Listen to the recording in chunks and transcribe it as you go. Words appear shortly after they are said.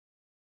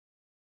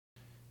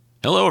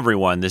Hello,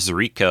 everyone. This is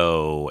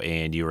Rico,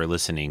 and you are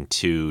listening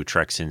to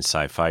Treks in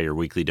Sci-Fi, your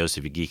weekly dose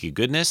of geeky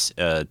goodness.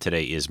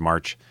 Today is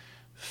March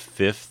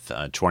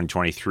 5th,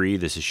 2023.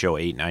 This is show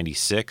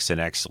 896, and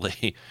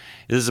actually,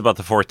 this is about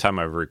the fourth time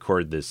I've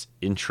recorded this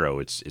intro.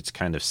 It's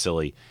kind of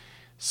silly.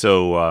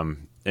 So,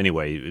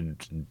 anyway,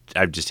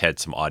 I've just had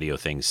some audio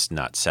things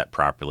not set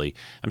properly.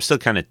 I'm still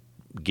kind of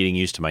getting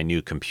used to my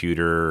new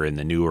computer and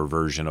the newer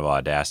version of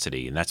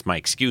Audacity, and that's my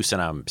excuse,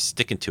 and I'm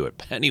sticking to it.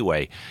 But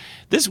anyway,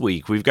 this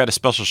week we've got a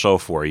special show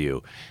for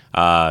you.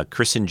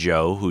 Chris and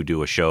Joe, who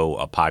do a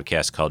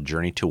podcast called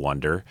Journey to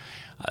Wonder,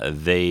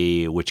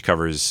 which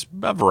covers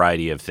a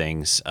variety of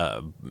things.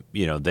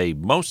 They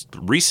most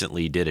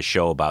recently did a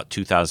show about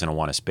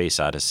 2001: A Space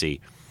Odyssey.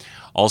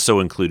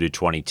 Also included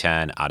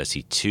 2010,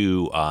 Odyssey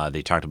 2.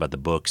 They talked about the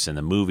books and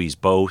the movies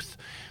both.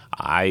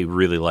 I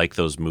really like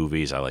those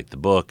movies. I like the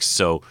books.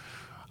 So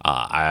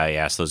I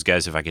asked those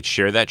guys if I could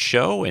share that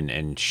show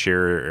and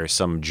share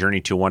some Journey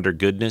to Wonder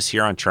goodness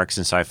here on Treks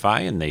and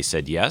Sci-Fi, and they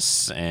said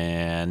yes.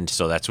 And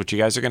so that's what you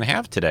guys are going to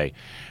have today.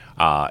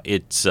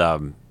 It's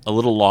a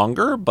little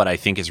longer, but I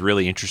think it's a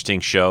really interesting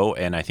show,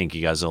 and I think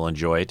you guys will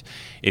enjoy it.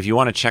 If you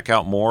want to check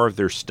out more of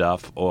their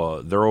stuff,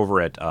 they're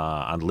over at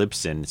on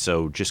Libsyn,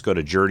 so just go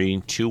to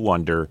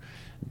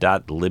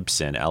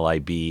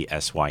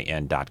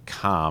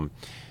journeytowonder.libsyn.com.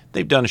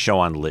 They've done a show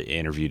on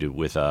Interview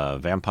with a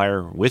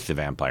Vampire, with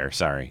any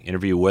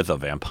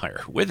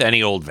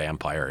old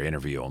vampire,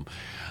 interview them.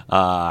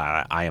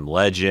 I Am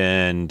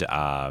Legend,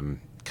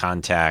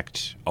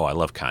 Contact. Oh, I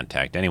love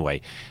Contact.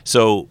 Anyway,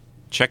 so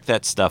check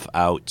that stuff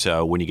out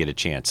when you get a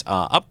chance.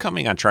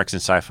 Upcoming on Treks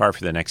and Sci-Fi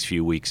for the next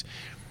few weeks,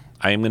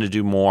 I am going to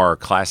do more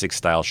classic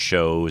style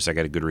shows. I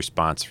got a good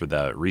response for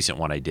the recent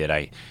one I did.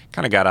 I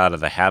kind of got out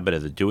of the habit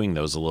of doing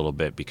those a little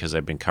bit because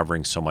I've been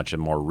covering so much of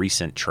more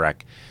recent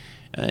Trek.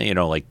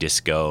 Like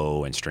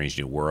Disco and Strange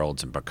New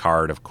Worlds and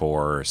Picard, of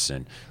course,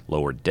 and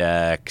Lower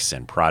Decks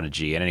and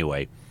Prodigy. And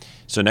anyway,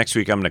 so next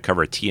week I'm going to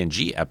cover a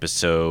TNG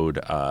episode,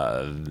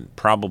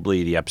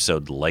 probably the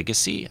episode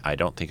Legacy. I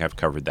don't think I've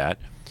covered that.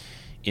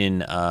 In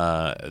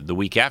the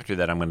week after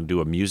that, I'm going to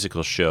do a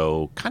musical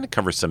show, kind of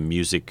cover some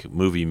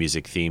movie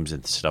music themes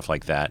and stuff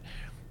like that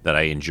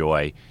I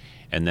enjoy.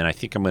 And then I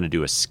think I'm going to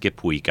do a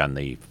skip week on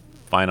the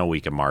final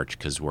week of March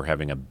because we're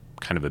having a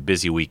kind of a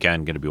busy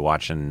weekend. Going to be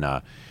watching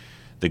the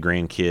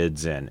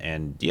grandkids,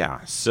 and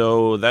yeah,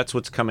 so that's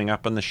what's coming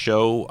up on the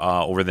show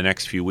over the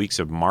next few weeks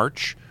of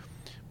March.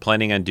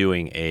 Planning on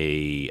doing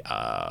a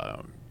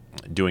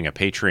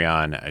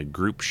Patreon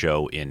group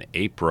show in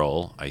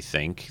April. I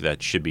think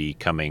that should be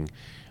coming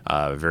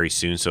very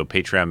soon. So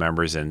Patreon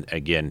members, and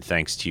again,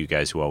 thanks to you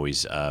guys who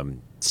always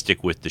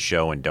stick with the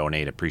show and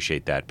donate.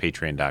 Appreciate that.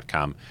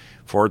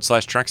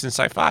 Patreon.com/Treks and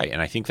Sci-Fi.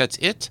 And I think that's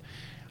it.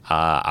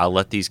 I'll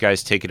let these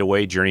guys take it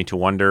away. Journey to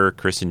Wonder,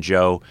 Chris and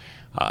Joe.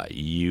 I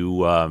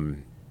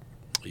don't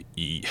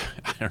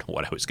know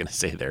what I was going to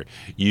say there.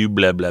 You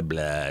blah, blah,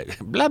 blah,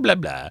 blah, blah,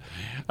 blah.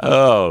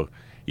 Oh,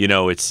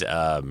 it's,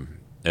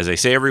 as I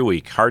say every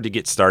week, hard to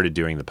get started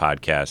doing the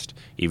podcast,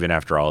 even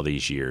after all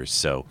these years.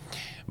 So,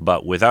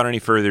 but without any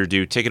further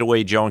ado, take it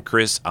away, Joe and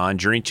Chris, on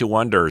Journey to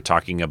Wonder,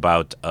 talking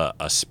about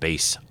a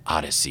space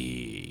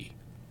odyssey.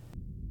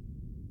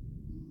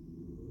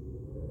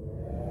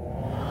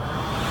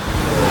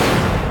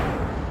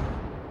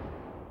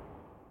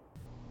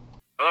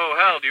 Hello,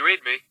 Hal, do you read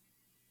me?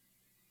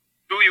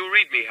 Do you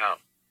read me, Hal?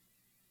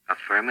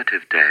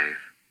 Affirmative, Dave.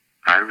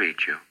 I read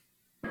you.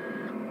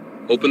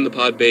 Open the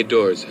pod bay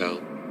doors, Hal.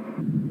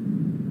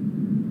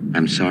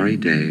 I'm sorry,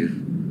 Dave.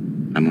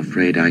 I'm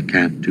afraid I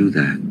can't do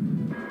that.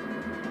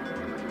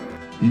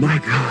 My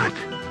God,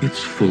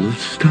 it's full of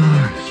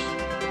stars.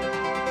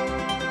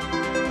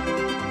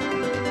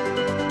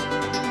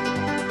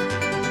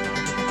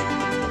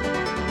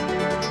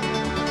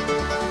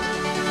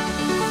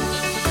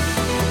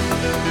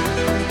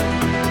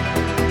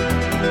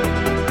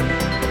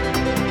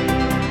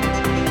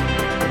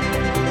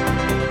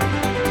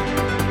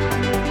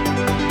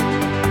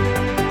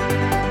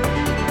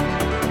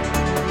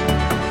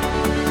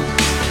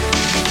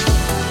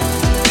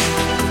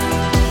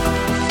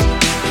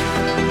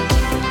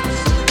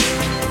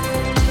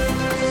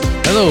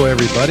 Hello,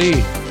 everybody.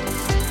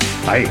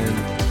 Hi.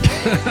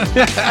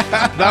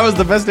 That was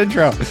the best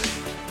intro.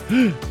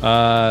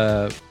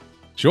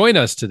 Join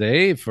us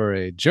today for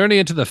a journey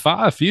into the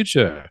far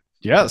future.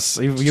 Yes,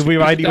 you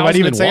might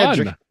even say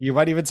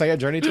a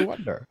journey to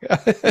wonder.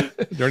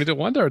 Journey to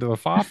wonder to the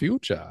far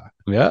future.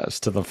 Yes,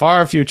 to the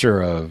far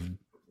future of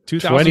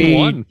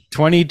 2001.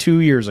 22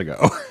 years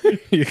ago.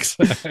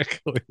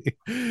 Exactly.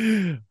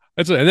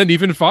 And then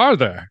even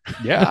farther.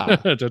 Yeah.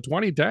 To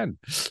 2010.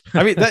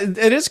 I mean,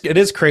 it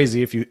is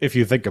crazy if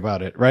you think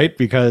about it, right?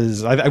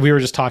 Because we were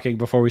just talking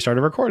before we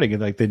started recording,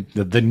 and like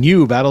the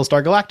new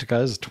Battlestar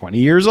Galactica is 20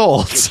 years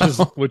old,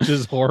 which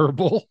is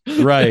horrible,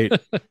 right?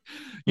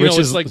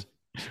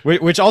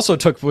 Which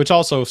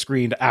also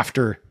screened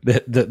after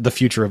the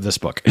future of this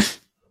book.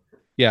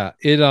 Yeah,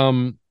 it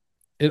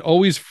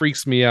always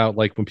freaks me out,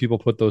 like when people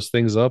put those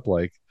things up,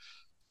 like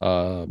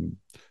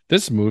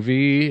this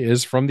movie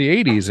is from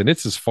the 80s and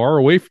it's as far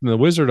away from the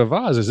Wizard of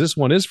Oz as this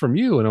one is from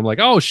you. And I'm like,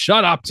 oh,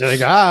 shut up. It's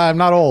like, I'm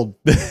not old.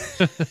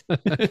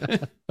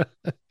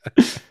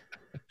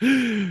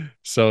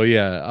 So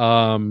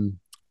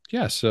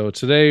so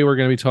today we're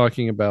going to be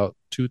talking about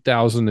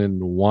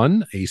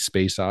 2001 A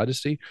Space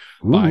Odyssey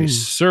by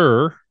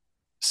Sir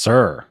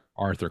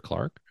Arthur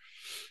Clarke,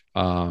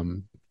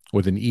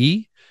 with an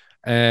E,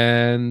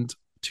 and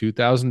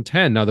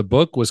 2010. Now the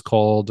book was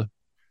called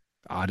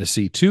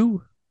Odyssey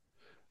 2.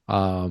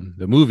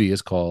 The movie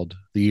is called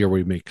The Year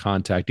We Make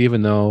Contact,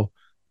 even though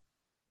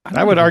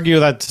I would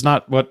argue that's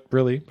not what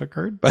really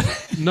occurred, but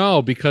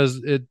no,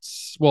 because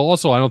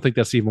also I don't think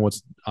that's even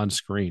what's on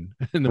screen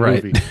in the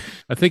movie.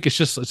 I think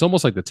it's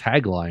almost like the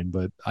tagline,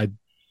 but I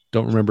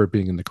don't remember it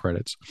being in the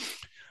credits.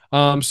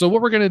 So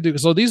what we're going to do,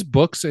 so these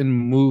books and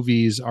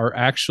movies are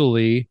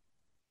actually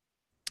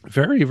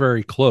very,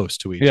 very close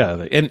to each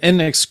other. Yeah,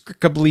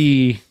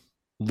 inextricably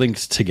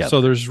linked together.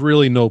 So there's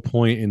really no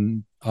point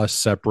in us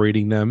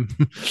separating them,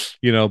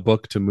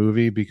 book to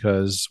movie,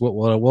 because what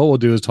we'll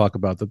do is talk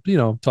about the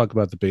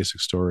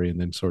basic story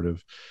and then sort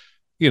of,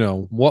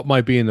 what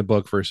might be in the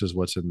book versus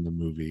what's in the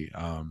movie.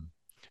 And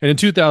in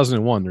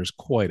 2001, there's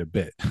quite a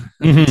bit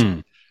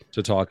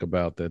to talk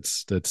about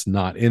that's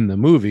not in the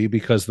movie,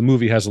 because the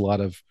movie has a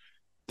lot of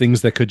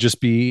things that could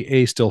just be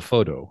a still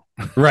photo.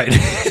 Right.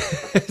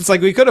 It's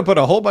like we could have put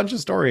a whole bunch of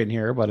story in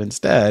here, but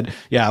instead,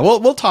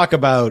 we'll talk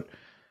about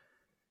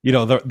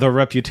the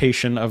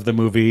reputation of the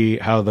movie,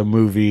 how the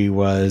movie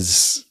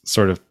was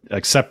sort of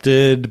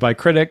accepted by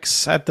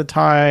critics at the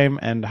time,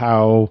 and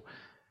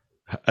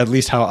at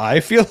least how I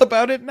feel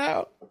about it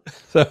now.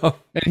 So,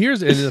 and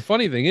the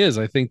funny thing is,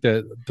 I think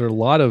that there are a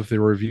lot of the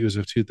reviews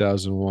of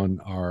 2001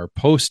 are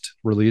post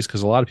release,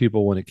 because a lot of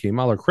people, when it came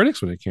out, or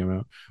critics when it came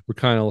out,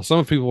 were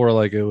some people were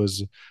like it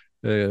was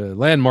a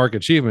landmark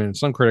achievement, and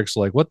some critics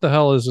were like, what the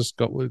hell is this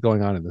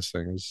going on in this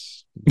thing?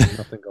 There's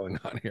nothing going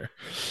on here.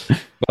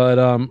 But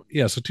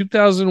so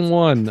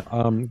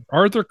 2001,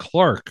 Arthur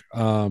Clarke,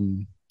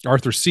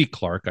 Arthur C.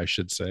 Clarke, I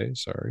should say.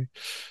 Sorry.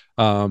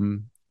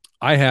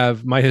 I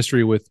have my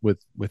history with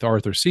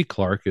Arthur C.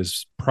 Clarke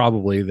is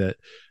probably that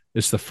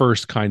it's the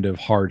first kind of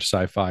hard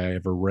sci-fi I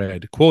ever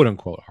read, quote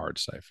unquote hard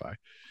sci-fi.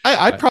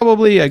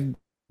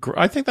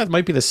 I think that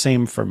might be the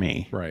same for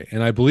me. Right.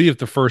 And I believe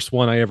the first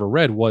one I ever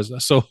read was,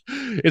 so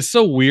it's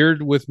so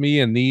weird with me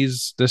and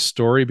this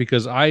story,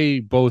 because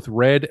I both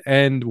read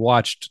and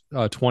watched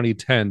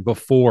 2010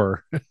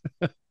 before.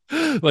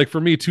 Like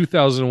for me,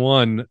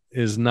 2001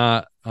 is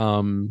not,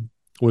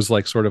 was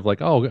like sort of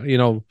like, oh,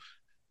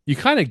 you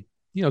kind of,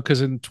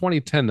 because in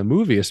 2010, the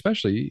movie,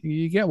 especially,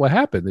 you get what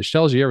happened. It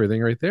tells you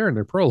everything right there in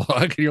the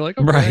prologue, and you're like,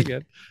 okay,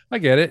 right. I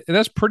get it. And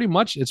that's pretty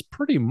much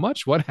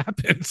what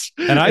happens.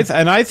 And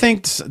I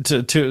think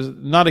to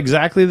not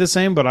exactly the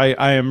same, but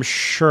I am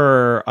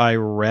sure I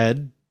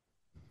read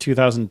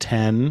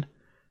 2010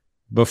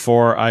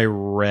 before I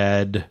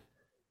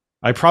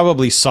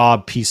probably saw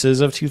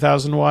pieces of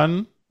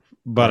 2001,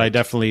 but I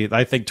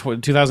think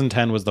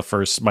 2010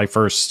 was my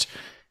first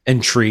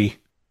entry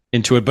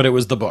into it, but it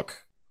was the book.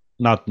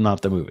 Not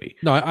the movie.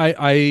 No,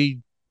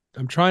 I'm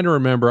trying to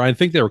remember. I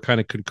think they were kind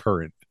of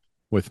concurrent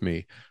with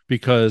me,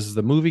 because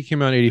the movie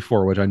came out in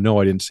 84, which I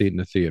know I didn't see it in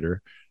the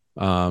theater.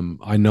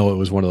 I know it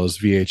was one of those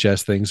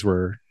VHS things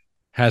where it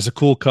has a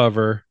cool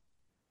cover.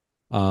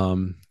 I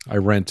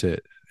rent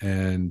it,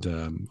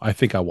 and I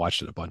think I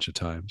watched it a bunch of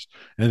times.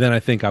 And then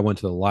I think I went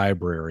to the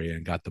library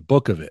and got the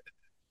book of it,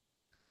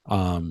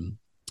 and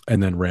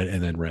then read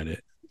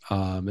it.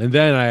 And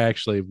then I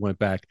actually went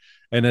back,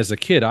 and as a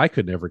kid, I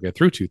could never get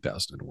through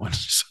 2001.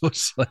 So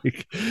it's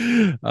like,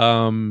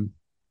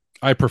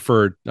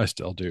 I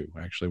still do,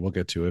 actually, we'll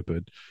get to it,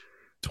 but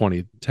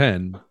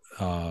 2010,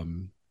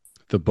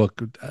 the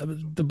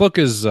book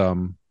is a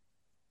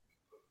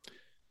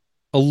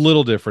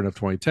little different of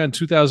 2010.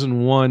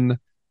 2001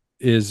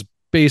 is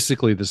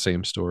basically the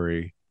same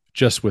story,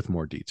 just with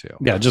more detail.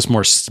 Yeah, just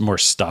more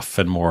stuff,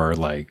 and more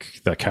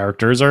like the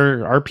characters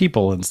are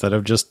people instead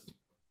of just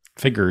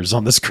figures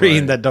on the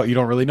screen that you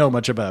don't really know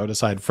much about,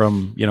 aside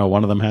from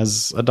one of them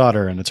has a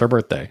daughter and it's her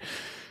birthday.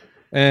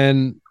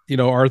 And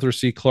Arthur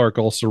C. Clarke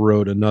also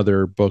wrote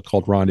another book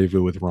called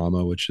Rendezvous with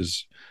Rama, which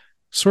is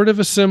sort of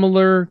a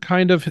similar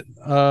kind of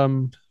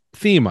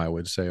theme, I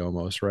would say,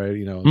 almost, right?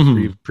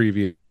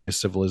 Previous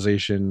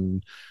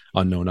civilization,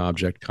 unknown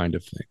object kind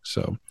of thing.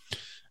 So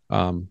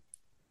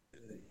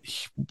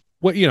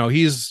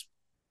he's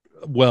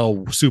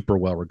super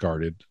well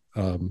regarded,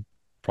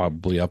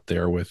 probably up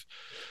there with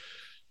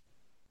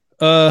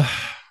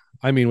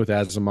with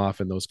Asimov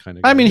and those kind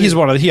of guys. He's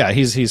one of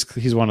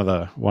he's one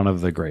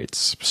of the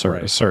greats,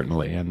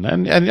 certainly, and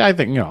I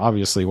think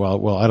obviously,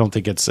 well, I don't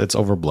think it's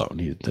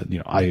overblown.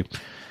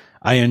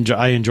 I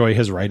enjoy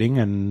his writing,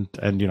 and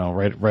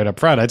right up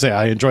front, I'd say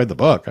I enjoyed the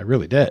book. I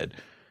really did.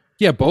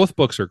 Yeah, both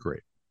books are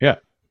great. Yeah,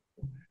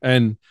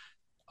 and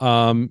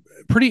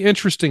pretty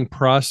interesting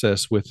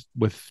process with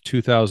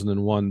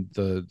 2001.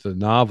 The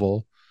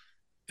novel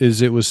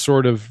it was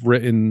sort of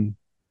written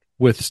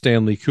with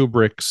Stanley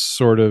Kubrick's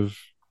sort of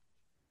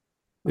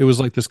It was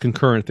like this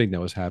concurrent thing that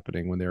was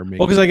happening when they were making.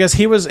 Well, because I guess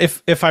he was,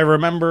 if I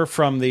remember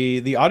from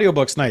the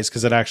audiobook's nice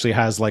because it actually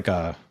has like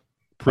a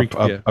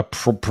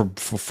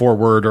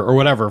forward or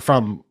whatever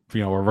from a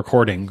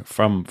recording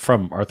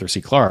from Arthur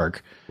C.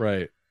 Clarke,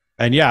 right?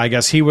 And yeah, I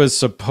guess he was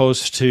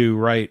supposed to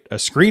write a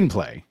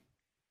screenplay,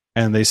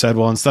 and they said,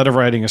 well, instead of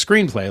writing a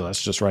screenplay,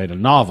 let's just write a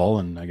novel.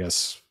 And I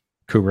guess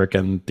Kubrick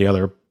and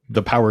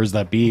the powers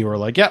that be were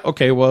like, yeah,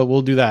 okay, well,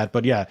 we'll do that.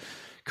 But yeah,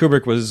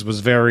 Kubrick was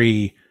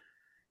very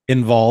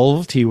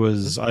involved. He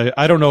was,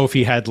 I don't know if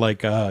he had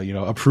like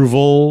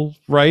approval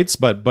rights,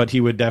 but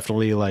he would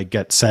definitely like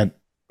get sent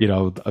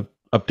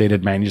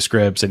updated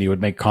manuscripts, and he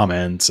would make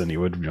comments, and he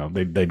would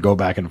they'd go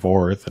back and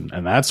forth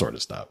and that sort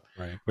of stuff,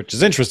 right? Which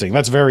is interesting.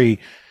 That's very,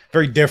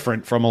 very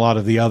different from a lot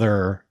of the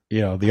other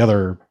the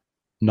other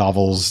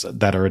novels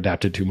that are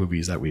adapted to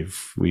movies that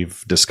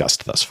we've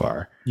discussed thus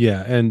far.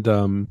 Yeah. And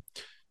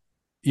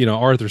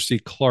Arthur C.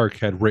 Clarke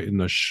had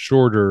written a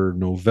shorter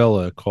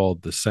novella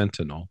called The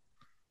Sentinel,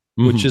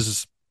 which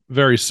is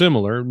very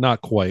similar,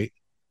 not quite,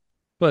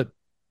 but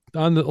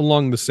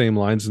along the same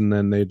lines. And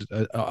then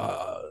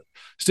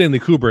Stanley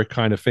Kubrick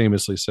kind of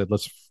famously said,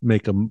 let's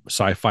make a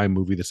sci-fi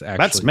movie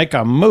let's make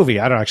a movie.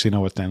 I don't actually know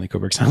what Stanley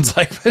Kubrick sounds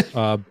like,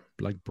 but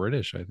like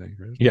British, I think,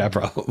 right? Yeah,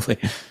 probably.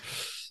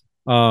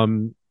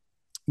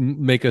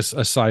 Make us a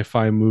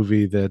sci-fi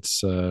movie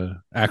that's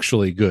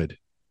actually good,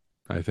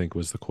 I think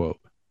was the quote.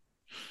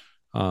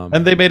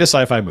 And they made a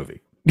sci-fi movie.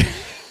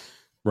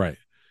 Right.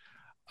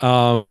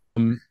 And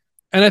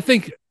I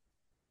think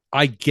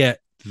I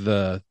get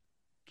the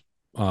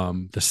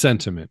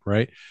sentiment,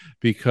 right?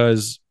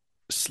 Because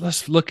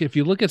if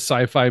you look at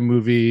sci-fi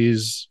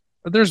movies,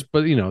 I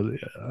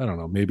don't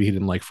know, maybe he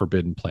didn't like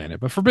Forbidden Planet,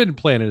 but Forbidden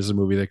Planet is a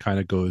movie that kind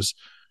of goes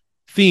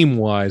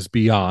theme-wise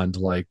beyond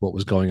like what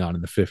was going on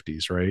in the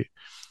 50s, right?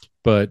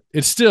 But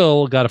it's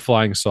still got a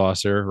flying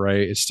saucer, right?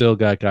 It's still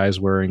got guys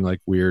wearing like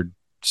weird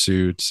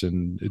suits,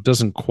 and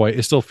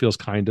it still feels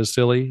kind of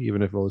silly,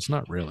 even if it's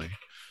not really.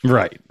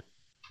 Right.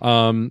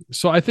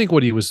 So I think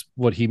what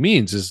he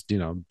means is,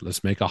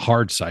 let's make a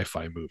hard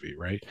sci-fi movie,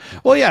 right?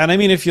 Well, yeah, and I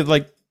mean, if you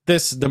like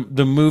this,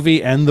 the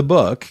movie and the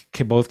book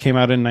both came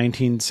out in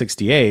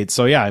 1968.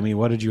 So yeah, I mean,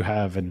 what did you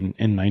have in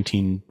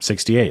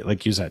 1968?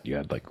 Like you said, you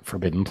had like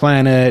Forbidden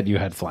Planet, you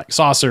had Flying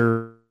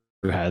Saucer,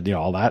 you had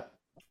all that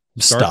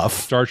stuff.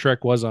 Star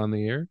Trek was on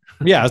the air.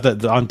 Yeah,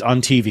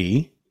 on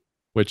TV,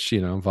 which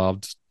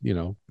involved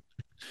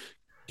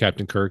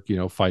Captain Kirk,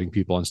 fighting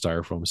people on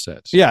styrofoam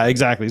sets. Yeah,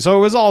 exactly. So it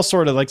was all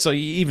sort of like, so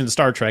even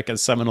Star Trek,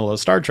 as seminal as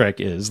Star Trek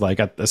is, like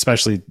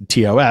especially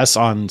TOS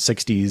on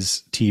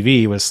 60s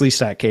TV with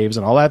Sleestak caves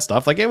and all that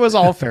stuff, like it was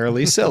all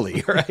fairly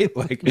silly, right?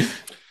 Like,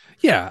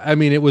 yeah, I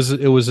mean, it was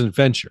an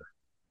adventure,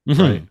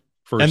 right?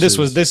 And this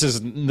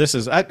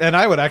is, and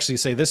I would actually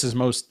say this is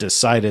most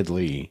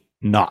decidedly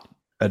not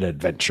an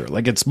adventure.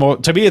 Like it's more,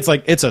 to me, it's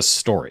like it's a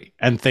story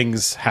and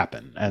things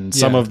happen, and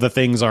some of the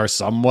things are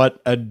somewhat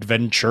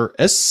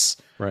adventurous.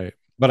 Right.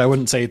 But I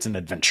wouldn't say it's an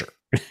adventure.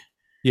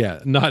 Yeah.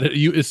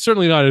 It's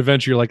certainly not an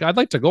adventure. You're like, I'd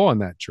like to go on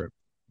that trip.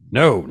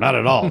 No, not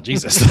at all.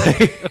 Jesus.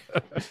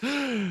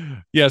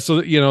 Yeah.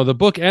 So, the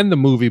book and the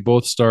movie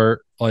both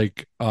start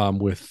like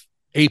with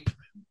ape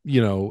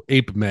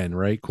men,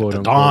 right? Quote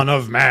unquote. Dawn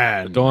of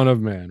man. The dawn of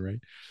man, right?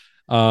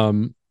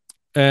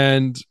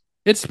 And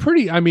it's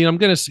pretty, I mean,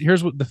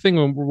 here's what the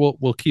thing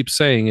we'll keep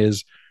saying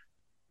is,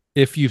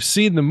 if you've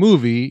seen the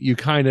movie, you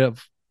kind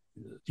of,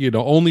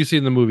 only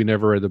seen the movie,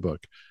 never read the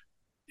book.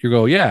 You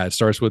go, yeah, it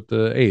starts with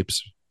the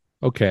apes.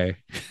 Okay.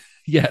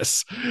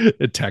 Yes,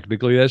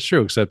 technically that's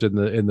true, except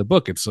in the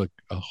book it's like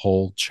a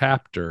whole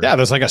chapter. Yeah,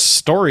 there's like a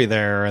story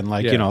there, and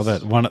like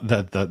that one,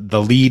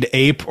 the lead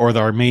ape or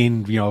our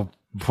main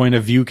point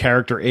of view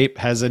character ape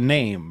has a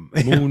name.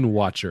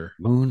 Moonwatcher.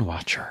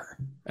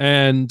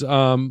 And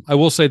I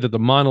will say that the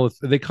monolith,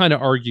 they kind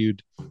of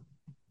argued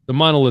the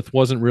monolith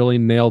wasn't really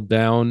nailed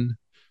down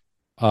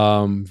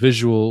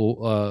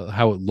visual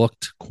how it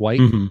looked quite.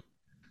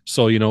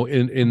 So,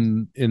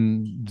 in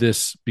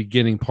this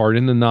beginning part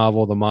in the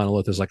novel, the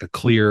monolith is like a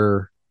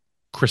clear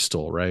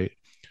crystal, right?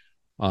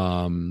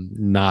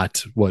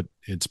 Not what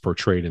it's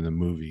portrayed in the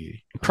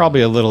movie.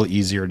 Probably a little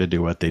easier to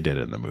do what they did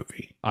in the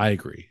movie. I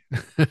agree.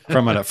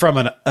 from a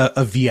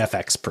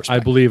VFX perspective. I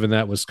believe, and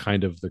that was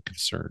kind of the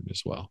concern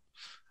as well.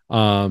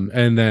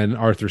 And then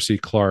Arthur C.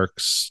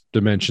 Clarke's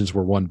dimensions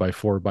were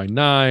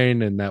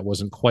 1x4x9, and that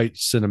wasn't quite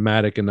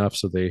cinematic enough,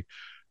 so they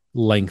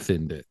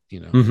lengthened it, a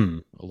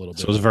little bit.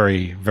 So it was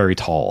very, very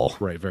tall.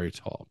 Right, very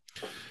tall.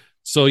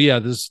 So yeah,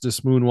 this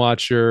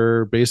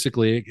Moonwatcher,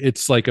 basically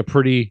it's like a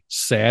pretty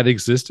sad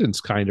existence,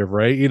 kind of,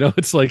 right?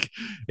 It's like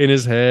in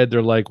his head,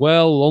 they're like,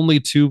 well,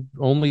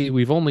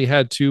 we've only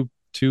had two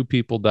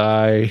people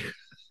die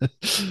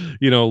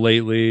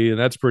lately, and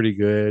that's pretty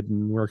good,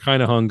 and we're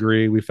kind of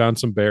hungry. We found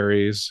some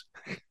berries.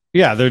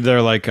 Yeah,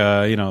 they're like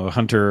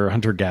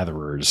hunter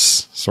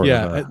gatherers sort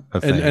of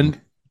a thing.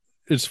 And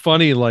it's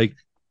funny, like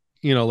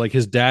like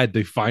his dad,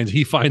 he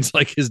finds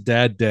like his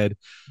dad dead,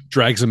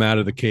 drags him out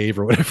of the cave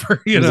or whatever.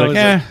 He's like,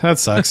 that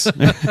sucks.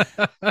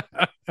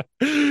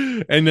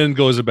 And then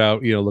goes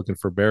about, looking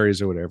for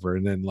berries or whatever.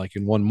 And then like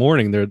in one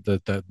morning there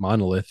that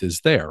monolith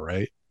is there,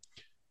 right?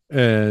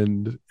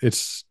 And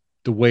it's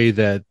the way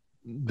that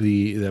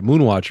the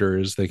Moonwatcher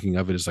is thinking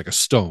of it as like a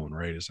stone,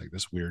 right? It's like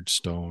this weird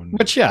stone.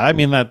 Which, yeah, I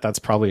mean, that's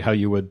probably how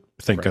you would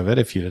think of it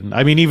if you didn't.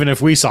 I mean, even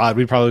if we saw it,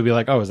 we'd probably be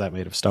like, oh, is that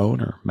made of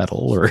stone or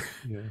metal? Or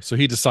Yeah. So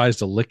he decides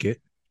to lick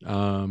it.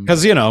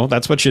 Because,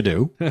 that's what you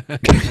do.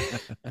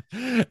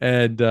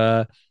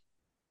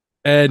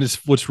 And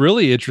what's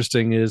really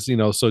interesting is,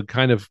 so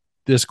kind of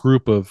this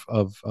group of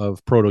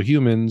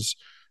proto-humans,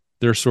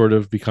 they're sort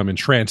of become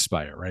entranced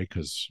by it, right?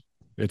 Because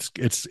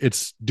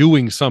it's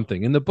doing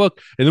something. In the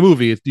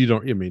movie,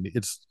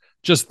 it's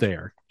just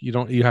there.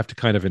 You have to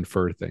kind of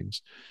infer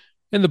things.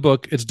 In the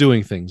book, it's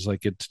doing things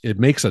like it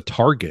makes a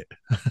target.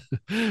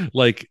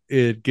 Like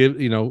it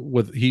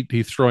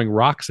he's throwing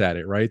rocks at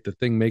it, right? The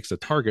thing makes a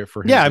target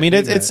for him. Yeah, I mean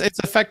it's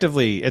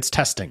effectively it's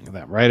testing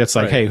them, right? It's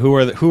like, hey, who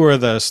are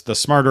the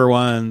smarter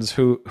ones?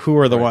 Who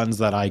are the ones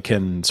that I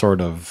can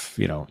sort of,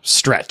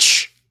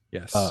 stretch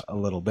a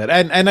little bit.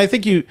 And I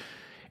think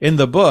in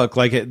the book,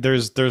 like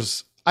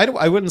there's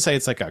I wouldn't say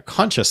it's like a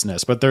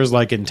consciousness, but there's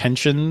like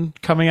intention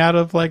coming out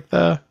of like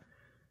the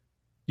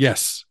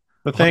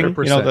thing,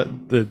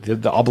 100%.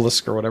 The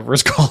obelisk or whatever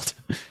it's called.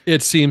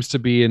 It seems to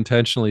be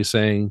intentionally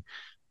saying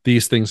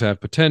these things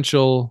have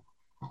potential,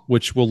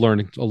 which we'll learn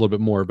a little bit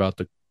more about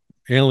the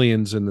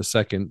aliens in the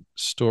second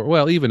story.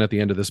 Well, even at the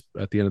end of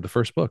the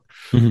first book,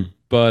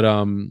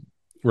 but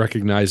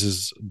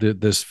recognizes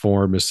this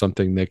form as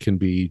something that can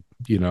be,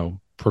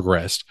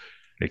 progressed.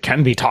 It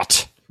can be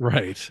taught,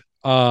 right?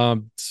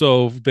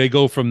 So they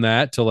go from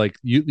that to like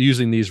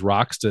using these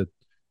rocks to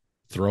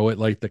throw it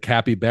like the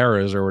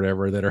capybaras or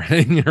whatever that are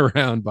hanging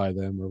around by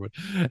them,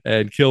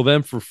 and kill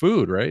them for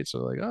food, right? So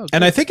like, oh,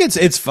 and I think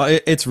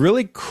it's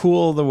really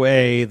cool the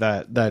way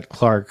that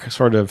Clark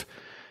sort of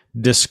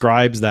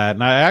describes that.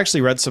 And I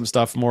actually read some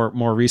stuff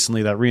more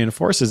recently that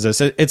reinforces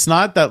this. It's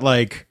not that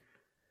like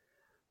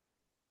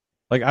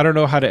I don't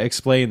know how to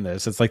explain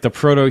this. It's like the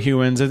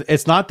proto-humans.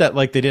 It's not that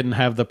like they didn't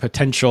have the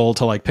potential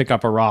to like pick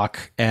up a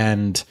rock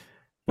and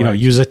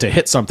use it to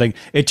hit something.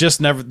 It just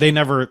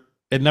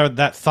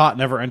that thought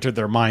never entered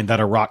their mind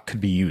that a rock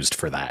could be used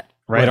for that.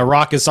 Right? A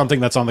rock is something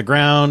that's on the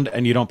ground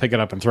and you don't pick it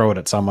up and throw it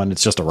at someone.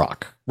 It's just a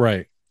rock.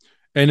 Right.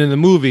 And in the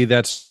movie,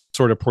 that's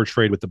sort of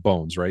portrayed with the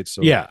bones, right?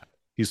 So yeah,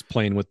 he's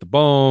playing with the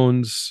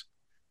bones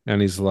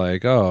and he's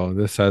like, oh,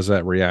 this has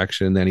that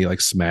reaction. Then he like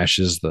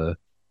smashes the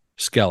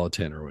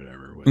skeleton or whatever.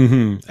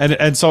 Mm-hmm.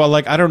 And so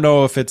like, I don't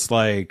know if it's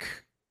like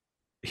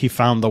he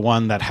found the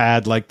one that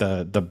had like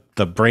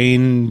the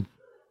brain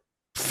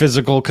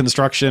physical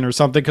construction or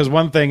something. Because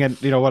one thing, and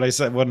what I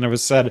said when it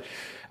was said,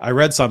 I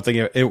read something.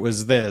 It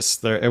was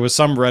this. It was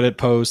some Reddit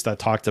post that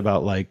talked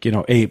about like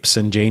apes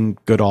and Jane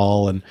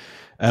Goodall and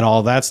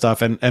all that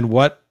stuff. And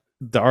what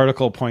the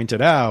article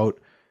pointed out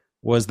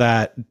was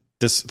that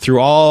this, through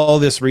all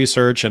this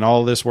research and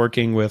all this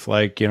working with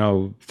like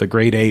the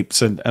great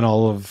apes and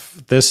all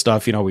of this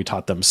stuff, we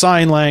taught them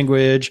sign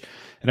language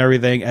and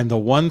everything. And the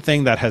one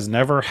thing that has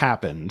never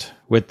happened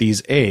with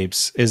these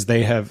apes is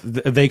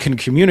they can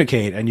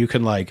communicate and you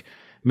can like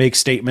make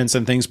statements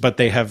and things, but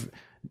they have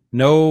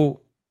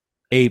no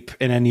ape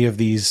in any of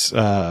these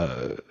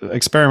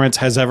experiments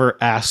has ever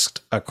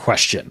asked a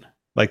question.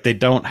 Like they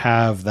don't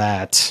have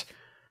that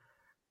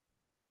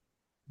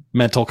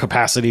mental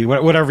capacity,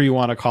 whatever you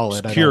want to call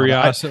it.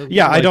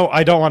 Curiosity. I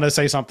don't want to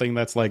say something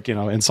that's like,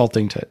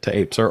 insulting to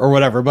apes or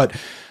whatever, but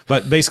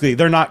basically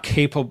they're not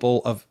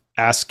capable of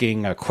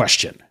asking a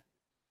question.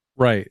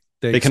 Right.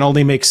 They can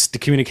only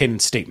communicate in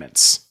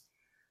statements.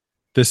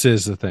 This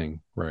is the thing.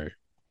 Right.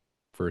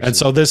 And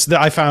so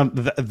I found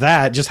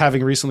that just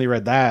having recently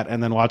read that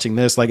and then watching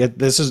this, like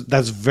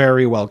that's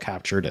very well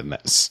captured in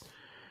this.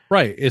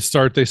 Right. They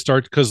start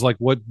because like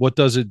what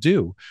does it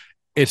do?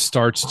 It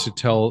starts to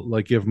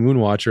give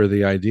Moonwatcher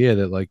the idea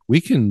that like we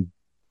can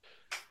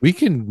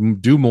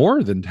do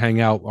more than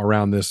hang out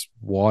around this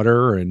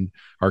water and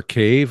our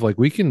cave. Like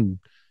we can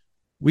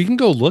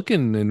go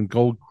looking and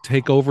go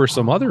take over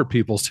some other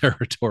people's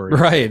territory.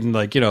 Right. And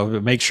like,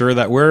 make sure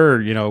that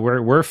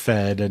we're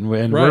fed and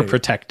we're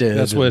protected.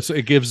 That's what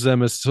it gives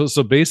them.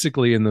 So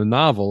basically in the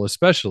novel,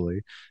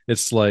 especially,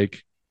 it's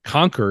like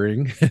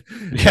conquering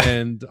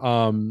and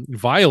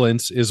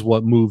violence is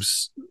what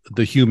moves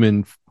the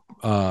human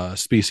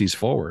species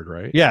forward,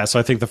 right? Yeah. So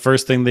I think the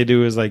first thing they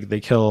do is like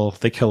they kill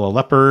a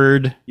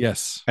leopard.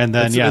 Yes. And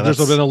then there's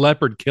been a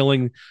leopard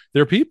killing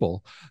their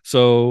people.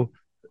 So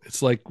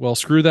it's like, well,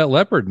 screw that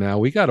leopard now.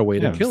 We got a way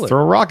to kill it.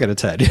 Throw a rock at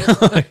its head.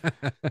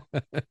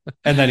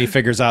 And then he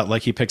figures out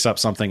like he picks up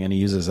something and he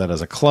uses it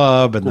as a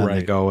club, and then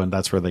they go and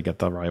that's where they get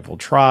the rival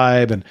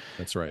tribe, and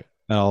that's right.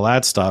 And all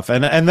that stuff.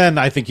 And then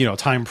I think,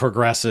 time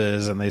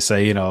progresses and they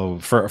say,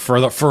 for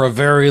a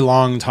very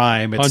long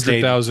time, it's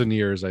 100,000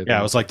 years, I think. Yeah,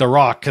 it was like the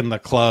rock and the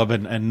club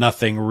and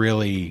nothing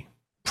really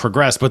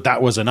progressed, but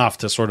that was enough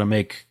to sort of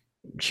make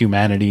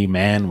humanity,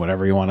 man,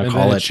 whatever you want to And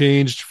call then it.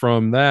 changed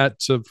from that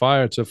to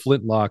fire to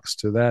flintlocks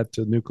to that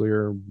to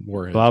nuclear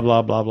warheads. Blah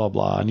blah blah blah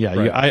blah. And yeah,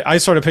 Right. I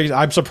sort of picture,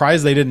 I'm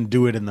surprised they didn't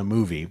do it in the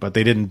movie, but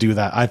they didn't do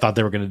that. I thought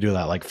they were going to do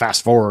that, like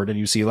fast forward and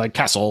you see like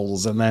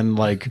castles, and then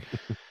like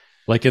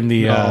in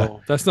the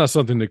No, that's not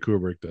something that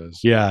Kubrick does.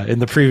 yeah, in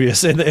the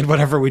previous in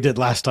whatever we did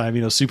last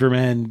time,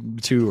 Superman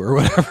 2 or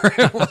whatever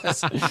it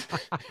was.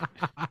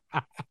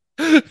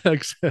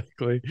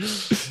 Exactly.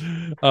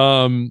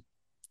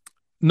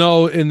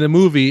 No, in the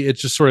movie, it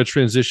just sort of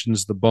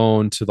transitions the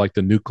bone to like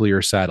the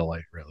nuclear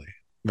satellite, really.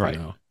 Right.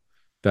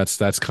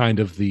 That's kind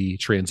of the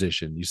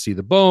transition. You see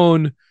the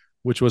bone,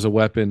 which was a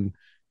weapon,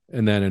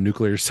 and then a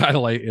nuclear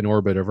satellite in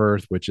orbit of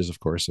Earth, which is, of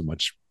course, a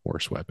much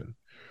worse weapon.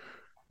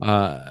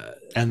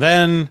 And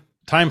then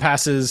time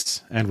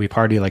passes and we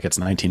party like it's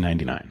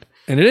 1999.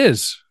 And it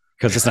is.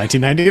 Because it's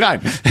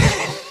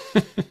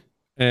 1999.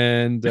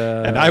 And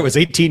I was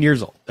 18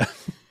 years old.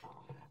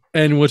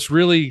 And what's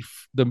really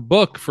the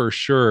book for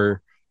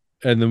sure,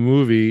 and the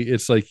movie,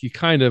 it's like you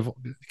kind of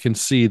can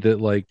see that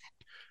like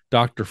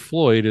Dr.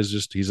 Floyd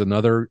is he's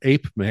another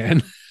ape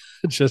man,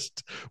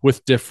 just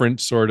with different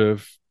sort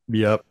of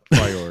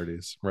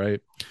priorities,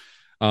 right?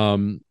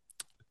 And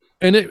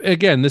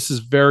again, this is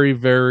very,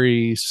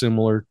 very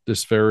similar.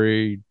 This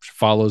very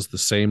follows the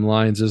same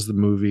lines as the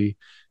movie.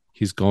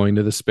 He's going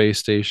to the space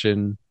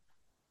station.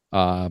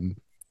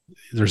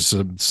 There's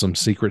some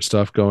secret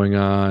stuff going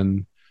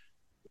on.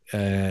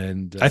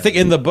 And I think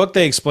in the book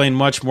they explain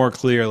much more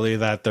clearly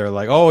that they're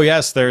like, oh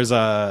yes, there's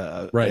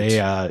an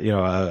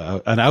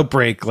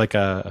outbreak like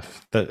on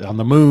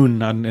the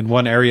moon in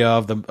one area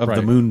of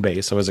the moon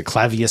base. So is it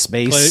Clavius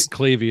base?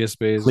 Clavius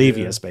base.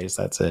 Clavius base.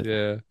 That's it.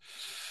 Yeah.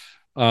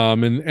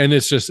 And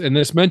it's just, and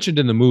it's mentioned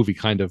in the movie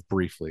kind of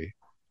briefly,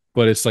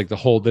 but it's like the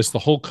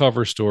whole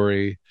cover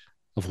story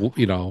of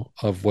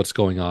what's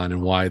going on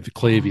and why the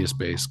Clavius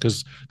base,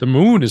 because the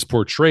moon is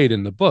portrayed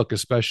in the book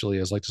especially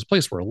as like this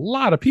place where a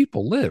lot of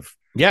people live.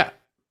 Yeah,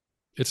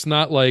 it's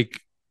not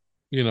like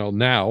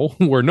now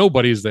where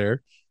nobody's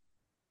there.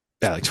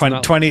 Yeah,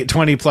 like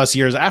 20 plus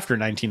years after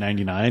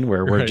 1999,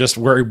 where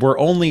we're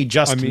only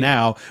just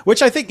now,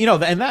 which I think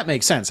and that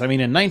makes sense. I mean,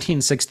 in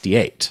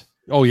 1968,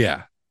 oh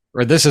yeah,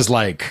 or this is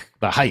like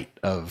the height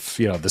of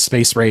the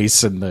space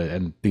race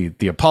and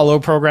the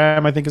Apollo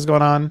program, I think, is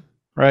going on,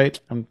 right?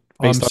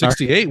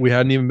 68, we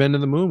hadn't even been to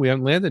the moon. We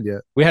hadn't landed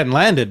yet. We hadn't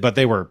landed, but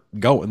they were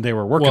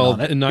working on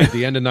it. The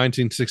end of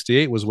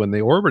 1968 was when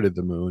they orbited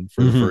the moon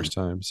for the first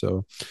time.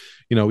 So,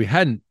 we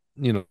hadn't,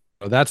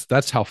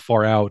 that's how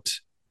far out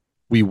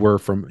we were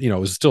from, it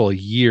was still a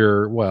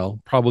year.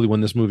 Well, probably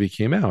when this movie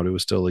came out, it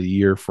was still a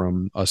year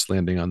from us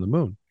landing on the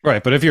moon.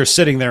 Right. But if you're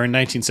sitting there in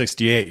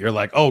 1968, you're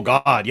like, oh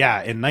God,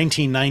 yeah. In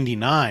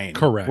 1999,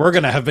 correct. We're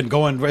going to have been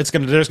going, there's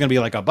going to be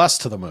like a bus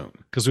to the moon.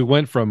 Because we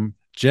went from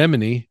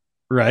Gemini.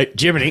 Right,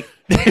 Jiminy.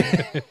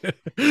 And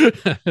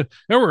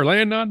we're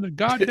landing on the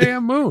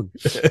goddamn moon.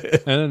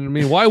 And I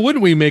mean, why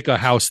wouldn't we make a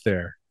house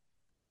there?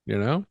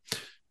 No,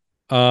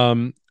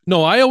 I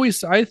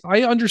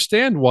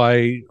understand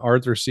why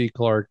Arthur C.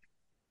 Clarke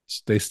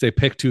they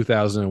picked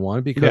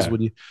 2001 because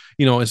when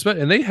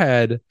and they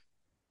had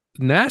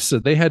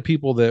NASA, they had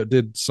people that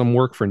did some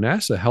work for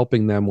NASA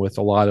helping them with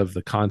a lot of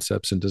the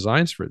concepts and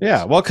designs for this.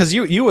 Yeah, well, because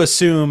you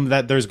assume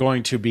that there's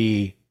going to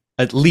be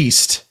at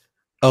least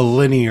a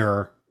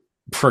linear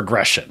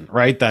progression,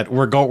 right? That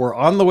we're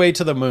on the way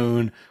to the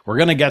moon, we're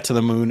going to get to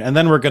the moon, and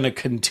then we're going to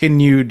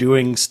continue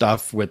doing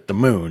stuff with the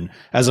moon,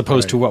 as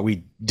opposed to what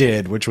we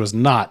did, which was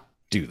not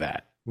do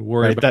that.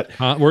 Worry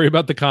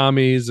about the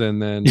commies,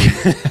 and then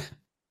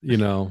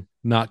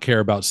not care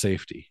about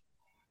safety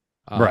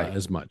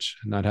as much,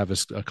 not have a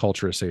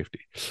culture of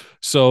safety.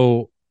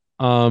 So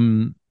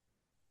in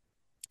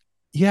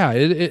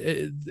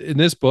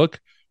this book,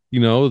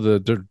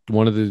 the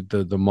one of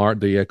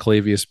the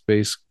Clavius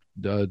base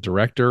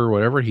director or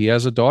whatever, he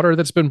has a daughter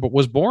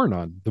was born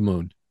on the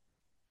moon,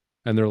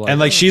 and they're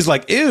like, she's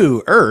like,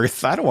 ew,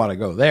 Earth, I don't want to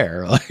go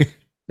there.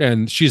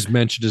 And she's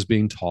mentioned as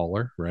being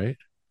taller, right?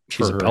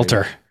 She's a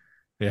belter.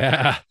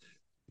 Yeah,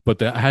 but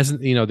that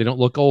hasn't, they don't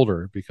look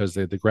older because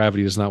the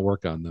gravity does not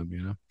work on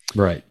them,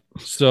 Right.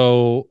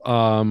 So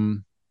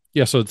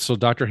so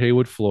Dr.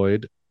 Haywood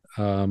Floyd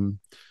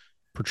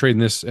portrayed in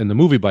this in the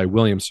movie by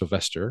William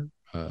Sylvester,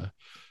 and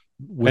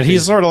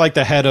he's sort of like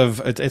the head of,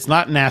 it's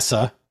not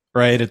NASA,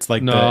 right? It's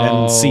like the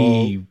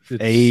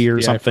NCA or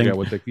something. I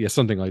forget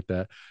something like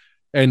that.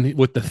 And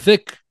with the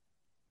thick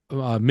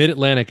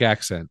mid-Atlantic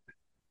accent,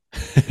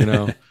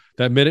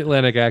 that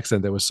mid-Atlantic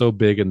accent that was so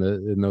big in the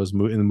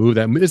movie,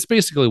 that it's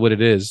basically what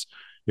it is.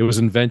 It was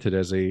invented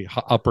as a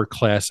upper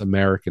class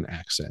American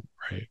accent,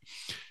 right?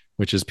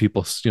 Which is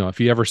people, if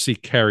you ever see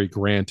Cary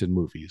Grant in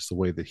movies, the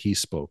way that he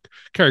spoke.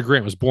 Cary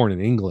Grant was born in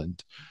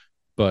England,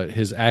 but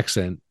his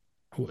accent,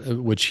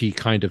 which he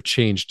kind of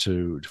changed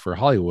for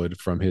Hollywood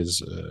from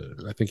his,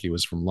 I think he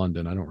was from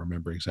London. I don't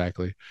remember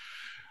exactly.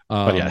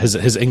 But yeah,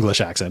 his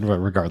English accent,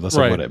 regardless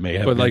of what it may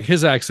have been. But like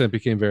his accent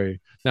became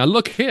very, now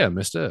look here,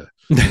 mister.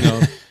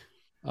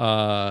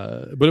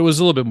 But it was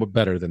a little bit more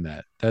better than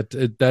that.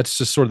 That's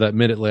just sort of that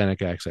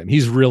mid-Atlantic accent.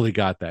 He's really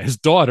got that. His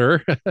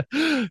daughter,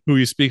 who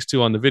he speaks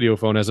to on the video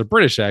phone, has a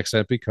British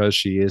accent because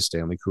she is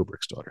Stanley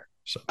Kubrick's daughter.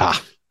 So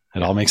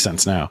it all makes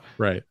sense now.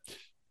 right.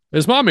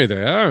 Is mommy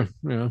there?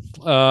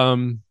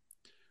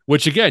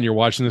 Which again, you're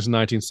watching this in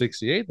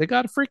 1968. They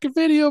got a freaking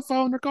video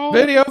phone. They're called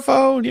Video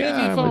phone,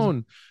 video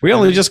phone. We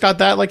only just got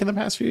that like in the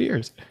past few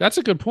years. That's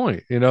a good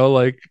point.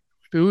 Like,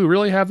 do we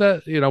really have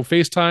that?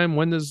 FaceTime.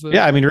 When does the?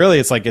 Yeah, I mean, really,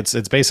 it's like it's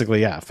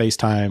basically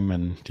FaceTime,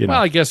 and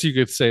Well, I guess you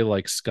could say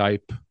like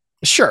Skype.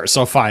 Sure.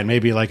 So fine,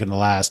 maybe like in the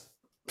last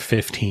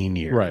 15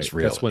 years, right?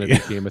 Really. That's when it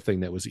became a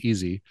thing that was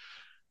easy,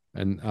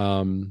 and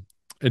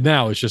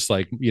now it's just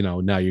like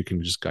now I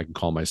can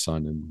call my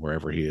son and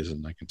wherever he is,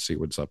 and I can see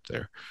what's up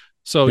there.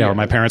 So or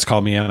my parents call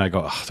me in and I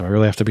go, do I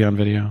really have to be on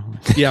video?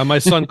 Yeah, my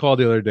son called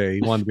the other day.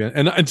 He wanted to be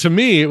on, and to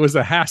me it was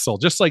a hassle.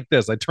 Just like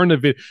this, I turned the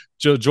video,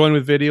 join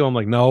with video. I'm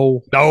like,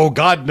 no,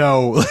 God,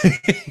 no.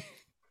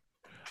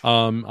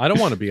 I don't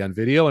want to be on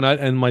video,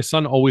 and my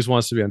son always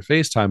wants to be on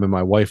FaceTime, and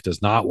my wife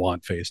does not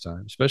want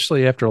FaceTime,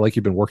 especially after like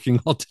you've been working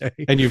all day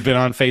and you've been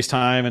on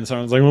FaceTime, and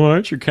someone's like, well, why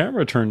aren't your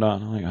camera turned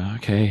on? I'm like,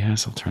 okay,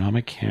 yes, I'll turn on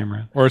my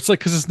camera. Or it's like,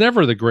 because it's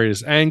never the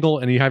greatest angle,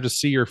 and you have to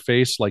see your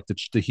face, like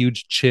the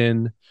huge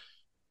chin.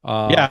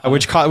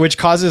 Which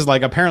causes,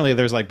 like, apparently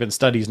there's like been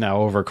studies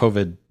now over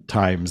COVID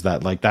times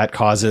that like that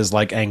causes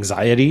like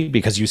anxiety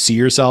because you see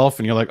yourself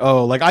and you're like,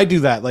 oh, like I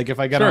do that. Like if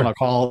I get on a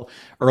call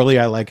early,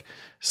 I like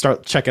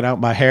start checking out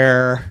my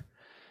hair.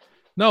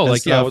 No,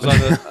 like I was on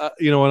the,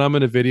 when I'm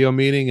in a video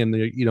meeting and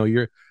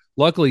you're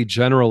luckily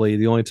generally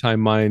the only time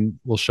mine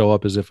will show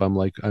up is if I'm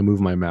like, I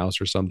move my mouse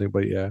or something.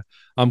 But yeah,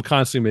 I'm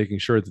constantly making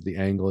sure that the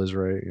angle is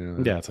right.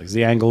 Yeah. It's like, is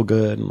the angle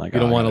good? And like,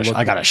 you don't want to look,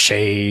 I got to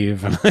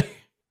shave.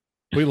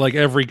 Like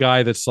every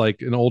guy that's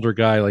like an older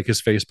guy, like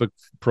his Facebook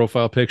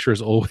profile picture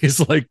is always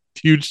like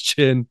huge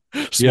chin,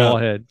 small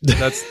head.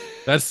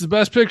 That's the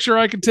best picture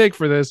I can take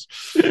for this.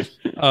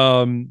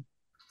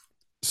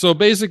 So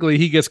basically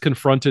he gets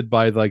confronted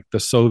by like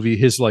the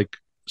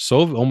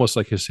almost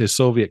like his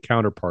Soviet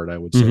counterpart, I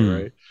would say,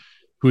 right?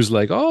 Who's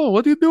like, oh,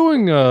 what are you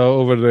doing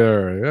over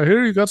there? I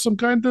hear you got some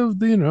kind of,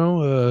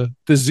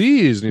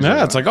 disease. And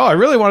it's like, oh, I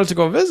really wanted to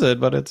go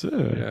visit, but it's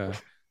yeah.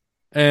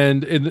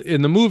 And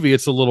in the movie,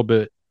 it's a little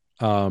bit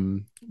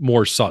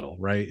more subtle,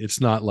 right?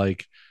 It's not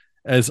like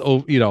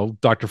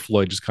Dr.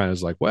 Floyd just kind of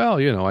is like, well,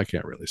 I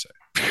can't really say.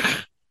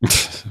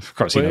 Of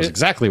course, he knows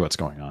exactly what's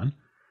going on.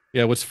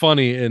 Yeah, what's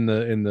funny in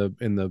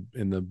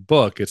the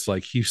book, it's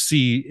like you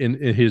see in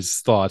his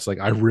thoughts, like,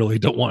 I really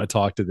don't want to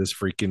talk to this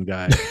freaking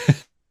guy,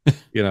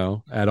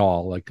 at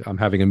all. Like, I'm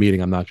having a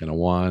meeting I'm not going to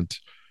want.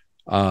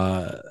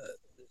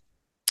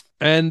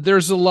 And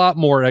there's a lot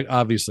more,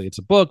 obviously it's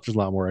a book, there's a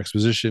lot more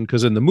exposition,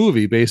 because in the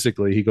movie,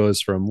 basically he goes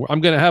from,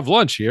 I'm going to have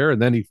lunch here,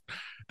 and then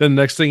the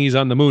next thing he's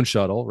on the moon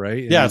shuttle,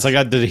 right? And it's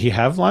like, did he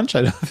have lunch?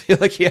 I don't feel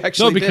like he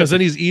actually No, because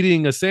then he's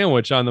eating a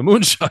sandwich on the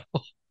moon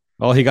shuttle.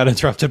 Well, he got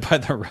interrupted by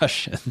the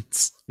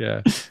Russians.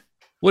 Yeah.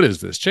 What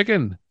is this,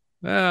 chicken?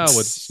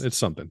 It's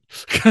something.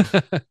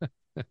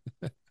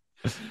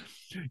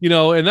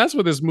 And that's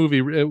what this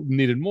movie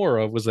needed more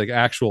of, was like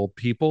actual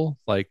people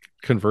like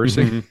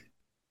conversing.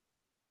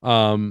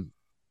 And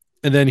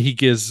then he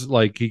goes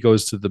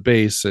to the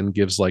base and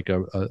gives like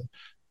a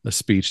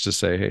speech to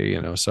say,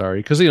 hey, sorry,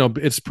 because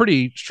it's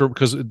pretty true,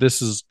 because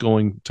this is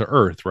going to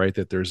Earth, right?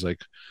 That there's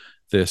like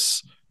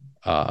this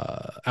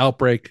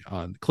outbreak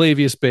on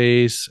Clavius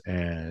base,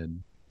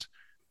 and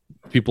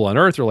people on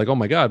Earth are like, oh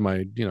my god,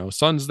 my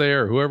son's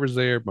there, or whoever's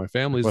there, my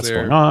family's What's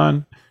there. Going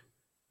on?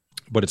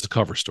 But it's a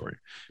cover story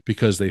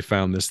because they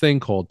found this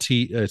thing called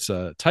it's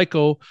a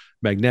Tycho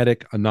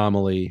Magnetic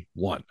Anomaly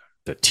 1.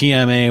 The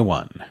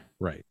TMA1.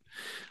 Right.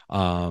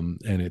 And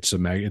it's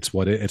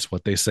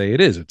what they say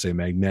it is. It's a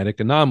magnetic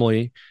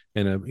anomaly,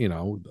 and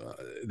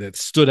that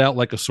stood out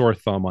like a sore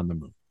thumb on the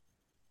moon.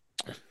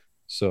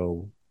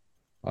 So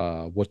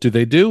what do?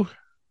 They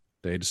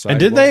decide. And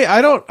did they?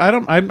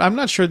 I'm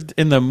not sure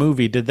in the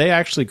movie, did they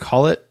actually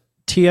call it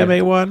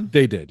TMA1?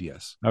 They did,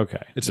 yes.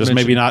 Okay. It's just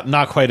maybe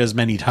not quite as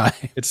many times.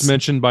 It's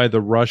mentioned by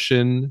the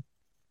Russian.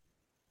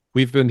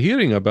 We've been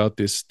hearing about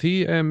this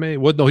TMA.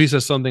 What? No, he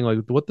says something like,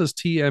 what does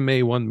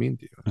TMA1 mean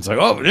to you? It's like,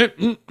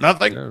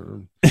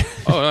 nothing.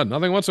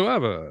 Nothing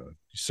whatsoever,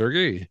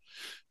 Sergey.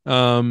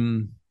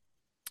 And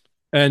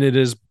it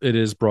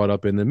is brought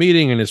up in the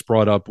meeting, and it's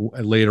brought up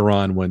later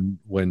on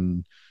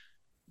when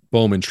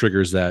Bowman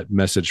triggers that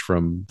message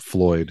from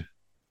Floyd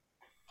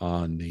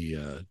on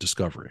the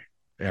Discovery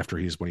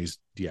when he's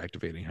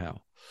deactivating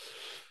HAL.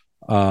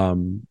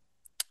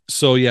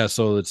 So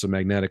it's a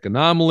magnetic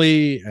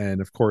anomaly,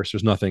 and of course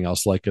there's nothing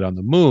else like it on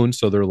the moon.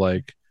 So they're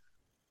like,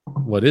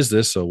 what is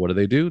this? So what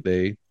do?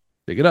 They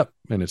dig it up,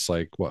 and it's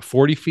like, what,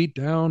 40 feet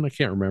down? I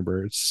can't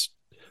remember. It's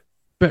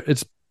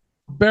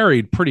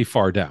buried pretty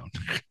far down.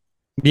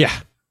 Yeah.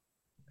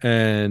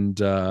 And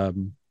the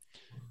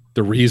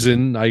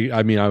reason,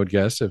 I mean, I would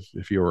guess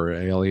if you were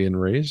alien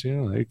race,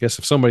 I guess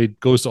if somebody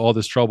goes to all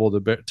this trouble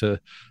to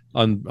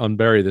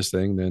unbury this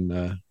thing,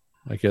 then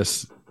I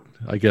guess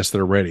I guess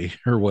they're ready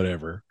or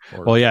whatever.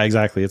 Or, Well, yeah,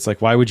 exactly. It's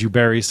like, why would you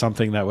bury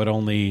something that would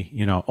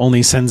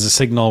only sends a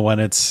signal when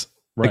it's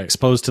Right.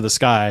 exposed to the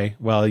sky?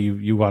 Well,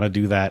 you want to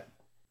do that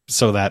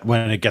so that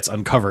when it gets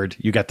uncovered,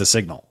 you get the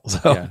signal.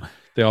 So yeah,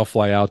 they all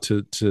fly out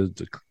to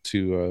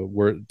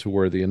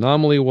where the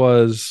anomaly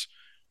was.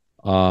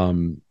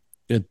 And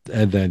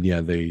then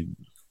they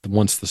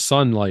once the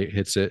sunlight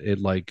hits it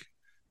like.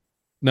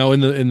 Now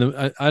in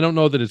the I don't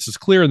know that it's as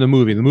clear in the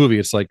movie. In the movie,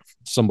 it's like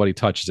somebody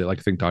touches it, like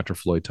I think Dr.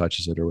 Floyd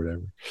touches it or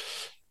whatever,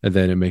 and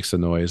then it makes a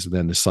noise, and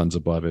then the sun's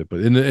above it. But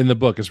in the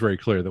book, it's very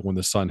clear that when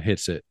the sun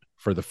hits it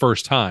for the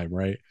first time,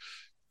 right,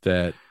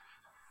 that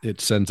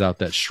it sends out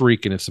that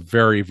shriek, and it's a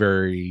very,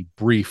 very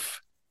brief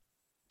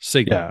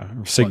signal. yeah,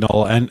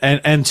 signal,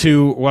 and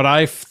to what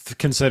I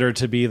consider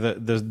to be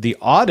the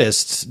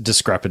oddest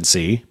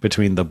discrepancy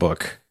between the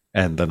book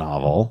and the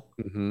novel,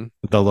 Mm-hmm.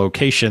 the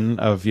location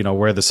of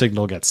where the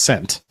signal gets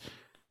sent.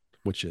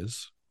 Which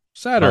is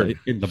Saturn.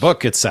 In the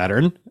book, it's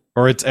Saturn,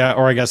 or it's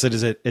or I guess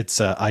it's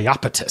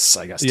Iapetus.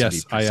 I guess.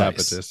 Yes, to be Iapetus.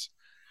 precise.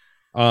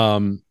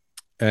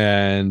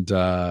 In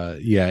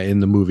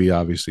the movie,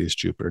 obviously, it's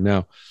Jupiter.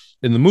 Now,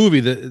 in the movie,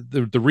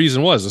 the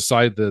reason was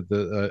aside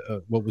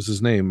the what was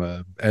his name,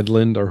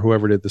 Edlund or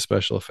whoever did the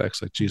special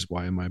effects. Like, geez,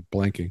 why am I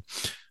blanking?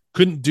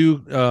 Couldn't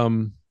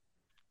do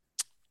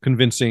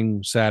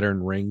convincing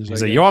Saturn rings.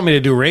 So you want me to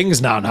do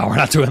rings? No, we're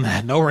not doing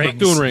that. No rings. Not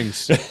doing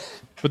rings.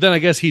 But then I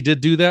guess he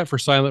did do that for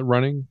Silent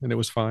Running, and it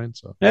was fine.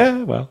 So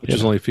Yeah, well, which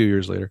is only a few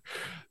years later.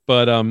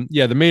 But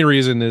the main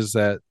reason is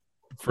that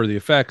for the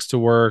effects to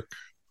work,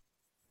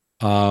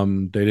 they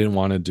didn't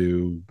want to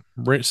do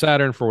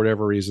Saturn for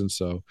whatever reason.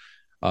 So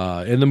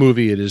in the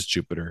movie, it is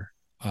Jupiter.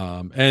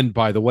 And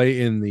by the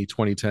way, in the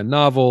 2010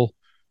 novel,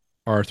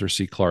 Arthur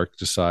C. Clarke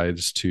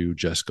decides to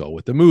just go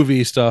with the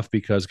movie stuff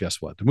because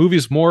guess what? The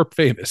movie's more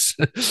famous.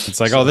 It's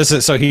like, this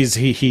is so he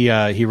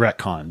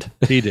retconned.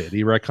 He did.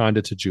 He retconned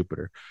it to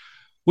Jupiter,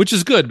 which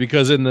is good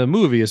because in the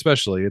movie,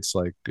 especially, it's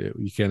like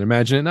you can't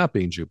imagine it not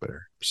being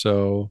Jupiter.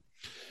 So,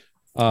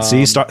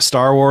 see,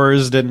 Star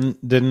Wars didn't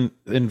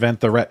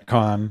invent the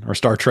retcon, or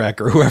Star Trek,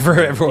 or whoever.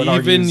 Everyone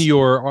even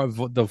argues.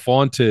 the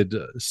vaunted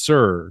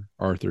Sir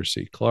Arthur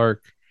C.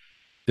 Clarke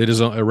did a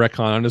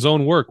retcon on his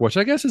own work, which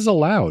I guess is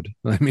allowed.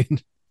 I mean,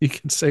 he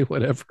can say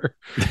whatever.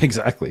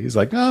 Exactly. He's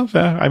like,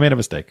 I made a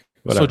mistake.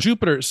 Whatever. So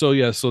Jupiter.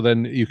 So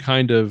then you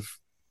kind of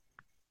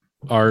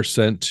are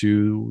sent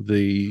to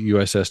the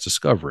USS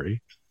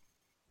Discovery,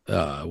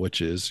 which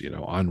is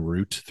en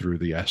route through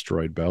the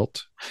asteroid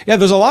belt. Yeah,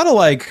 there's a lot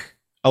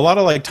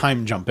of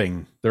time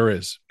jumping There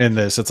is. in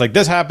this. It's like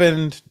this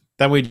happened,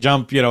 then we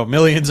jump,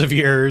 millions of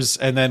years,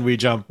 and then we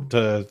jump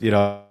to,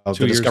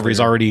 the Discovery's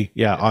later. already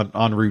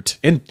en route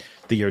in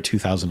the year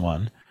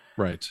 2001,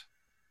 Right.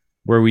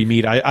 where we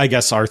meet, I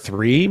guess, our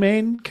three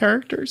main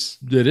characters.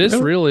 It is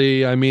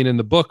really, I mean, in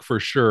the book for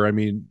sure. I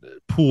mean,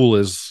 Poole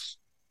is,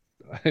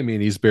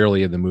 he's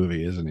barely in the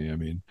movie, isn't he? I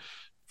mean,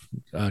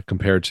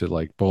 compared to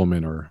like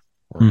Bowman or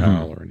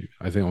Hal, or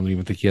I don't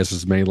even think he has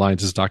as many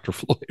lines as Dr.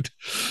 Floyd.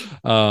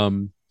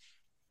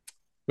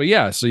 But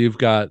yeah, so you've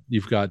got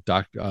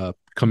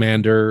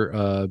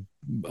Commander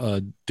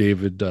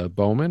David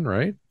Bowman,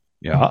 right?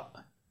 Yeah.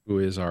 Who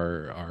is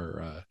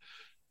our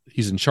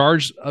he's in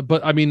charge,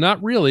 but I mean,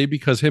 not really,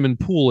 because him and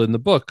Poole in the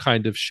book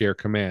kind of share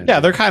command. Yeah,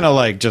 they're kind of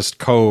like just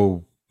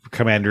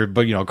co-commander,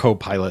 but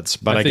co-pilots.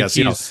 But I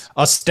guess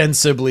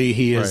ostensibly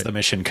he is Right. the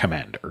mission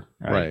commander,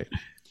 right.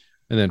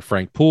 And then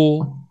Frank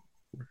Poole,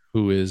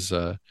 who is,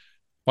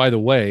 by the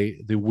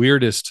way, the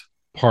weirdest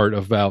part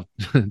about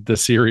the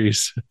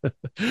series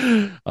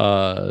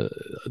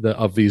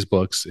of these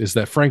books is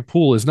that Frank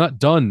Poole is not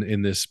done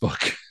in this book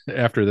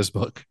after this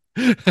book.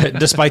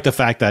 Despite the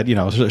fact that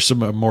there's some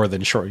more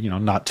than short,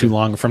 not too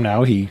long from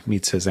now he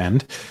meets his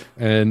end,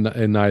 and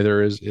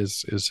neither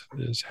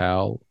is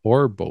Hal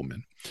or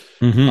Bowman.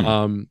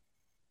 Mm-hmm.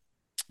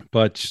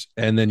 But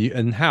and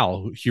then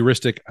Hal,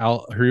 heuristic,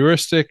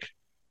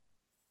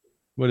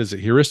 what is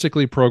it?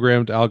 Heuristically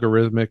programmed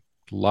algorithmic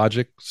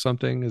logic,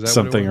 something, is that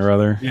something what it was? or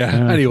other.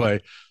 Yeah.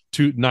 Anyway,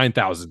 to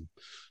 9,000.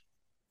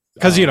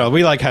 Because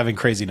we like having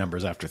crazy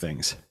numbers after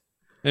things.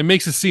 It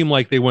makes it seem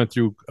like they went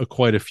through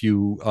quite a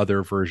few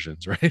other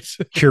versions, right?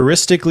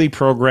 Heuristically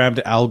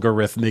programmed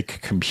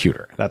algorithmic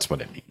computer. That's what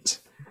it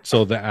means.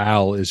 So the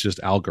Al is just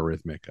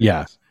algorithmic. I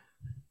Yeah. guess.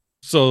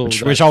 So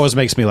Which always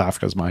makes me laugh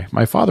because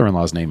my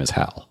father-in-law's name is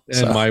Hal.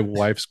 and my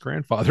wife's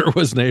grandfather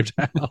was named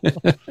Hal.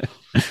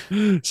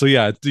 So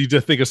yeah, you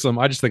just think of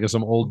I just think of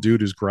some old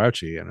dude who's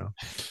grouchy,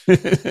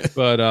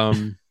 But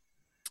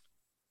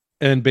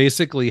and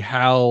basically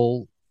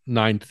Hal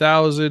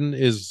 9000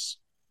 is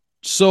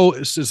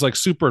like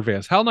super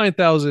advanced. Hal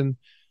 9000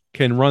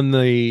 can run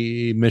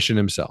the mission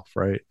himself,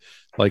 right?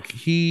 Like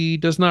he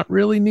does not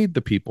really need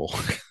the people.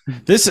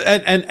 This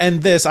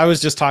and this, I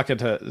was just talking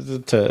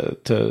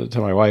to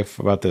my wife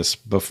about this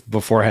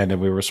beforehand,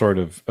 and we were sort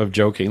of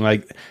joking.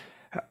 Like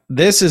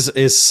this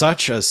is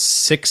such a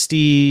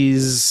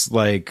 60s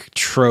like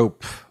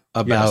trope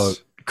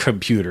about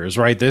computers,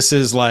 right? This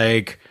is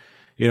like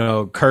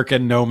Kirk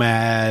and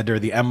Nomad or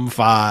the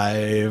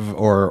M5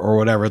 or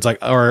whatever. It's like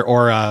or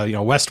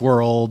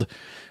Westworld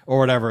or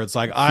whatever. It's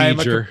like I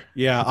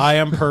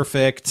am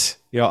perfect.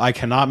 I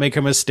cannot make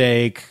a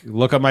mistake.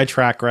 Look at my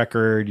track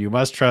record. You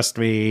must trust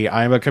me.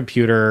 I'm a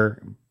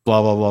computer.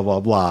 Blah blah blah blah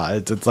blah.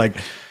 It's like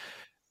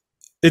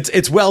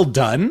it's well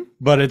done,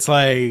 but it's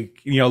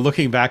like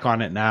looking back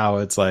on it now,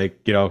 it's like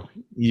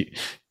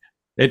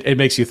it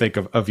makes you think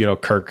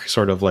of Kirk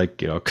sort of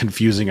like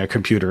confusing a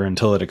computer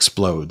until it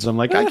explodes. I'm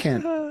like, I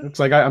can't. It's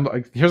like I'm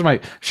like, here's my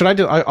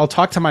I'll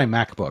talk to my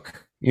MacBook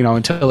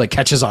until it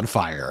catches on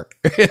fire.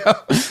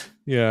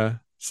 Yeah,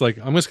 it's like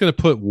I'm just gonna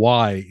put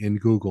Y in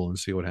Google and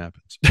see what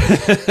happens.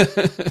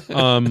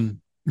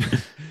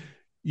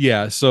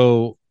 Yeah,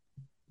 so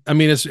I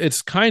mean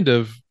it's kind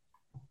of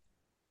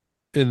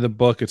in the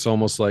book, it's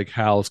almost like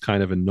Hal's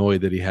kind of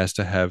annoyed that he has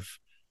to have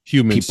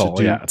humans people.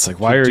 To do, it's like,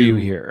 why are you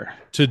here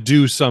to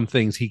do some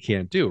things he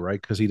can't do,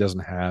 right? Because he doesn't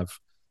have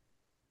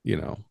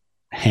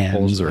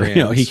hands, or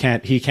hands.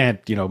 he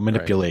can't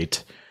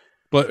manipulate. Right.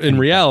 But in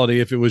reality,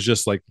 if it was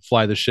just like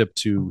fly the ship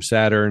to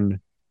Saturn,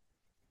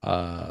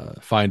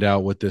 find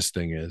out what this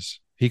thing is,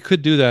 he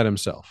could do that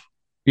himself.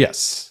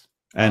 Yes.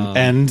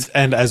 And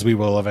as we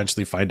will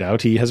eventually find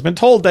out, he has been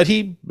told that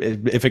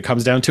if it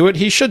comes down to it,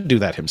 he should do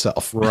that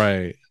himself.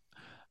 Right.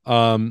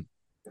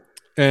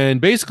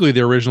 And basically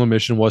the original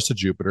mission was to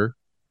Jupiter,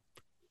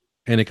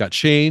 and it got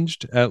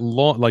changed at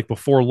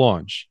before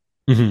launch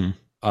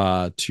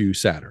to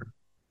Saturn.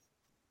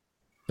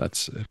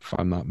 That's, if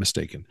I'm not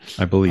mistaken,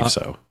 I believe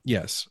so.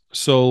 Yes.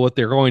 So what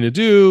they're going to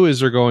do is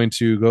they're going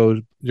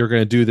to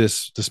do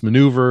this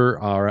maneuver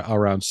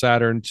around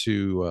Saturn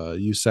to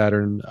use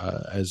Saturn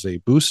as a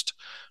boost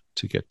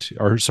to get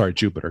to,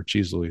 Jupiter,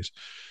 geez Louise,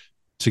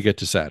 to get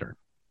to Saturn.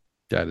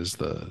 That is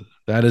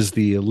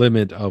the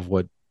limit of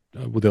what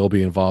they'll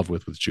be involved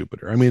with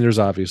Jupiter. I mean, there's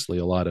obviously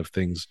a lot of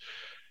things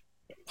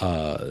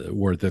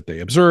that they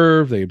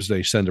observe.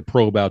 They send a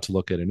probe out to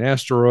look at an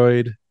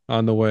asteroid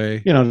on the way.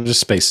 Just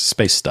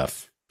space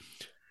stuff.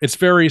 It's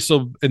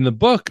so in the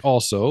book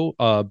also,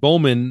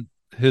 Bowman,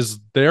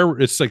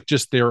 it's like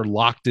just they're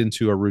locked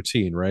into a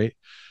routine, right?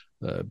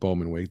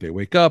 Bowman they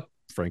wake up,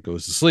 Frank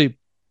goes to sleep.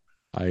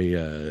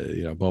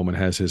 Bowman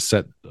has his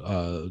set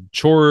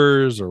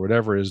chores or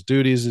whatever his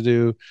duties to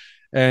do,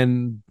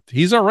 and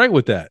he's all right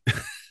with that.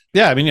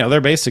 Yeah, I mean,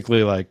 they're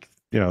basically like,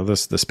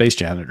 the space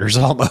janitors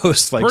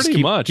almost. Like,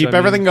 pretty much. Keep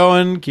everything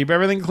going, keep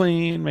everything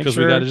clean, make sure. Because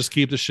we got to just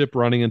keep the ship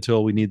running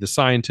until we need the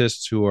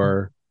scientists who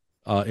are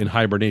in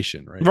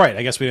hibernation, right? Right.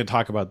 I guess we didn't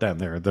talk about them.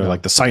 They're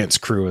like the science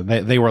crew, and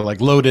they were like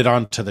loaded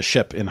onto the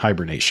ship in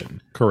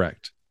hibernation.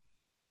 Correct.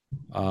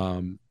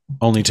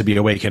 Only to be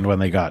awakened when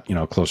they got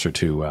closer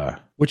to.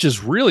 Which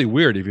is really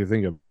weird if you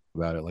think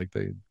about it. Like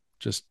they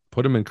just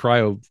put them in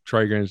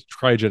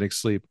cryogenic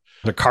sleep.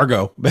 The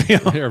cargo.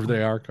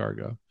 They are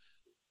cargo.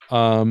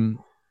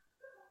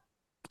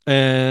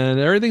 And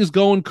everything's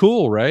going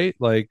cool, right?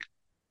 Like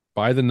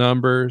by the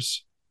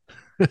numbers.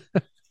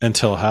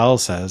 Until Hal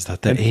says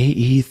that the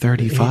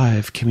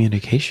AE-35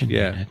 communication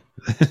unit.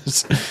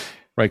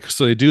 Right.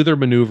 So they do their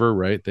maneuver,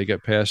 right? They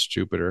get past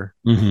Jupiter.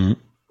 Mm-hmm.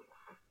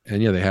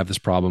 And they have this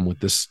problem with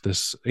this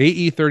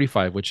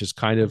AE-35, which is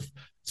kind of,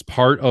 it's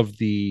part of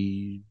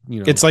the,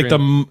 it's like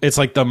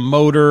the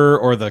motor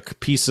or the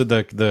piece of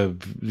the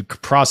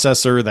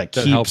processor that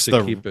keeps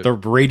the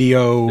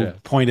radio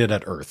pointed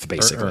at Earth,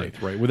 basically.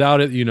 Earth, right.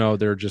 Without it,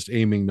 they're just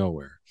aiming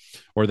nowhere,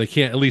 or they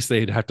can't. At least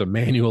they'd have to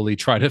manually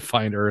try to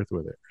find Earth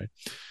with it, right?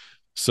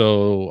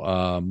 So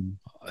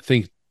I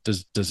think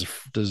does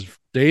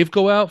Dave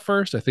go out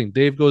first? I think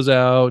Dave goes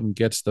out and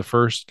gets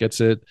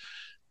it.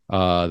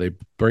 They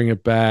bring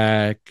it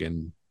back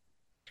and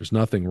there's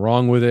nothing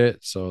wrong with it,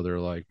 so they're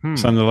like,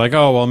 So they're like,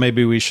 oh well,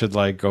 maybe we should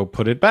like go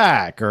put it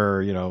back, or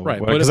right?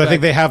 Because I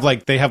think they have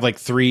like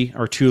 3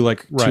 or 2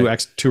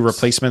 two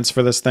replacements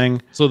for this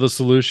thing. So the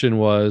solution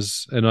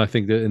was, and I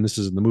think that, and this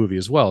is in the movie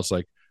as well, it's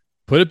like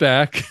put it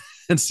back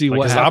and see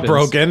what happens. It's not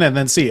broken, and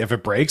then see if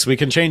it breaks, we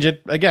can change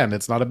it again.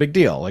 It's not a big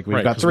deal. Like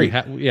we've got 3.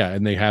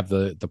 And they have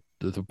the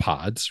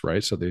pods,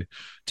 right? So they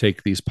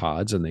take these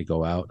pods and they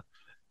go out.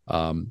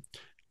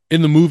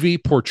 In the movie,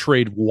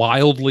 portrayed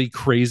wildly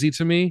crazy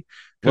to me.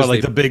 Well,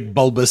 like the big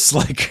bulbous,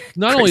 like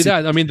not only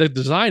that, I mean, the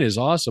design is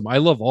awesome. I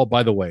love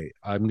by the way,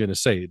 I'm going to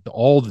say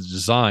all the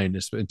design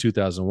is in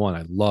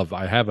 2001.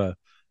 I have a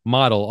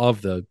model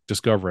of the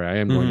Discovery I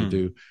am going to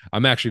do.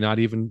 I'm actually not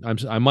even,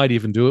 I might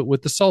even do it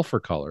with the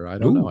sulfur color. I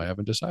don't know. I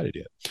haven't decided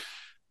yet.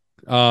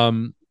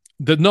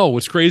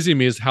 What's crazy to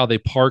me is how they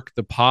park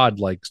the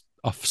pod like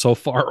so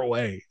far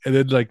away. And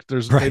then like,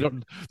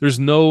 there's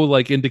no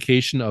like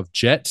indication of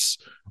jets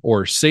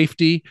or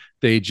safety.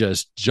 They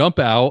just jump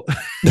out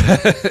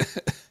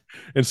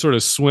and sort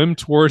of swim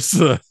towards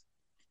the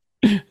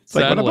it's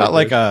like, what about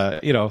like a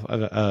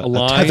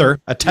line?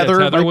 A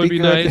tether would be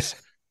nice.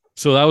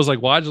 So that was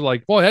like, why?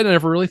 Like, boy, I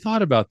never really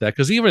thought about that,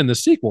 because even in the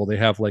sequel they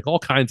have like all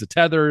kinds of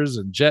tethers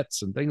and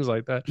jets and things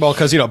like that. Well,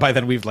 because by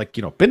then we've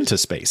been to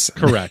space.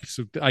 Correct.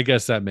 So I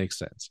guess that makes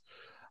sense.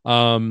 They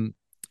go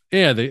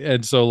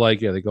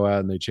out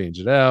and they change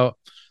it out.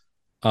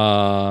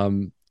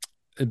 Um,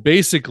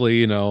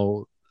 basically,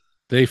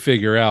 they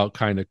figure out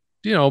kind of,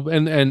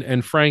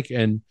 and Frank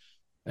and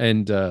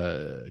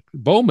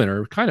Bowman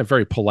are kind of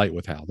very polite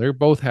with Hal. They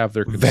both have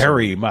their concerns.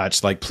 Very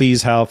much like,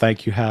 please, Hal,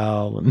 thank you,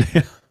 Hal.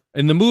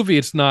 In the movie,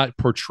 it's not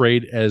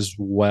portrayed as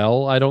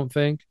well, I don't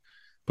think,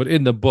 but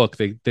in the book,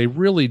 they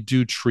really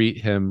do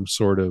treat him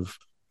sort of,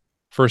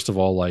 first of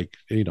all, like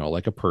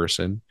like a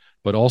person,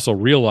 but also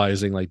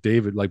realizing, like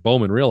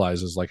Bowman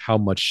realizes, like how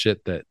much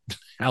shit that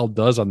Hal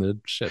does on the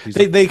ship.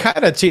 They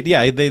kind of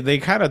they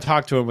kind of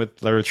talk to him with,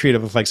 they treat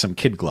him with like some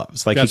kid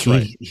gloves. Like That's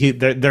right.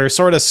 They're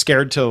sort of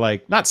scared to,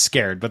 like, not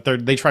scared, but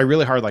they try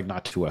really hard, like,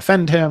 not to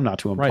offend him, not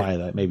to imply Right.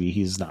 that maybe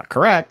he's not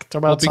correct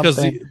about because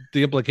something.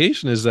 the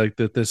implication is like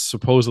that this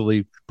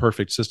supposedly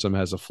perfect system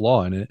has a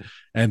flaw in it,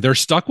 and they're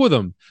stuck with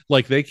them.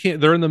 Like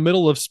they're in the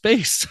middle of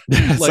space.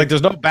 It's like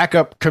there's no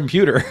backup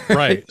computer.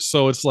 Right.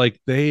 So it's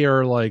like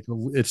they're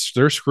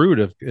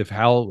screwed if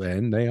Hal,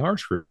 and they are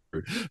screwed.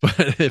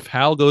 But if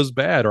Hal goes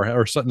bad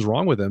or something's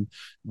wrong with him,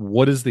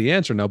 what is the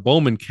answer? Now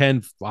Bowman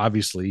can,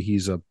 obviously,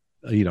 he's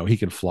he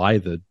can fly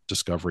the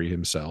Discovery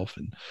himself,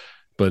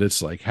 but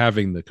it's like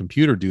having the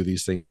computer do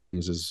these things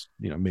is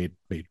made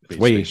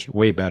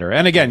way better.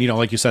 And again,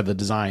 like you said, the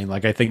design,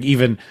 like, I think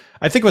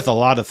with a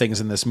lot of things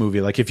in this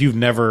movie, like, if you've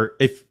never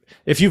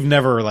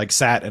like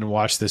sat and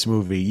watched this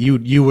movie,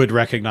 you would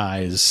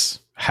recognize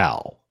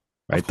Hal,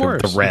 right? Of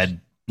course. The red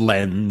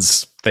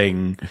lens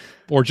thing,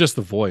 or just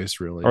the voice,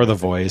 really, or the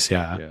voice.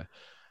 Yeah.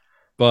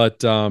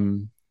 But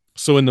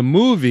so in the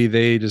movie,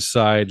 they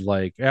decide,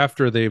 like,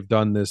 after they've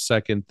done this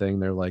second thing,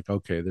 they're like,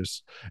 okay,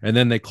 and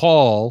then they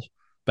call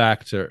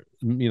back to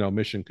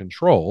Mission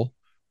Control,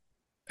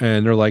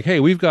 and they're like, hey,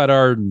 we've got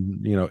our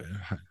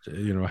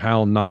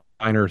HAL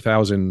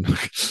 9000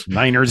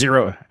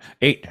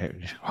 908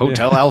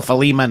 Hotel Alpha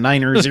Lima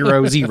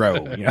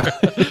 9000.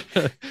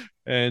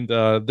 And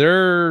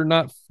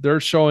they're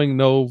showing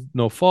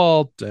no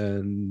fault,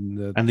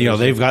 and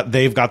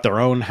they've got their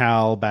own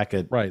HAL back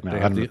at, right,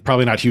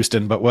 probably not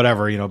Houston, but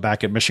whatever,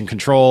 back at Mission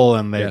Control,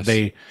 and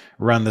they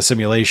run the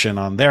simulation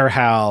on their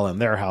HAL, and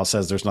their HAL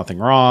says there's nothing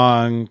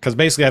wrong, because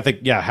basically, I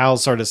think, HAL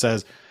sort of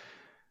says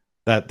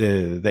that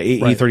the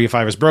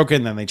E35 is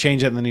broken, then they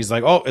change it, and then he's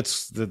like, oh,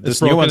 this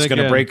new one's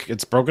going to break,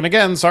 it's broken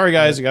again, sorry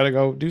guys, you got to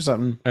go do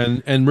something.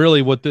 And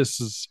really what this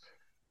is,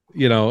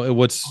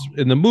 what's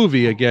in the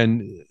movie,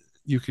 again,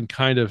 you can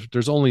kind of,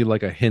 there's only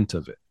like a hint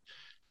of it,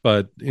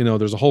 but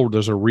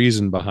there's a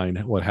reason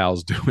behind what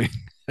Hal's doing,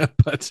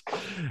 but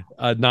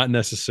not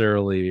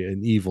necessarily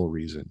an evil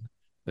reason.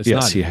 It's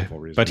not an evil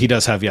reason, but he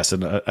does have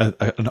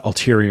an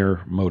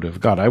ulterior motive.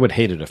 God, I would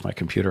hate it if my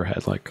computer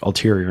had like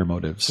ulterior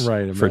motives,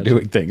 right, for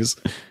doing things.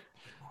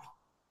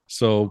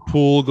 So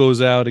Poole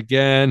goes out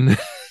again,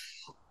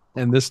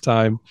 and this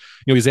time,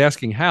 he's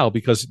asking Hal,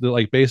 because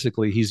like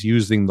basically he's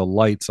using the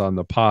lights on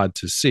the pod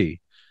to see,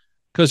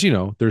 because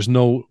there's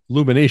no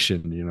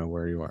illumination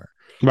where you are,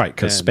 right,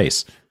 because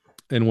space.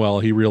 And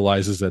he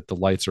realizes that the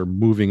lights are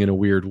moving in a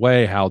weird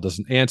way. Hal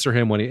doesn't answer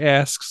him when he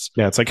asks.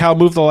 Yeah, it's like, Hal,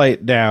 move the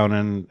light down,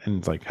 and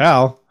it's like,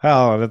 Hal,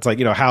 and it's like,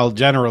 Hal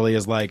generally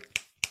is like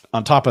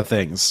on top of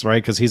things,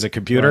 right? Because he's a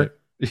computer. Right.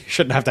 You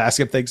shouldn't have to ask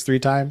him things 3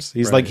 times.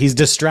 He's like, he's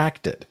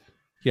distracted.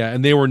 Yeah,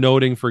 and they were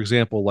noting, for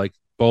example, like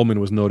Bowman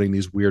was noting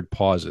these weird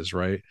pauses,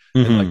 right?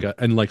 Mm-hmm.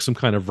 And like some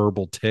kind of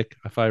verbal tick,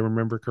 if I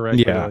remember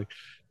correctly. Yeah. Like,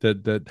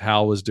 that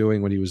Hal was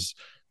doing when he was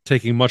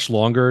taking much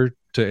longer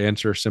to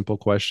answer simple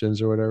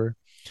questions or whatever.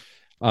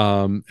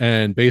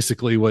 And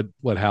basically what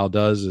Hal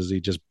does is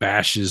he just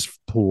bashes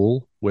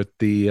Poole with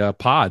the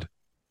pod,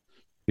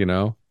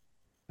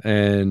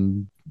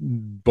 and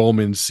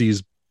Bowman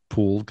sees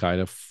Poole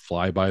kind of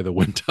fly by the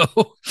window.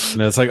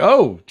 And it's like,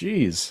 oh,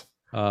 geez.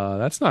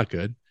 That's not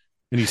good.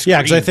 And he's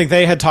because I think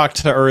they had talked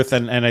to Earth,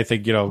 and I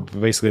think,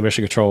 basically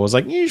Mission Control was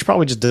like, you should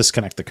probably just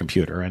disconnect the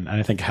computer. And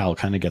I think Hal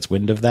kind of gets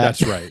wind of that.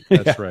 That's right.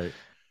 That's right.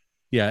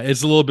 Yeah,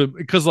 it's a little bit,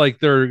 because like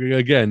they're,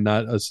 again,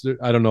 I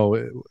don't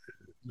know.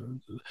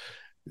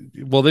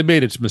 Well, they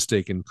made a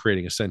mistake in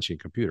creating a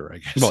sentient computer, I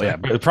guess. Well, yeah.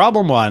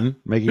 Problem 1,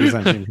 making a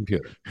sentient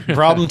computer.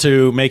 Problem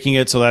 2, making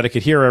it so that it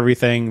could hear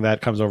everything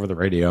that comes over the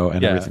radio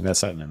and everything that's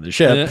sitting in the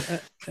ship.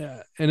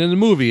 And in the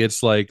movie,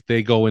 it's like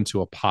they go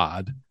into a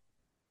pod,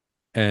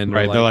 and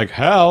they're like,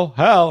 Hal,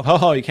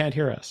 oh, you can't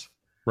hear us.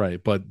 Right,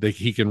 but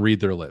he can read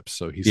their lips,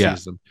 so he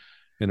sees them,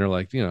 and they're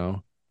like,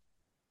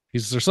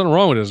 there's something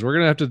wrong with this. We're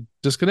gonna have to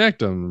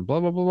disconnect him. Blah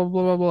blah blah blah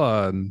blah blah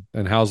blah.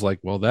 And Hal's like,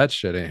 well, that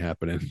shit ain't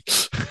happening.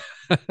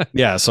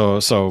 Yeah,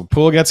 so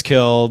Poole gets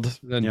killed.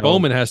 Then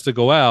Bowman has to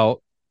go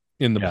out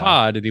in the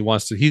pod, and he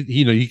wants to.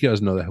 He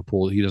doesn't know that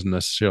Poole. He doesn't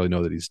necessarily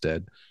know that he's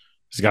dead.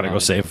 He's got to go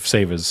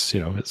save his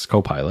his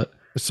co-pilot.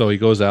 So he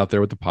goes out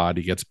there with the pod.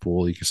 He gets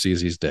Poole. He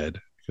sees he's dead,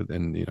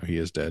 and he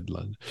is dead,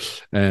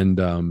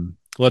 and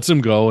lets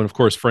him go. And of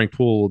course, Frank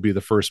Poole will be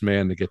the first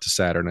man to get to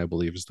Saturn, I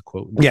believe, is the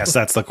quote. Yes,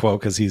 that's the quote,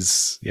 because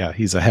he's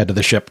ahead of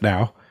the ship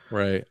now.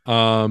 Right.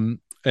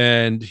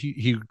 And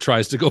he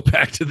tries to go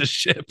back to the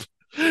ship,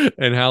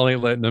 and Hal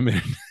ain't letting him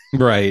in.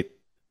 Right.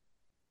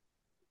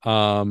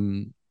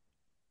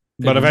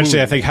 But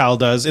eventually, I think Hal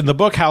does. In the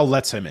book, Hal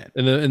lets him in.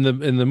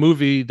 In the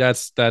movie,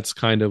 that's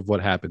kind of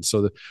what happens.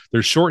 So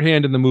there's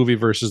shorthand in the movie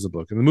versus the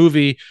book. In the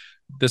movie,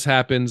 this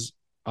happens.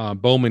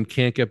 Bowman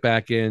can't get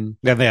back in.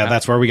 Yeah,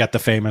 that's where we got the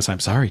famous "I'm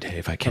sorry,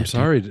 Dave, I can't." I'm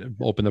sorry to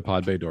open the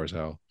pod bay doors,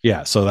 Hal.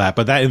 Yeah,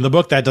 but that in the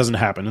book that doesn't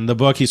happen. In the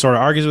book, he sort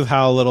of argues with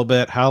Hal a little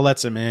bit. Hal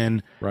lets him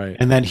in, right?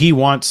 And then he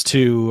wants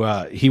to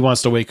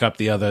wake up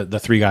the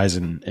three guys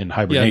in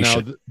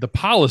hibernation. Yeah, now the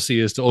policy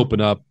is to open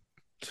up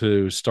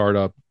to start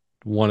up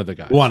one of the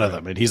guys. One of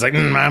them, and he's like,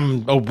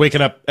 I'm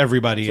waking up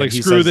everybody. It's like,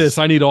 and screw this!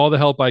 I need all the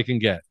help I can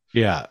get.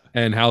 Yeah,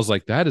 and Hal's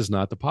like, that is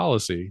not the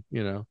policy,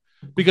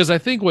 Because I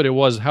think what it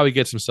was, how he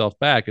gets himself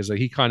back is that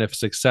he kind of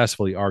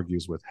successfully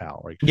argues with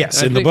Hal. Right?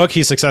 Yes, in the book,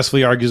 he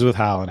successfully argues with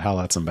Hal, and Hal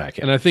lets him back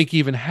in. And I think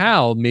even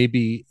Hal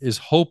maybe is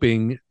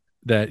hoping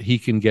that he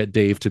can get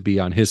Dave to be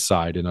on his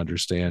side and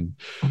understand,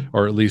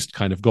 or at least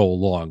kind of go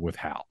along with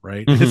Hal,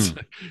 right?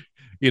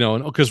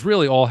 Mm-hmm. Because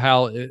really all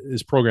Hal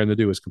is programmed to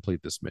do is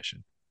complete this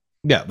mission.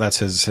 Yeah, that's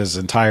his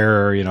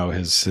entire,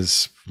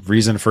 his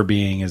reason for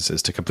being is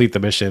to complete the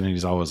mission, and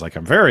he's always like,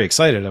 "I'm very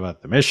excited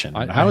about the mission."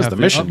 How is the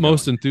mission?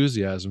 Utmost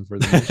enthusiasm for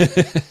the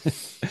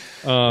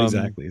mission.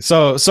 Exactly.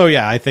 So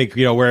yeah, I think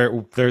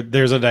where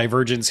there's a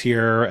divergence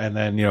here, and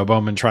then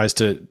Bowman tries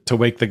to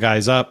wake the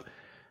guys up.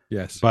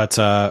 Yes, but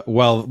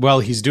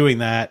while he's doing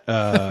that,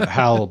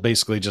 Hal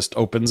basically just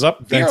opens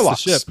up the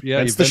airlocks. The ship. Yeah,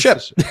 that's the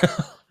ship.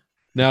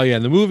 Now, yeah,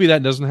 in the movie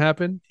that doesn't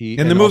happen. He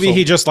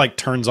just like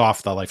turns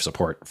off the life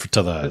support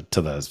to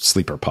the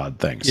sleeper pod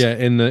things. Yeah,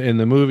 in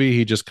the movie,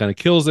 he just kind of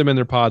kills them in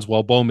their pods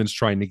while Bowman's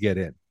trying to get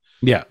in.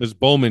 Yeah, because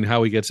Bowman,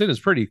 how he gets in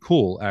is pretty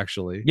cool,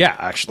 actually. Yeah,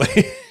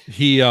 actually,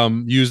 he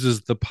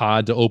uses the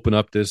pod to open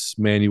up this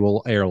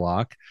manual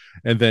airlock,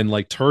 and then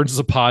like turns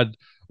the pod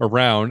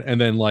around, and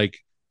then like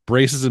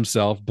braces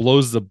himself,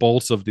 blows the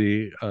bolts of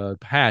the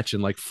hatch,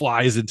 and like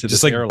flies into just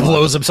this like airlock.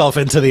 Blows himself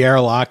into the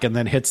airlock, and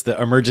then hits the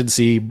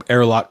emergency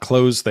airlock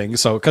close thing.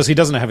 So because he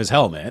doesn't have his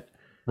helmet,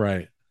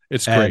 right?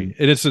 It's great.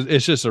 And it's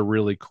just a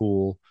really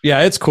cool.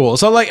 Yeah, it's cool.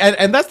 So like,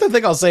 and that's the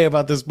thing I'll say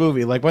about this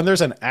movie. Like when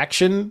there's an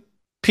action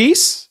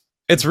piece,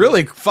 it's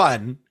really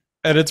fun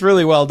and it's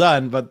really well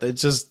done. But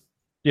it's just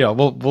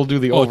we'll do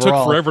the overall. It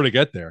took forever to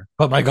get there.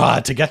 But my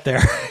God, to get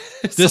there.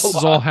 This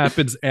all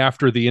happens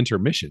after the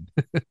intermission.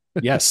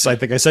 Yes, I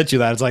think I sent you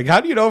that. It's like, how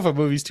do you know if a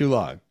movie's too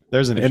long?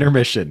 There's an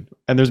intermission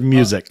and there's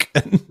music.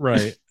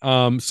 Right.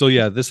 So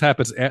yeah, this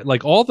happens at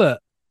like all the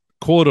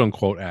quote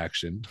unquote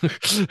action,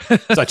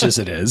 such as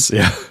it is.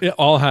 Yeah. It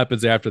all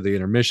happens after the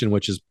intermission,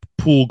 which is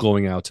Poole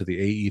going out to the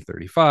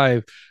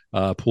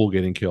AE-35, Poole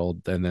getting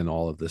killed, and then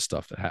all of this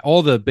stuff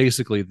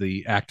basically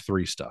the Act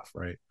 3 stuff,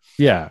 right?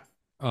 Yeah.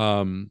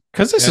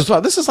 Because this is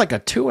like a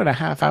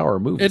 2.5 hour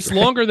movie. It's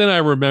longer than I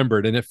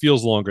remembered, and it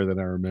feels longer than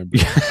I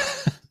remembered.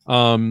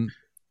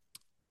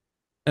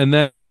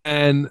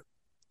 And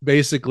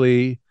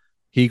basically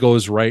he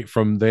goes right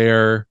from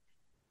there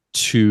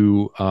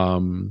to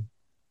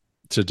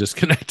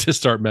disconnect, to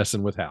start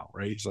messing with Hal,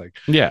 right? He's like,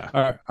 yeah,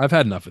 all right, I've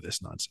had enough of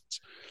this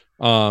nonsense.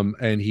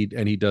 And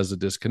he does the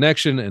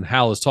disconnection, and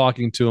Hal is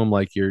talking to him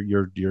like, you're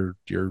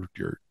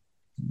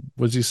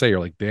what does he say? You're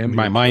like, damn,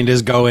 my mind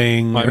is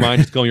going. My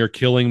mind is going. You're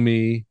killing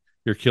me.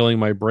 You're killing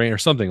my brain, or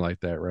something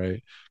like that,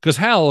 right? Because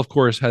Hal, of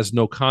course, has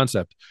no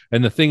concept.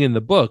 And the thing in the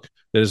book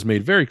that is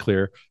made very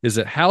clear is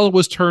that Hal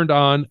was turned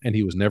on and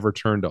he was never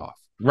turned off.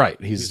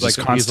 Right. He's just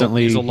like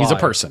constantly. He's a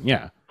person.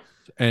 Yeah.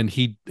 And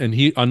he,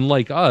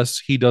 unlike us,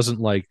 he doesn't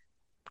like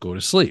go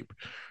to sleep.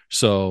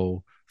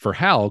 So for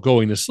Hal,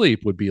 going to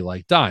sleep would be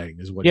like dying,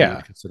 is what he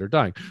would consider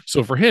dying.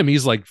 So for him,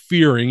 he's like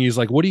fearing. He's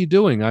like, "What are you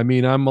doing? I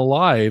mean, I'm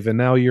alive, and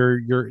now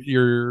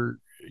you're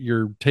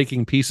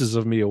taking pieces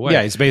of me away."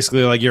 Yeah, he's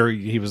basically like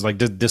he was like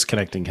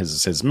disconnecting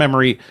his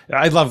memory.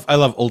 I love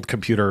old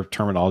computer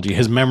terminology.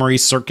 His memory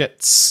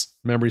circuits,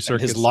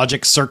 his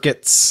logic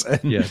circuits.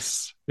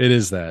 Yes, it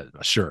is that.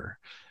 Sure.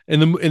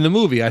 In the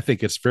movie, I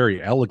think it's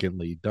very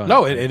elegantly done.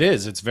 No, it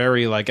is. It's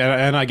very like,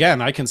 and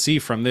again, I can see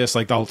from this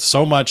like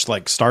so much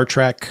like Star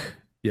Trek.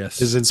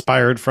 Yes, is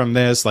inspired from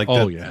this. Like,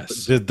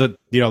 yes, the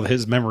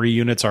his memory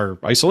units are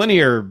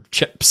isolinear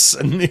chips,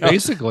 and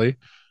basically,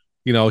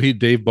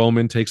 Dave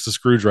Bowman takes the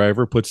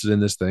screwdriver, puts it in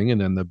this thing,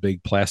 and then the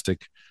big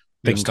plastic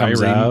thing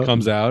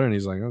comes out, and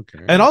he's like,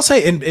 okay. And I'll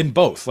say in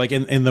both, like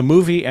in the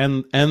movie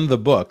and the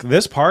book,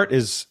 this part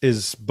is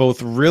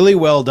both really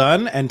well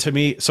done, and to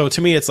me,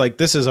 it's like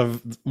this is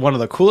one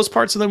of the coolest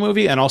parts of the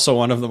movie, and also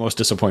one of the most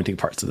disappointing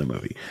parts of the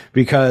movie,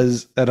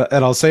 because and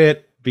I'll say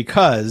it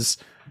because.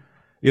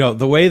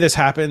 The way this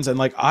happens, and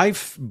like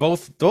I've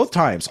both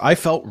times I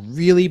felt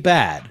really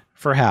bad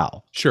for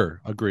Hal. Sure,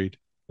 agreed.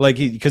 Like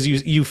because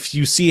you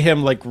see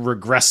him like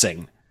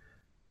regressing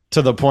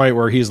to the point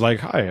where he's like,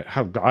 "Hi,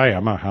 I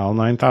am a HAL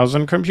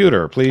 9000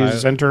 computer.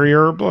 Please enter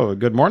your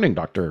good morning,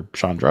 Dr.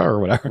 Chandra," or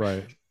whatever.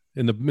 Right.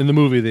 In the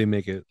movie, they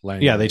make it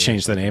Lang. Yeah, they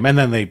changed the name, and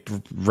then they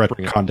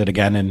retconned it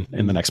again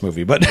in the next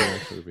movie. But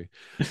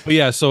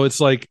yeah, so it's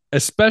like,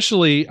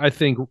 especially I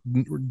think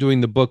doing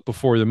the book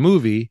before the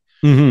movie.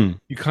 Mm-hmm.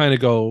 You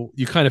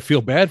kind of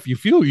feel bad.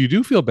 You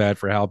do feel bad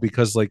for Hal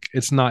because like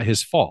it's not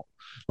his fault.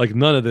 Like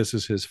none of this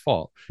is his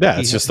fault. Yeah,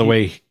 it's just the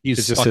way he's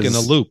it's just stuck in a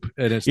his- loop,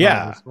 and it's Yeah.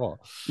 not his fault.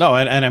 No,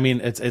 and I mean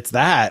it's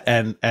that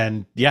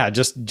and yeah,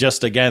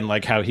 just again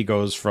like how he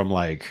goes from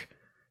like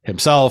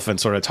himself and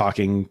sort of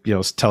talking,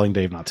 telling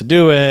Dave not to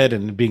do it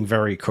and being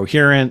very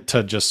coherent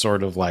to just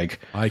sort of like,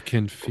 I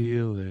can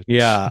feel it.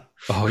 yeah,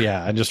 oh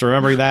yeah, and just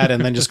remembering that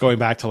and then just going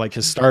back to like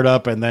his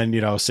startup and then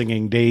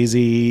singing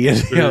Daisy, and,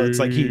 it's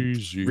like he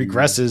Daisy.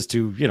 regresses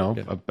to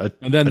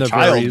And then a the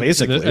child, very,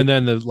 basically. and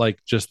then the like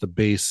just the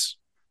base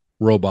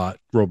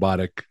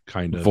robotic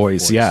kind of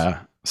voice.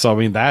 Yeah. So I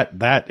mean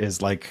that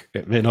is like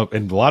in a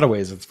lot of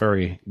ways it's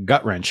very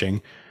gut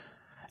wrenching,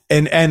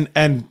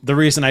 and the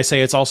reason I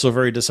say it's also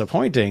very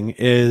disappointing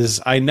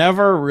is I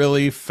never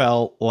really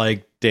felt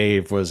like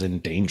Dave was in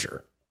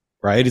danger.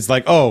 Right? It's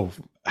like, oh,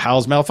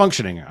 Hal's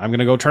malfunctioning. I'm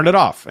gonna go turn it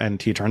off,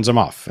 and he turns him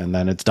off, and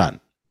then it's done.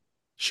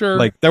 Sure.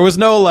 Like there was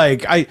no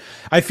like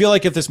I feel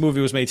like if this movie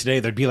was made today,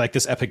 there'd be like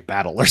this epic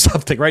battle or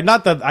something, right?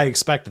 Not that I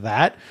expect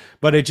that,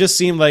 but it just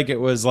seemed like it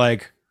was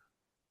like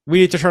we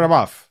need to turn him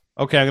off.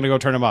 Okay, I'm gonna go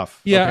turn him off.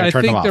 Yeah, okay, I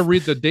turn him think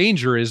off. the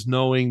danger is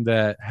knowing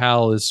that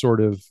Hal has sort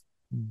of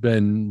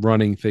been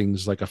running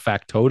things like a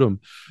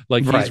factotum,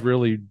 like Right. he's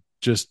really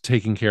just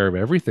taking care of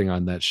everything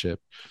on that ship.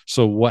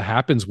 So what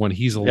happens when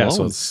he's alone? Yeah,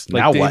 so it's,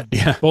 Like now Dave what?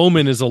 Yeah.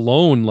 Bowman is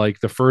alone, like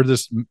the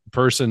furthest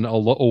person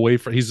away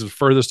from. He's the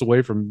furthest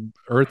away from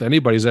Earth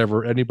anybody's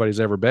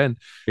ever been.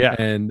 Yeah.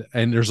 and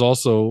there's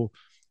also,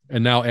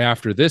 and now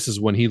after this is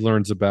when he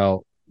learns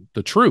about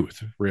the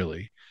truth.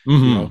 Really,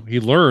 Mhm. he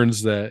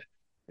learns that.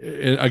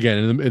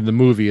 Again, in the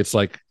movie, it's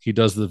like he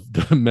does the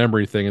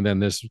memory thing, and then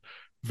this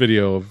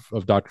video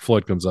of Dr.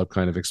 Floyd comes up,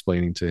 kind of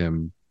explaining to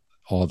him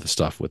all the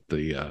stuff with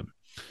the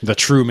The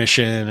true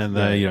mission and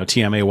the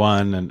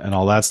TMA1 and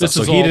all that stuff. This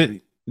So is he all-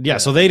 did. Yeah,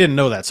 so they didn't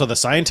know that. So the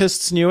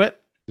scientists knew it.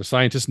 the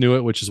scientists knew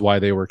it, which is why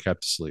they were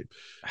kept asleep.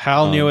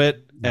 Hal knew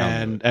it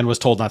Hal and was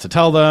told not to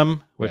tell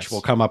them, which Yes.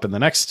 will come up in the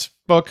next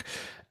book.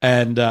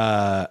 And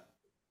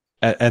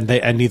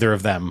neither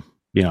of them,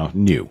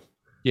 knew.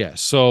 Yeah.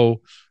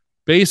 So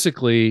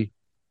basically,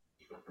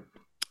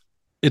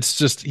 it's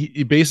just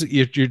he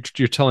basically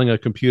you're telling a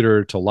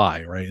computer to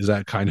lie, right? Is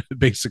that kind of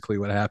basically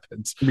what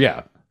happens?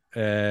 Yeah.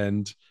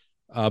 And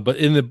but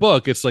in the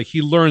book, it's like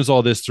he learns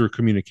all this through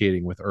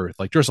communicating with Earth.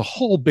 Like there's a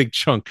whole big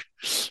chunk.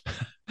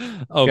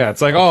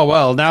 It's like, oh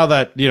well, now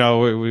that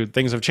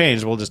things have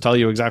changed, we'll just tell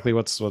you exactly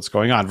what's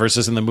going on.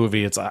 Versus in the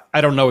movie, it's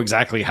I don't know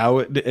exactly how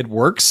it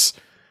works,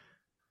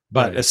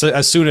 but Right.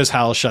 as soon as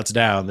Hal shuts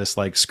down, this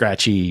like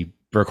scratchy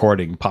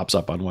recording pops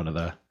up on one of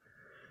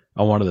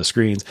the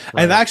screens.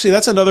 Right. And actually,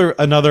 that's another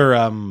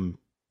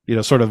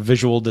sort of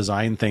visual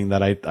design thing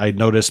that I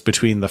noticed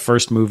between the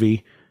first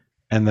movie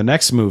and the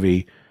next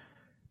movie.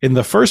 In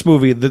the first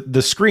movie,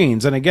 the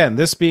screens, and again,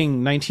 this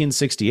being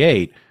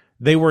 1968.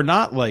 They were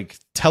not like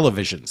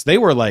televisions. They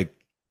were like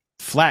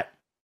flat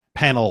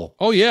panel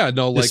Oh yeah,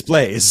 no, like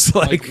displays.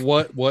 like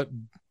what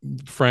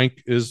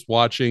Frank is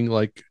watching,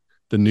 like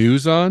the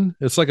news on.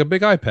 It's like a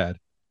big iPad.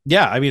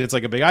 Yeah, I mean, it's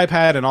like a big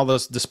iPad, and all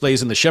those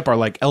displays in the ship are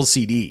like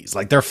LCDs,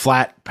 like they're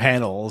flat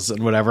panels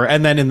and whatever.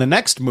 And then in the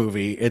next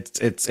movie,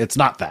 it's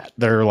not that.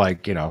 They're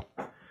like,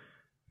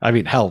 I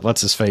mean, hell, what's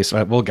his face?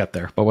 We'll get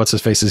there, but what's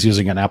his face is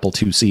using an Apple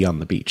IIc on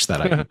the beach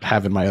that I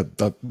have in my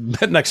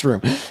next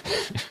room.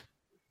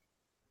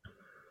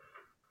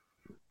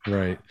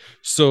 Right.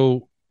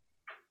 So,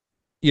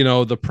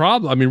 the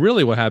problem, I mean,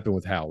 really what happened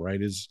with Hal,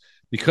 right, is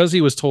because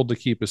he was told to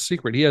keep a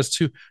secret, he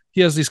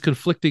has these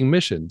conflicting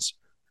missions.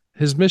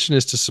 His mission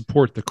is to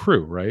support the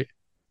crew, right?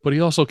 But he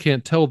also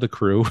can't tell the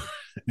crew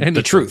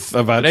The truth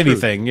about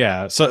anything.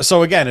 Yeah.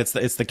 So again, it's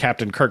the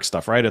Captain Kirk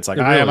stuff, right? It's like,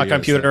 It I am really a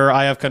computer.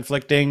 I have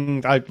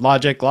conflicting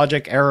logic,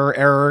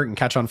 error, and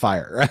catch on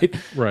fire. Right.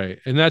 Right.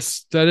 And that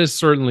is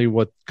certainly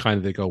what kind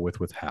of they go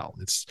with Hal.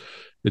 It's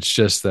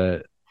just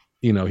that,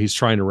 he's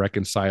trying to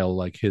reconcile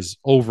like his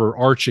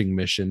overarching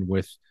mission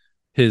with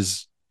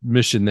his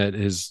mission that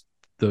is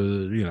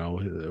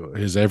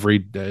his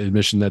every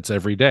mission that's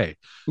every day.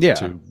 Yeah.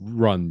 To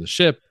run the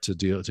ship, to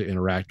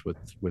interact with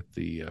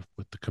the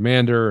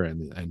commander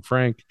and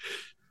Frank,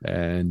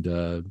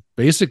 and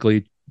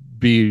basically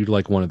be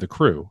like one of the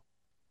crew.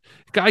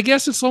 I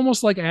guess it's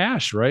almost like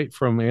Ash, right,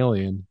 from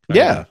Alien.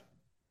 Yeah.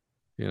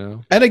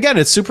 And again,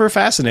 it's super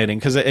fascinating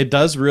because it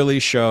does really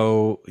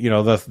show,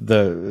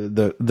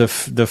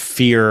 the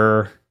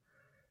fear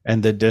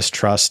and the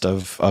distrust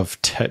of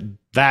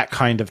that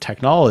kind of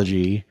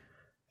technology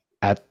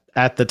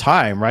at the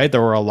time, right?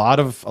 There were a lot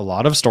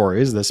of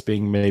stories, this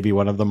being maybe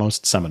one of the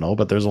most seminal,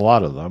 but there's a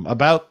lot of them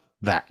about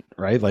that,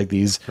 right? Like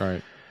these,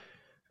 right.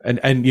 And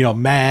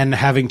man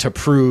having to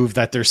prove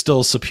that they're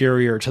still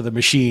superior to the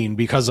machine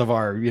because of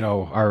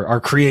our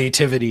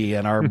creativity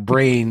and our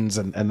brains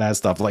and that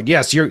stuff. Like,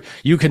 yes,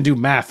 you can do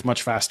math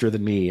much faster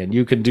than me, and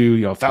you can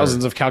do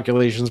thousands of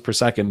calculations per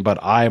second,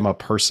 but I am a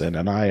person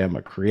and I am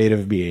a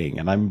creative being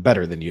and I'm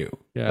better than you.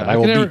 Yeah, and I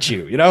will beat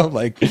you.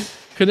 Like,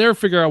 could never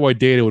figure out why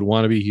Data would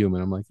want to be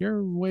human. I'm like,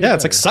 you're way yeah,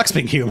 it's better. like sucks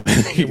being human.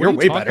 What are You're you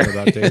way talking better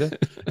about Data.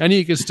 And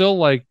you can still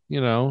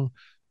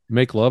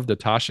make love to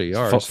Tasha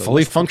Yar. So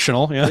fully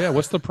functional. Yeah. yeah,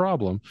 what's the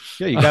problem?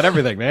 Yeah, you got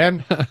everything,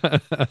 man.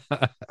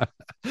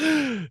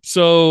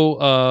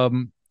 So,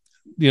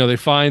 they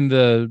find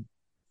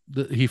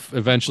he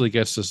eventually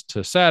gets us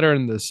to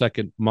Saturn. The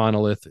second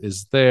monolith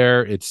is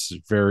there. It's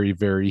very,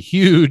 very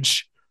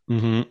huge.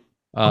 Mm-hmm.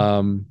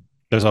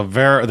 There's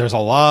there's a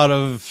lot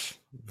of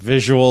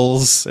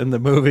visuals in the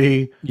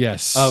movie.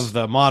 Yes, of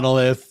the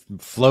monolith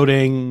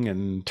floating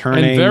and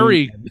turning, and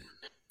very,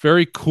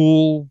 very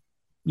cool.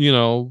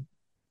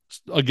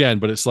 Again,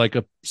 but it's like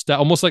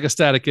almost like a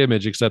static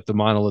image, except the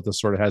monolith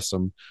sort of has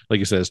some, like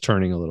you said, is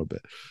turning a little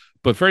bit,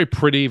 but very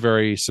pretty,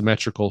 very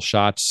symmetrical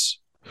shots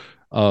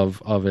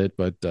of it.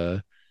 But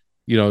Dave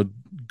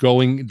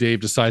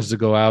decides to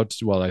go out.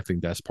 Well, I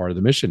think that's part of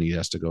the mission. He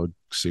has to go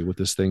see what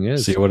this thing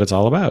is, see what it's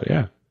all about.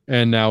 Yeah.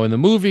 And now in the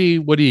movie,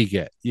 what do you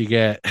get? You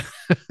get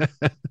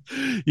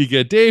you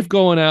get Dave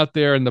going out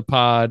there in the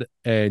pod,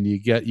 and you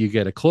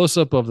get a close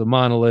up of the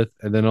monolith,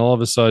 and then all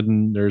of a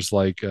sudden there's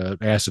like an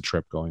acid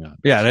trip going on.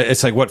 Yeah,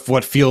 it's like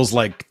what feels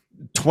like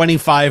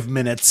 25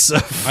 minutes.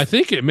 I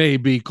think it may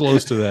be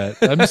close to that.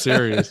 I'm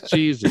serious.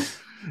 Jesus.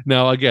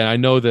 Now, again, I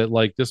know that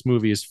like this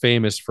movie is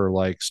famous for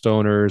like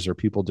stoners or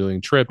people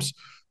doing trips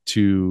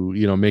to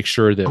make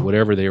sure that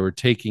whatever they were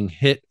taking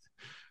hit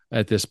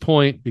at this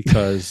point,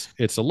 because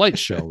it's a light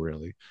show,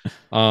 really.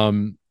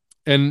 And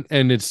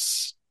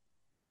it's,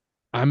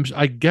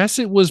 I guess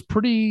it was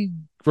pretty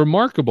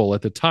remarkable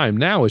at the time.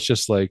 Now it's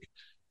just like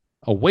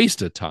a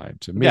waste of time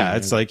to me. Yeah,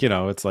 it's like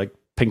it's like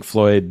Pink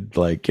Floyd,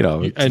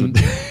 and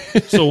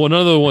so one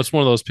of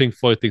those Pink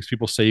Floyd things.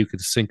 People say you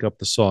could sync up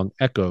the song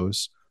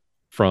 "Echoes"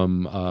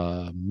 from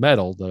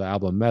Metal, the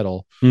album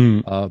Metal,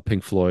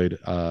 Pink Floyd,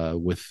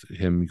 with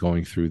him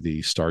going through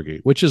the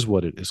Stargate, which is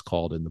what it is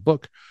called in the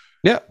book.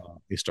 Yeah,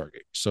 a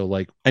Stargate. So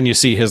like, and you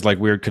see his like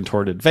weird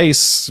contorted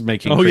face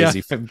making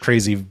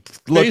crazy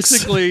looks.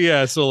 Basically,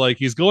 yeah. So like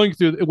he's going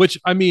through, which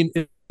I mean,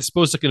 it's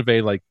supposed to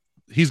convey like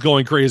he's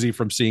going crazy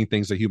from seeing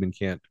things a human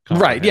can't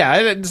comprehend. Right?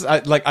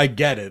 Yeah, I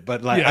get it,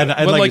 but like,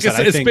 yeah, but like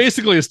said, it's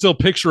basically a still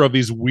picture of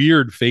these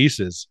weird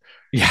faces.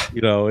 Yeah,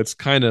 it's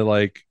kind of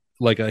like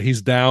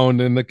he's down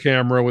in the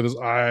camera with his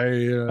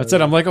eye. That's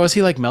it. I'm like, oh, is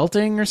he like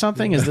melting or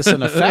something? Is this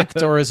an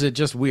effect or is it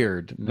just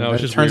weird? No,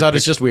 it turns out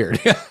it's just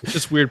weird. It's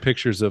just weird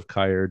pictures of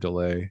Kyer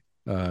delay.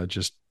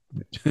 Just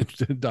I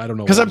don't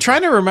know, because I'm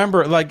trying to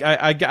remember. Like,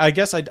 I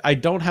guess I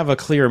don't have a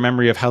clear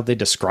memory of how they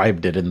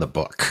described it in the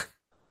book.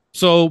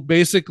 So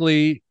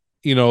basically,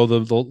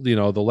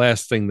 the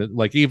last thing that,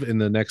 like, even in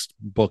the next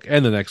book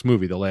and the next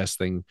movie, the last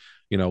thing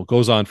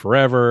goes on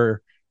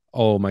forever.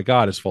 Oh my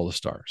God, is full of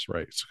stars,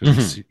 right?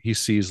 Because he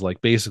sees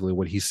like basically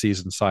what he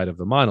sees inside of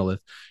the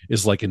monolith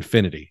is like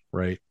infinity,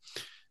 right?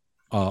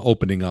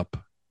 Opening up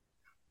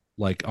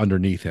like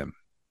underneath him.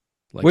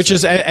 Like, which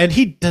is, and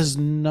he does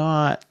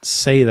not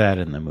say that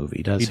in the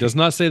movie, does he? He does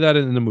not say that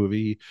in the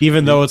movie.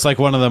 Even though it's like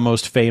one of the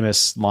most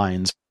famous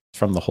lines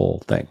from the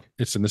whole thing.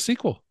 It's in the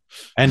sequel.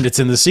 And it's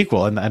in the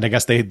sequel. And I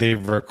guess they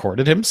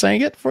recorded him saying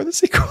it for the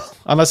sequel.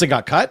 Unless it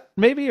got cut,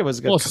 maybe. It was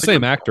good. Well, it's the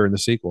same actor in the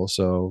sequel,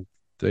 so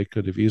they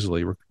could have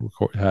easily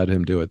had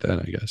him do it then,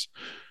 I guess,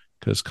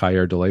 because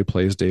Kyer DeLay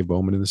plays Dave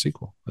Bowman in the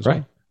sequel as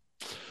right.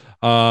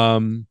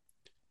 Well.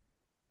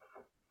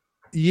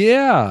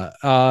 Yeah.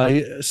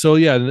 So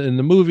yeah, in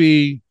the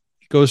movie,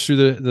 goes through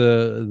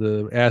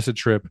the acid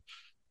trip.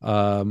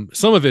 Some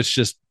of it's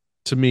just,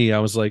 to me, I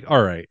was like,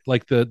 all right,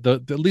 like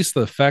the at least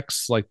the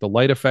effects, like the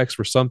light effects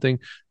were something.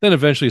 Then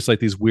eventually it's like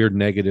these weird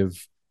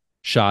negative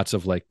shots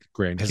of like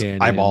Grand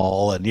Canyon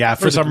eyeball, and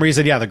for some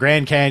reason, the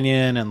Grand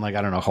Canyon and like,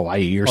 I don't know,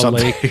 Hawaii or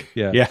something. Lake.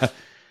 Yeah.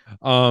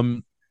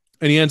 And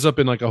he ends up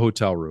in like a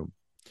hotel room.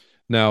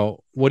 Now,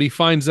 what he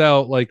finds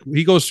out, like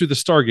he goes through the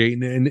Stargate,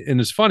 and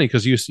it's funny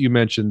because you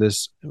mentioned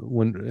this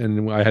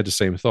and I had the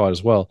same thought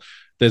as well.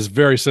 That's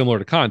very similar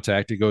to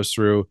Contact. He goes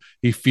through,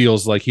 he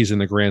feels like he's in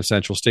the Grand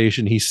Central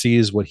Station. He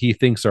sees what he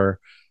thinks are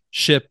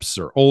ships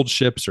or old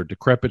ships or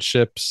decrepit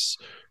ships.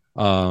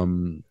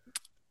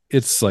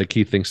 It's like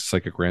he thinks it's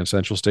like a Grand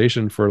Central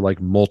Station for like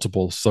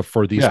multiple stuff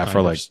for these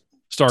for like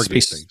Stargate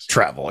space things.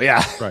 Travel.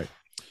 Yeah. Right.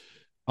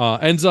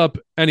 Ends up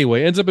in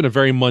a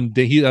very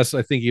mundane. I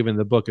think even in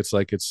the book,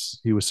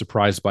 he was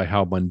surprised by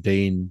how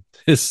mundane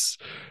his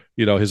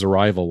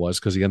arrival was,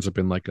 because he ends up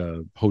in like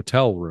a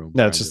hotel room.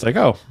 No, it's just like,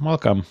 oh,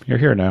 welcome, you're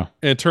here now.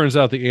 And it turns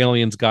out the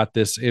aliens got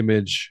this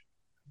image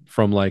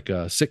from like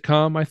a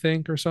sitcom, I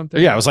think, or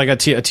something. Yeah, it was like a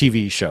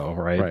TV show,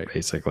 right?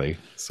 Basically.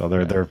 So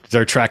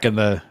they're tracking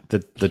the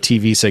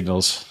TV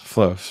signals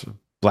flow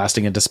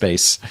blasting into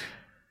space.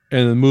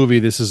 And in the movie,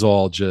 this is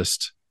all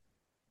just,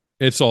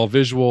 it's all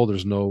visual.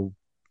 There's no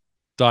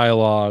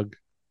dialogue.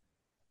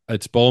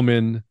 It's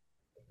Bowman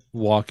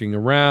walking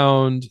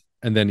around,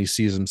 and then he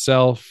sees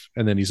himself,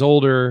 and then he's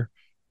older,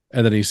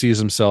 and then he sees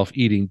himself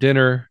eating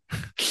dinner,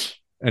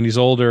 and he's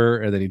older,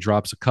 and then he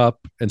drops a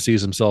cup and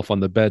sees himself on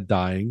the bed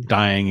dying.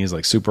 He's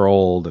like super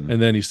old, and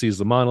then he sees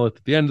the monolith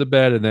at the end of the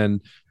bed, and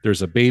then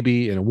there's a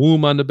baby in a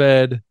womb on the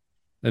bed,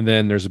 and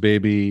then there's a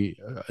baby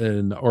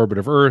in the orbit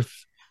of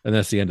Earth, and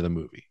that's the end of the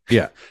movie.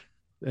 Yeah.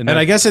 And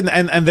I guess and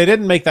they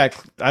didn't make that.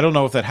 I don't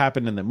know if that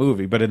happened in the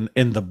movie, but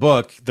in the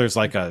book, there's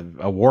like a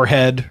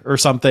warhead or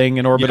something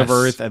in orbit of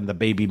Earth, and the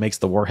baby makes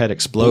the warhead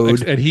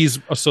explode. And he's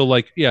so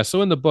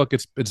in the book,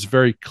 it's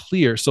very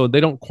clear. So they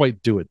don't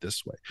quite do it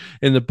this way.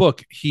 In the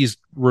book,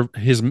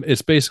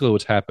 it's basically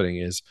what's happening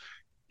is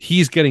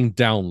he's getting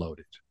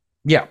downloaded.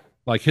 Yeah.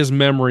 Like his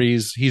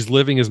memories, he's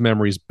living his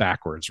memories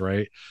backwards,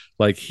 right?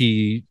 Like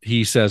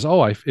he says,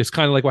 "Oh, it's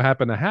kind of like what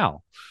happened to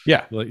Hal."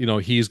 Yeah,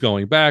 he's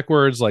going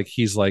backwards. Like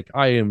he's like,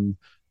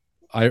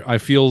 I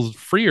feel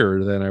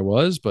freer than I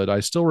was, but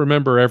I still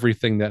remember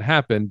everything that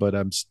happened. But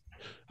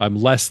I'm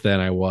less than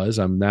I was.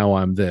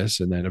 I'm this,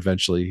 and then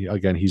eventually,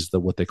 again, he's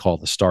what they call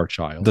the Star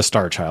Child. The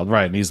Star Child,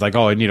 right? And he's like,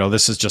 oh, and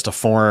this is just a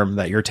form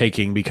that you're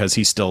taking because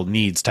he still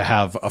needs to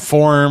have a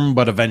form,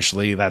 but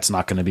eventually that's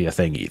not going to be a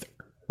thing either.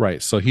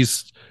 Right. So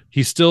he's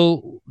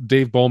still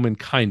Dave Bowman,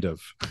 kind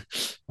of.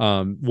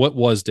 What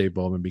was Dave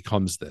Bowman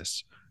becomes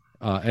this.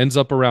 Ends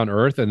up around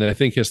Earth, and I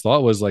think his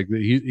thought was like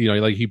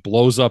he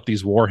blows up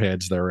these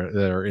warheads that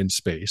are in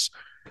space,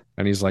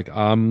 and he's like,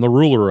 I'm the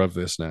ruler of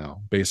this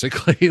now,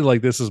 basically.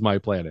 Like this is my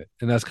planet,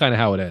 and that's kind of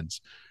how it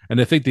ends.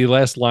 And I think the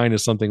last line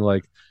is something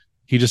like,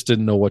 he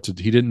didn't know what to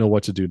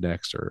do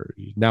next, or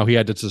now he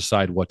had to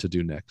decide what to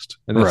do next.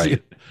 And that's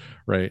right.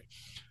 Right.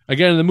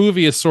 Again, in the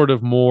movie, it's sort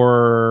of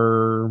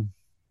more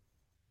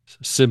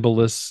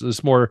symbolist.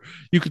 It's more,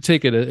 you could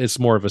take it, it's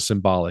more of a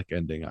symbolic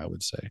ending, I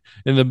would say.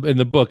 In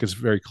the book, it's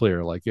very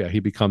clear, like, yeah, he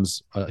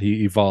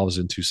he evolves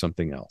into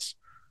something else.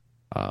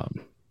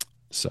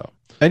 So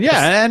and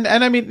yeah, and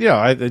I mean,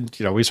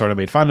 we sort of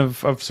made fun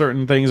of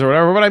certain things or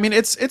whatever, but I mean,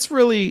 it's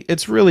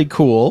really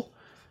cool.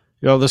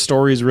 The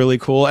story is really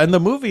cool, and the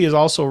movie is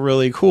also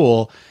really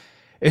cool.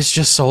 It's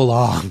just so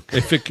long.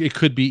 If it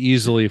could be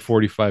easily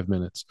 45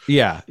 minutes.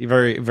 Yeah,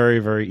 very, very,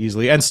 very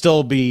easily, and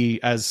still be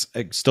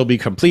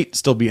complete,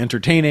 still be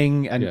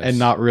entertaining, and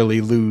not really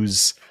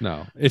lose.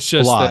 No, it's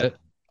just that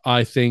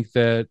I think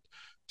that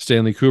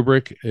Stanley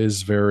Kubrick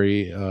is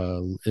very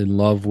in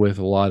love with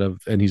a lot of,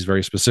 and he's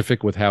very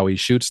specific with how he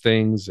shoots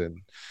things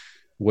and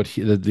what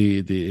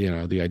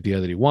the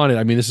idea that he wanted.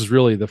 I mean, this is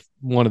really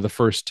one of the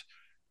first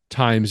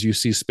times you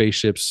see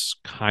spaceships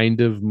kind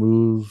of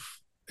move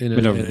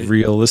in a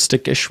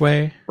realistic-ish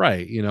way,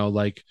 right?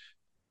 Like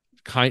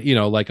I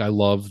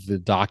love the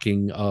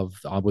docking of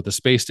with the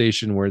space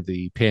station where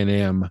the Pan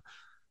Am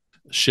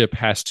ship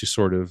has to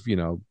sort of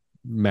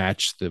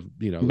match the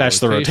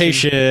the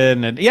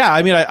rotation, and yeah,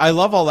 I mean, I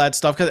love all that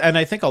stuff, and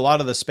I think a lot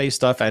of the space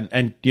stuff,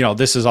 and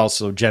this is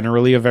also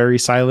generally a very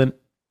silent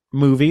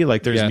movie.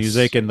 Like there's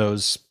music in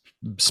those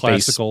space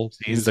classical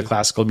scenes, the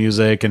classical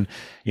music, and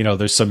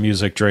there's some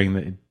music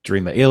during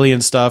the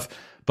alien stuff.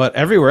 But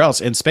everywhere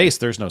else in space,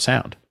 there's no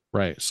sound.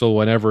 Right. So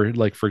whenever,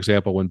 like, for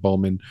example, when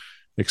Bowman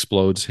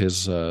explodes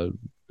his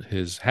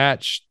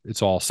hatch,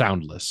 it's all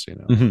soundless,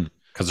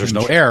 because there's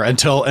no air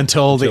until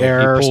the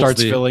air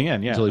starts filling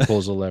in. Yeah. Until he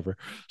pulls the lever.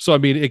 So, I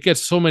mean, it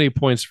gets so many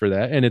points for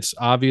that. And it's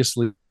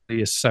obviously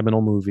a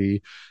seminal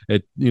movie.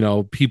 It,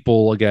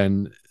 people,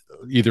 again,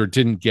 either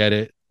didn't get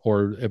it,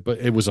 but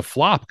it was a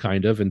flop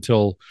kind of,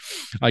 until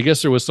I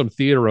guess there was some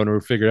theater owner who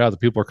figured out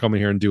that people are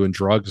coming here and doing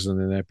drugs, and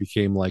then that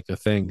became like the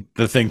thing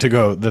to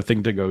go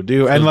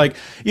do. And like,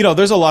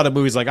 there's a lot of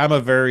movies, like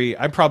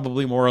I'm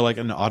probably more like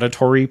an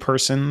auditory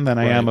person than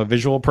I am a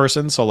visual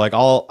person. So like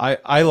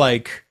I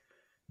like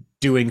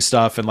doing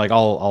stuff, and like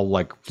I'll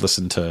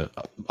listen.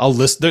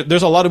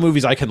 There's a lot of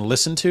movies I can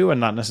listen to and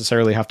not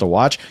necessarily have to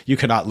watch. You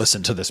cannot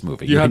listen to this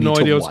movie. You have no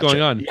idea what's going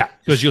on. Yeah,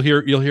 because you'll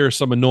hear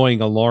some annoying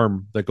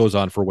alarm that goes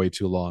on for way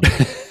too long,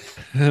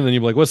 and then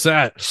you're like, "What's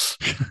that?"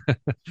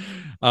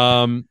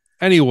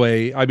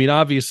 Anyway, I mean,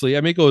 obviously,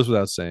 it goes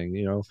without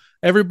saying.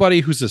 Everybody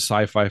who's a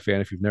sci-fi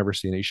fan, if you've never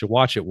seen it, you should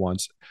watch it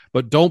once,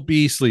 but don't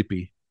be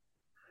sleepy.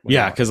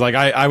 Yeah, because like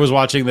I was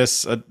watching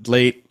this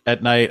late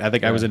at night. I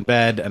think I was in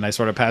bed, and I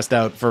sort of passed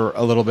out for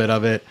a little bit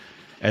of it,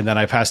 and then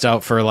I passed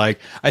out for like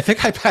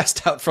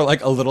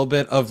a little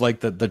bit of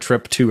like the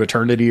trip to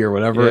eternity or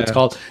whatever it's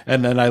called,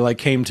 and then I like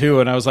came to,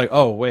 and I was like,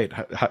 oh wait,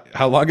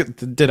 how long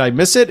did I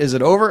miss it? Is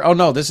it over? Oh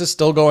no, this is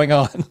still going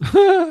on.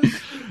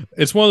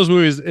 It's one of those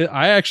movies.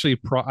 I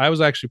was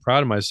actually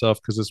proud of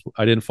myself because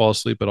I didn't fall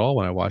asleep at all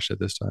when I watched it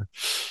this time.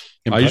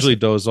 Impressive. I usually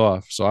doze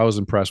off, so I was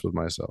impressed with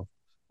myself.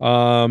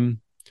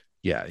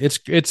 Yeah, it's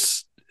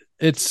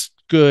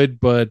good,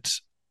 but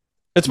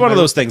it's one of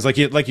those things, like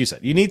you said,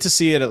 you need to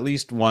see it at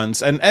least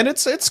once, and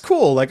it's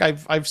cool. Like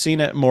I've seen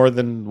it more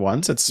than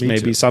once. It's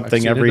maybe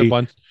something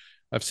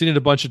I've seen it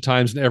a bunch of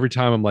times, and every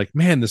time I'm like,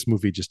 man, this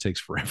movie just takes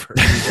forever.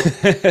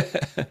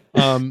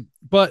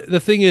 But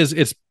the thing is,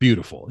 it's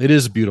beautiful. It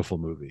is a beautiful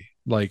movie.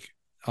 Like,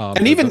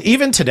 and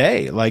even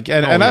today, like,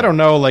 and I don't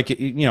know, like,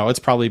 it's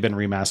probably been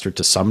remastered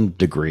to some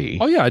degree.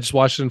 Oh yeah, I just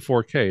watched it in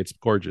 4K. It's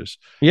gorgeous.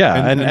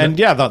 Yeah, and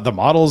yeah, the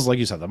models, like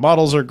you said, the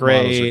models are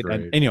great.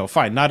 And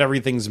fine, not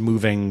everything's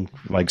moving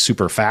like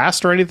super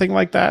fast or anything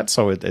like that,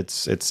 so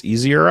it's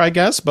easier, I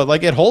guess, but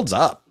like it holds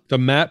up. The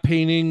matte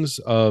paintings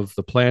of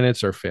the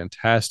planets are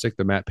fantastic.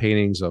 The matte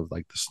paintings of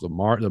like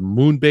the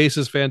moon base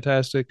is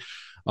fantastic.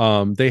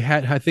 They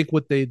had, I think,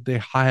 what they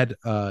had,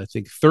 I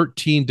think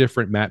 13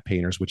 different matte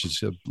painters, which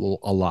is a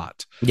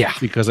lot. Yeah.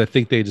 Because I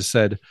think they just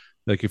said,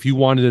 like, if you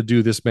wanted to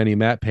do this many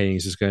matte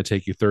paintings, it's going to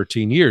take you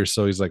 13 years.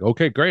 So he's like,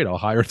 okay, great, I'll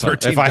hire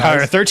 13. If I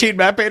hire 13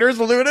 matte painters,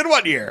 we'll do it in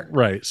 1 year.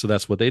 Right. So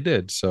that's what they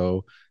did.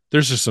 So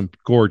there's just some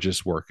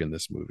gorgeous work in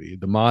this movie.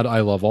 I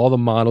love all the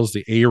models,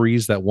 the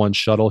Ares, that one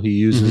shuttle he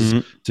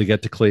uses to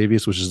get to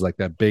Clavius, which is like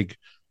that big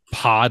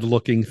pod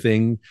looking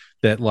thing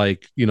that,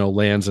 like,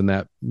 lands in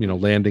that,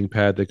 landing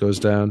pad that goes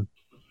down.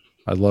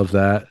 I love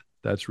that.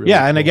 That's really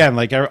and cool. again,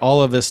 like,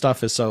 all of this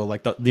stuff is so,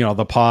 like,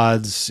 the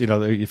pods,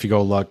 if you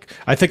go look,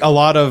 I think a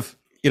lot of,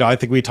 I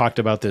think we talked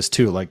about this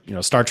too. Like,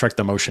 Star Trek,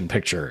 the motion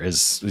picture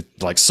is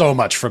like so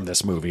much from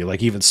this movie.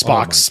 Like, even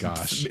Spock's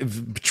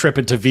trip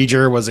into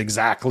V'ger was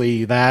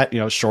exactly that,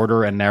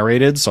 shorter and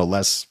narrated. So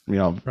less,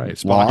 right.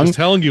 Spock long. is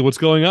telling you what's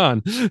going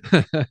on.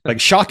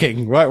 Like,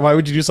 shocking. Why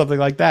would you do something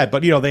like that?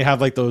 But, they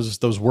have like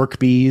those work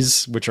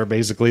bees, which are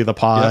basically the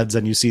pods.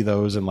 And you see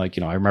those. And,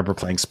 like, I remember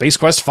playing Space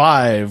Quest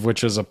 5,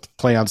 which is a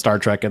play on Star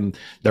Trek. And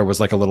there was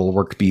like a little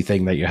work bee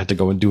thing that you had to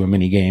go and do a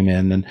mini game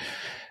in.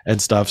 And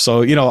stuff.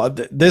 So,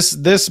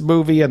 this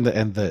movie and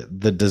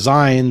the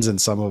designs and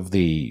some of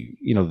the,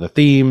 the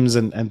themes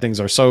and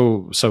things are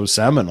so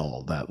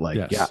seminal that,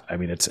 like, I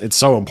mean, it's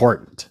so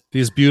important.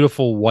 These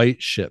beautiful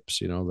white ships,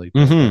 like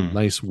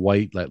nice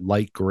white, like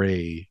light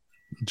gray.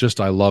 Just,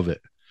 I love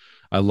it.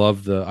 I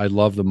love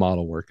the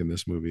model work in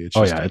this movie. It's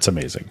just, it's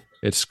amazing.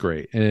 It's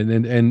great. And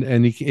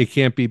it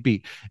can't be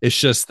beat. It's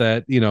just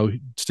that,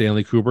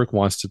 Stanley Kubrick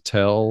wants to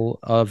tell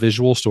a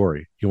visual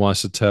story. He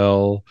wants to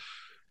tell.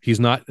 He's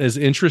not as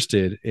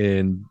interested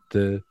in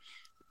the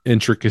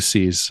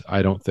intricacies,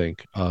 I don't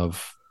think,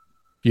 of,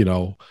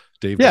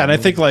 Dave. Yeah, and I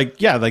think like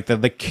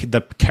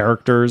the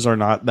characters are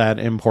not that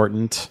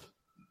important,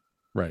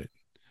 right?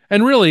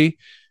 And really,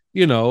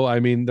 I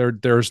mean,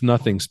 there's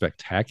nothing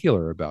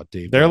spectacular about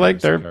Dave. They're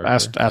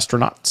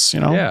astronauts,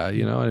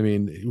 Yeah, I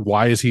mean,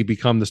 why has he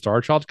become the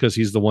Star Child? Because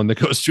he's the one that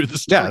goes through the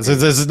story. Yeah, so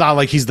this is not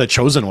like he's the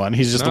chosen one.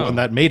 He's just the one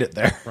that made it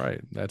there. Right.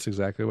 That's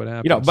exactly what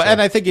happened. But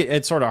and I think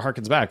it sort of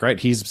harkens back, right?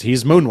 He's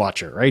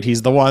Moonwatcher, right?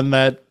 He's the one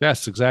that.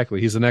 Yes, exactly.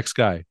 He's the next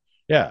guy.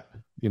 Yeah.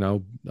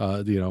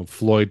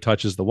 Floyd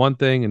touches the one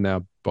thing, and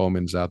now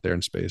Bowman's out there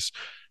in space,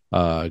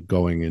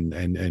 going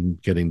and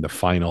getting the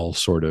final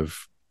sort of.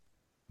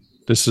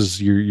 This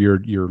is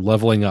you're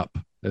leveling up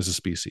as a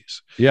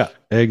species. Yeah,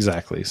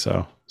 exactly.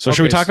 So should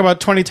we talk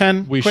about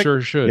 2010? We quick?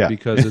 Sure should,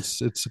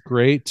 because it's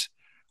great.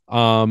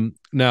 Now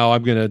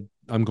I'm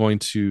going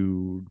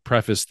to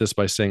preface this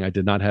by saying I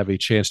did not have a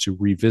chance to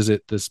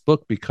revisit this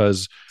book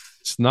because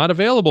it's not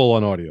available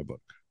on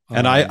audiobook.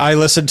 And I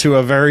listened to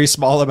a very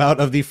small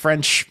amount of the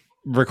French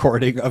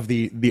recording of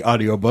the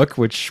audiobook,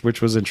 which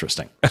was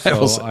interesting.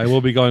 So I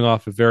will be going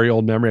off a very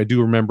old memory. I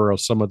do remember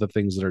some of the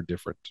things that are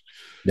different.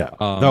 Yeah.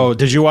 No,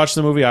 did you watch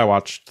the movie? I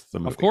watched the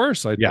movie. Of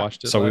course, I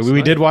watched it. So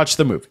we did watch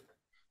the movie.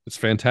 It's a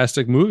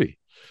fantastic movie.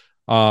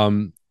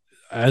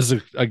 As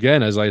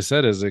I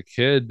said, as a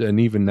kid, and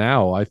even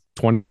now,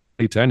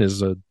 2010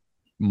 is a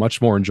much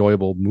more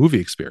enjoyable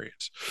movie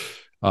experience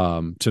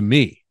to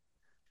me,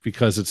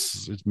 because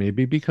it's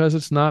maybe because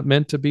it's not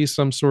meant to be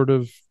some sort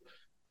of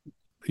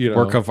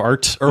work of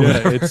art or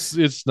whatever.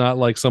 It's not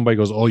like somebody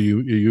goes, oh,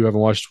 you haven't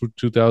watched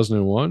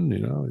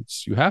 2001,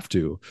 it's you have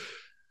to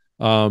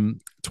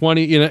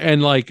 20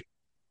 and like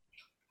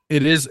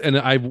it is. And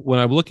when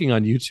I'm looking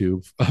on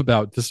YouTube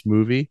about this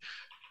movie,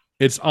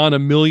 it's on a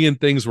million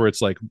things where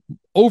it's like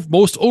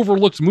most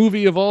overlooked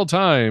movie of all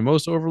time,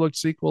 most overlooked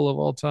sequel of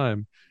all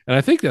time. And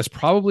I think that's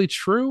probably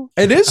true.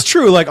 It is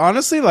true. Like,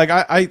 honestly, like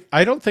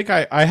I don't think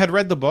I had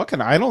read the book,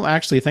 and I don't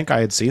actually think I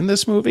had seen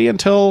this movie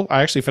until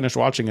I actually finished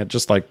watching it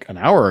just like an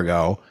hour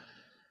ago.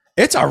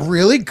 It's a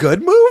really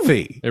good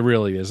movie. It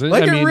really is.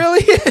 Like, it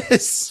really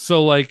is.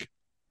 So, like,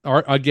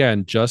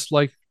 again,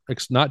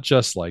 not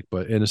just like,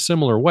 but in a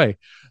similar way,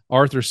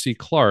 Arthur C.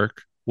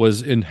 Clarke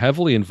was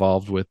heavily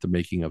involved with the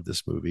making of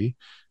this movie.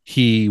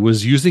 He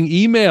was using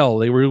email.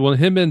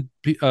 Him and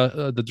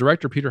the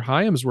director Peter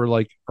Hyams were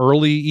like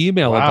early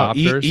email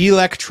adopters.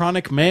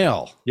 Electronic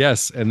mail.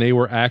 Yes, and they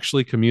were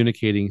actually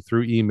communicating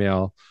through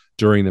email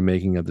during the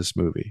making of this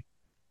movie,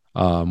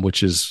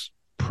 which is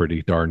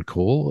pretty darn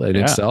cool in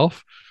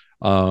itself.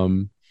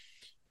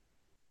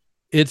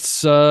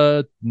 It's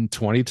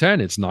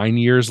 2010. It's 9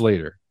 years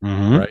later,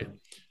 right?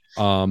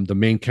 The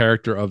main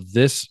character of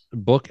this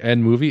book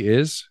and movie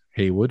is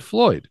Heywood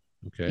Floyd.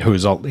 Okay,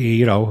 who's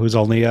only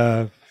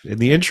in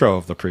the intro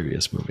of the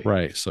previous movie,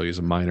 right? So he's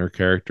a minor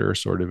character,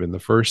 sort of in the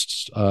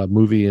first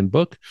movie and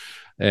book,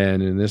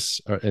 and in this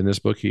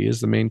book, he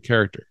is the main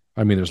character.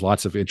 I mean, there's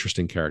lots of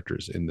interesting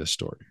characters in this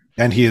story,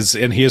 and he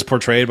is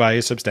portrayed by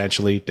a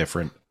substantially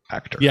different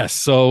actor. Yes.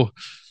 So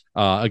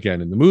again,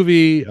 in the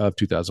movie of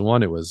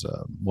 2001, it was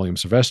William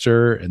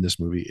Sylvester. In this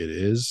movie, it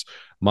is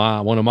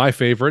one of my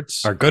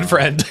favorites, our good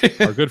friend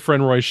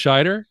Roy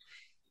Scheider.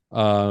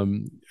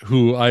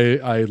 who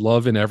I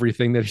love in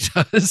everything that he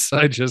does.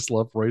 I just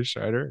love Roy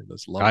Scheider. I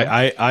just love him.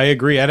 I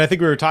agree, and I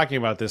think we were talking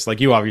about this.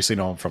 Like, you obviously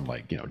know him from,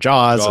 like,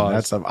 Jaws and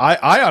that stuff.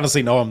 I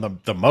honestly know him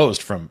the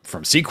most from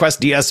Sequest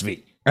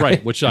DSV.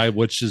 Right, which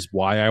is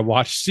why I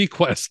watched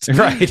Sequest,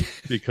 Right,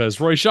 because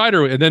Roy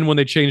Scheider. And then when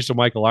they changed to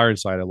Michael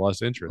Ironside, I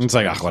lost interest. it's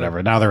like, oh,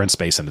 whatever. Now they're in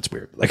space and it's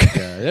weird. Like,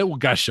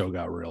 That show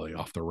got really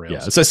off the rails. yeah.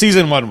 So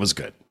season 1 was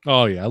good.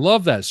 Oh yeah, I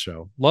love that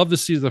show. Love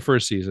the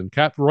first season.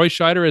 Roy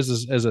Scheider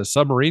as a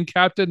submarine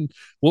captain.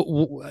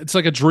 It's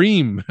like a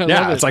dream. I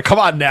love It's like, come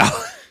on now.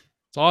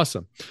 It's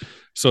awesome.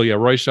 So yeah,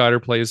 Roy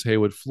Scheider plays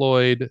Haywood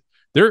Floyd.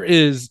 There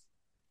is,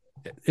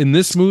 in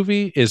this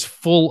movie, is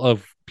full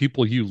of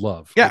people you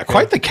love. Yeah,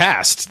 quite the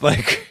cast.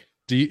 Like,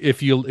 do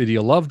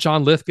you love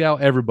John Lithgow?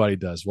 Everybody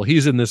does. Well,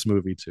 he's in this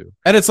movie too.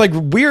 and it's like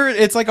weird.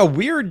 It's like a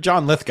weird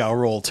John Lithgow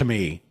role to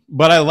me,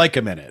 but I like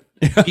him in it.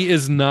 He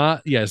is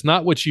not. Yeah, it's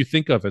not what you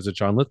think of as a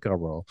John Lithgow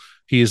role.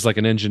 He is like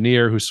an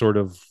engineer who sort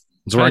of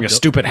He's wearing a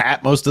stupid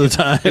hat most of the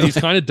time. And he's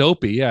kind of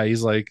dopey. Yeah,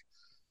 he's like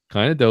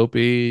kind of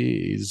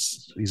dopey.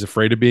 He's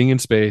afraid of being in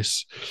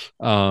space.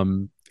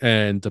 And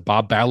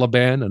Bob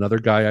Balaban, another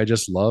guy I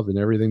just love in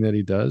everything that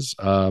he does.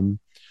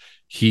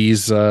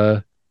 He's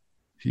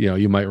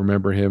you might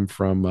remember him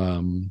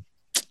from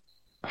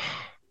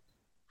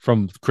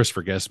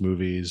Christopher Guest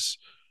movies.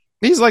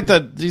 He's like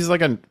a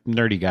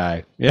nerdy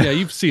guy. Yeah,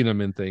 you've seen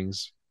him in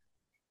things.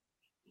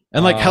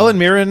 And like Helen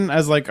Mirren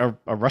as like a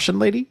Russian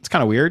lady. It's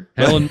kind of weird.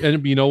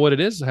 And you know what it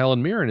is?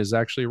 Helen Mirren is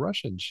actually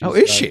Russian.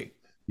 She?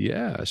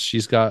 Yeah,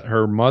 she's got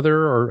her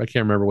mother, or I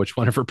can't remember which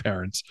one of her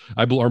parents.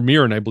 Or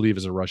Mirren, I believe,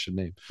 is a Russian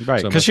name.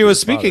 Right, because she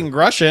was speaking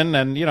Russian,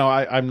 and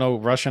I'm no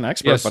Russian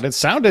expert, but it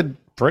sounded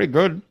pretty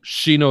good.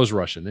 She knows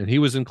Russian, and he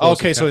was in Close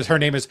Okay, so her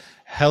name is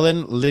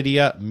Helen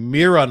Lydia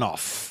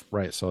Mironov.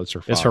 Right, so it's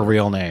her father. It's her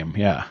real name,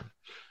 yeah.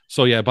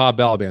 So yeah, Bob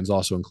Balaban's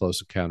also in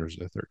Close Encounters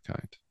of the Third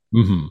Kind.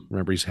 Mm-hmm.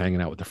 Remember, he's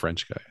hanging out with the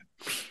French guy.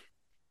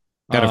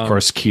 And of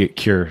course,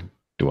 Keir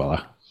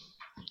Dullea,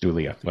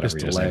 whatever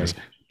his name is.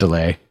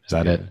 Delay, is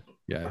that it?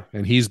 Yeah,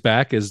 and he's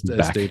back as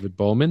David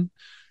Bowman.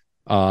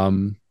 Yeah,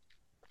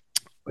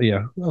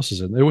 who else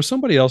is in? There was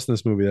somebody else in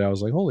this movie that I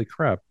was like, holy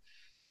crap.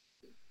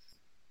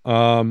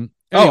 Anyway.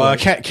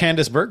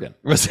 Candice Bergen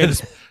was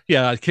it?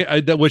 Yeah,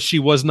 which she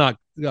was not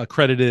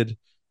credited.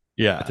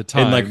 Yeah, at the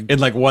time, in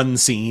like one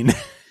scene.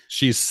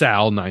 She's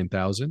Sal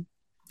 9000,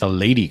 the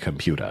lady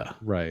computer,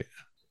 right?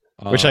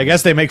 Which I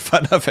guess they make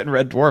fun of in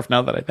Red Dwarf.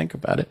 Now that I think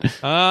about it.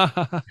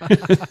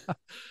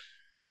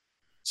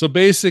 So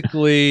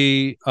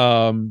basically,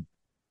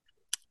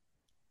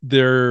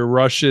 their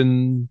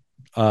Russian,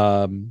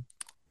 a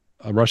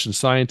Russian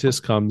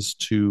scientist comes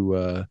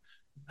to.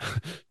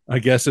 I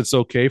guess it's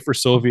okay for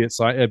Soviet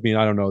science. I mean,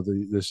 I don't know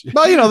this.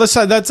 Well,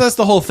 that's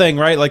the whole thing,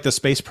 right? Like the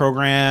space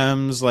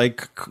programs,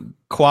 like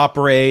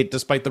cooperate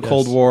despite the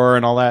Cold War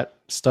and all that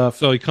stuff.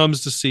 So he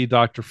comes to see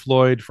Dr.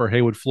 Floyd for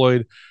Haywood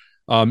Floyd.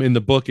 In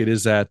the book, it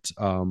is at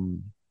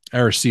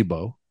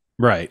Arecibo.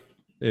 Right.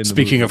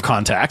 Speaking of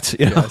contact,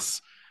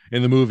 yes.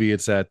 In the movie,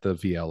 it's at the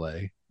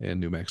VLA in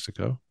New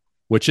Mexico,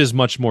 which is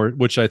much more.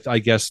 Which I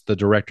guess the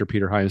director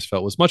Peter Hyams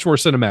felt was much more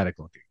cinematic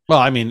looking. Well,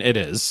 I mean, it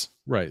is.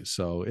 Right.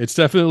 So it's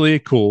definitely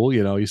cool.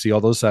 You see all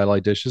those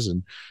satellite dishes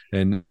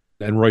and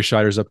Roy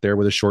Scheider's up there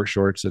with his short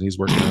shorts and he's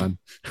working on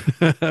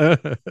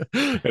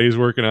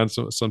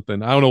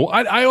something. I don't know.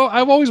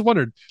 I've always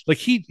wondered, like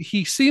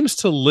he seems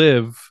to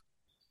live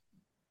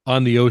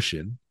on the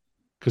ocean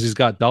because he's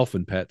got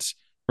dolphin pets.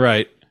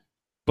 Right.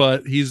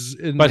 But he's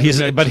in what is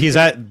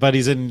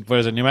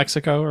it, New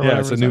Mexico or whatever? Yeah,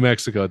 it's in New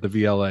Mexico at the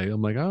VLA.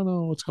 I'm like, I don't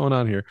know what's going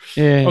on here.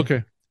 Yeah.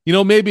 Okay.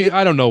 Maybe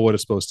I don't know what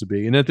it's supposed to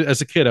be. And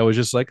as a kid, I was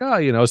just like,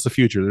 it's the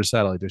future. There's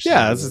satellite dishes.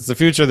 Yeah, it's the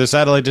future. There's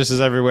satellite dishes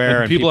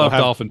everywhere, and people have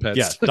dolphin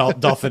pets. Yeah,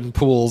 dolphin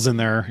pools in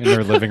their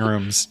living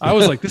rooms. I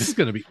was like, this is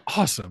going to be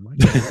awesome.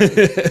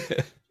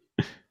 And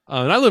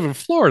I live in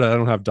Florida. I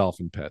don't have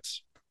dolphin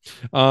pets.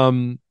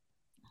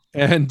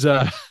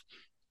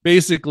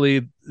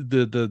 Basically,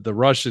 the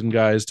Russian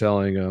guy is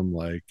telling him,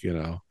 like,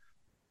 we're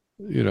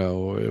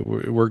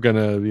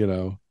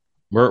gonna,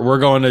 We're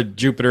going to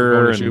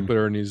Jupiter.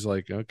 And he's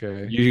like,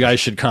 okay, you guys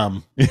should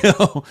come.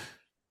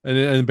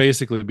 And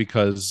basically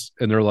because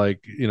they're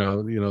like,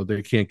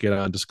 they can't get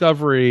on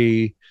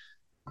Discovery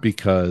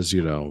because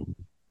you know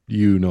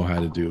how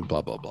to do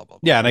blah blah blah blah.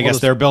 Yeah, and I guess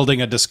they're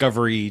building a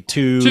Discovery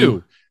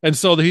 2. And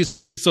so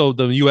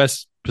the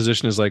U.S.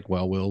 position is like,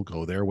 well, we'll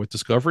go there with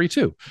Discovery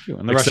 2.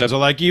 And the Russians are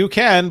like, you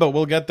can, but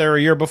we'll get there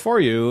a year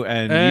before you,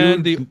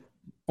 and the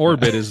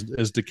orbit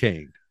is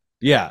decaying.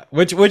 Yeah,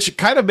 which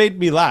kind of made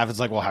me laugh. It's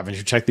like, well, haven't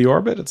you checked the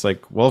orbit? It's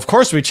like, well, of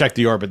course we checked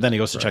the orbit. Then he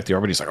goes to check the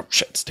orbit. He's like, oh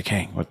shit, it's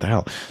decaying. What the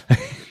hell?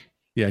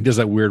 Yeah, he does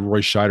that weird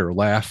Roy Scheider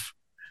laugh.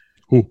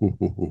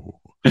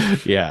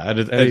 Yeah, and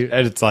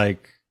it's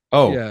like,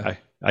 oh, yeah.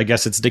 I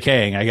guess it's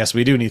decaying. I guess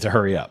we do need to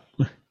hurry up.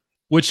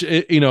 Which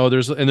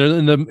there's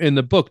in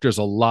the book there's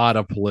a lot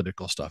of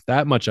political stuff.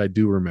 That much I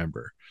do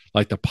remember.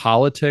 Like the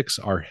politics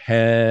are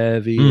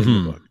heavy in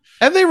the book.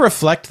 And they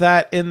reflect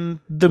that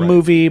in the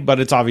movie, but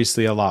it's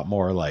obviously a lot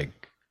more like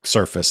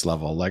surface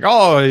level, like,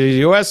 oh,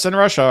 U.S. and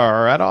Russia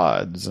are at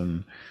odds,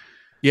 and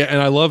Yeah,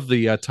 and I love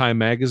the Time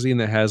magazine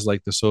that has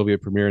like the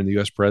Soviet premier and the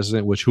U.S.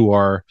 president, who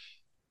are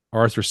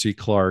Arthur C.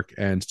 Clarke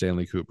and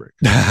Stanley Kubrick.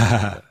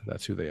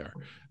 That's who they are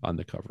on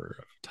the cover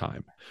of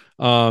Time.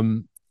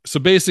 So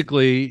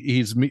basically,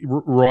 he's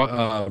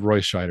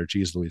Roy Scheider.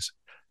 Geez, Louise.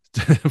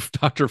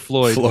 Dr.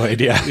 Floyd,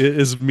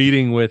 is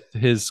meeting with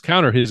his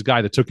guy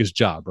that took his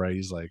job, right?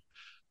 He's like,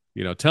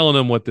 telling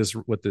him what this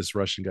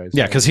Russian guy's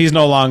because he's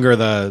no longer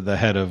the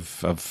head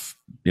of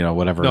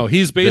whatever. No,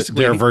 he's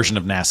basically their version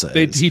of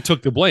NASA. He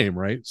took the blame,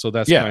 right? So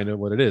that's kind of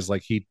what it is.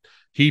 Like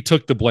he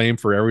took the blame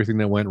for everything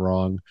that went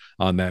wrong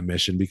on that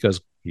mission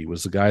because he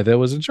was the guy that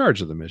was in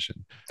charge of the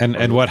mission.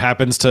 And what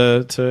happens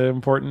to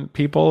important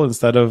people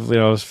instead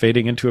of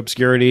fading into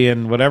obscurity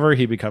and whatever,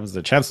 he becomes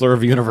the chancellor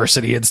of a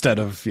university instead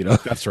of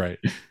That's right.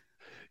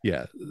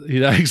 Yeah,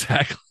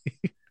 exactly.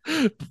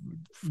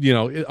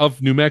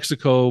 Of New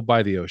Mexico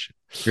by the ocean.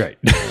 Right.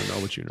 I don't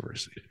know which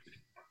university.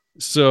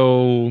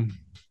 So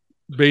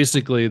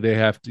basically they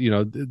have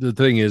to, the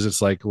thing is,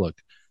 it's like, look,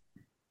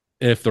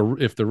 if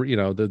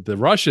the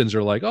Russians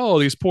are like, oh,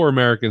 these poor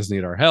Americans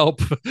need our help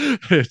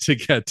to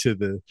get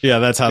to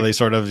that's how they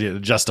sort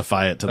of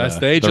justify it to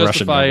they the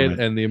justify Russian it,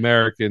 and the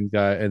American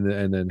guy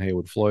and then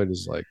Haywood Floyd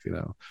is like,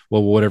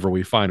 well, whatever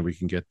we find, we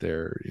can get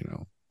there,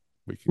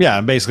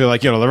 and basically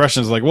like, the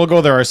Russians are like, we'll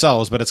go there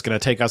ourselves, but it's going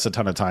to take us a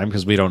ton of time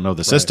because we don't know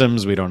the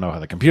systems, we don't know how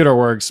the computer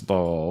works,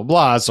 blah, blah,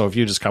 blah. So if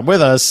you just come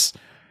with us,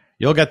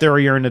 you'll get there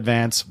a year in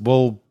advance.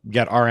 We'll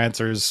get our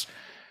answers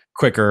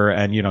quicker,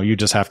 and you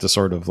just have to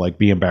sort of like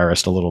be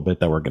embarrassed a little bit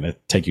that we're going to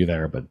take you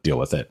there, but deal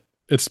with it.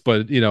 It's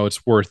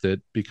worth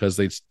it because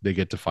they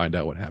get to find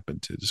out what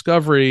happened to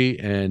Discovery,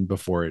 and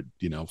before it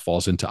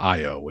falls into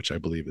Io, which I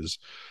believe is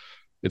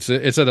it's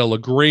at a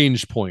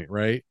Lagrange point,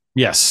 right?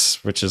 Yes,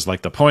 which is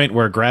like the point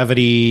where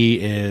gravity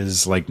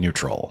is like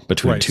neutral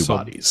between two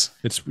bodies.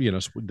 It's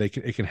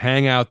it can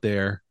hang out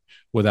there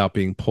without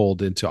being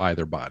pulled into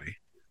either body,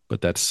 but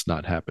that's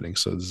not happening.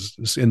 So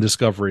this in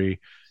Discovery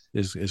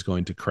is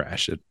going to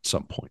crash at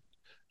some point.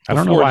 I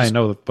don't know why I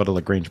know what a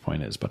Lagrange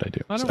point is, but I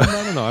do. I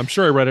don't know. I'm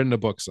sure I read it in a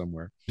book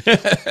somewhere.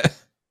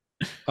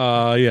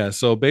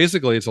 So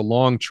basically it's a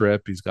long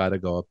trip. He's got to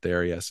go up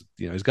there. Yes,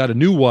 he's got a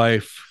new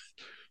wife.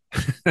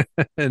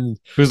 And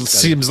who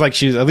seems like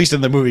she's, at least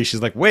in the movie,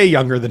 she's like way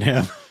younger than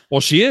him. Well,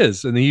 she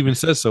is, and he even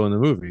says so in the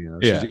movie.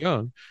 She's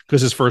young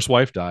because his first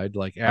wife died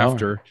like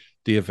after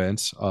the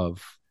events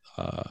of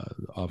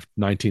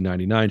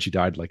 1999. She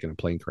died like in a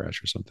plane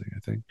crash or something, I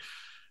think.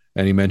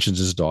 And he mentions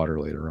his daughter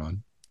later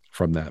on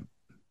from that.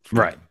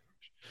 Right.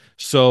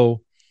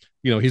 So,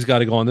 he's got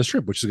to go on this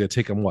trip, which is going to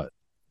take him what,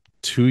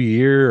 2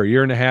 years or a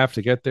year and a half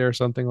to get there,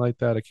 something like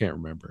that. I can't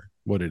remember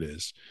what it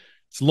is.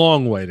 It's a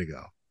long way to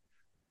go.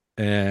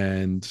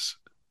 And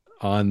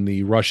on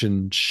the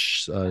Russian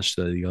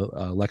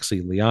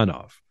Alexei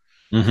Leonov,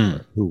 who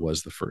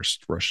was the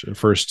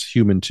first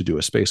human to do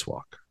a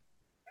spacewalk.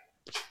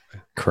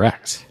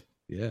 Correct.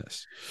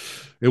 Yes.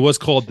 It was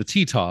called the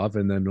Titov,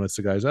 and then what's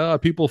the guys?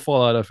 People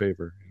fall out of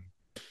favor.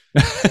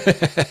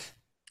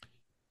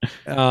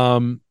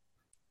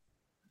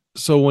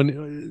 So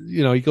when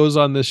he goes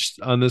on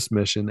this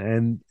mission,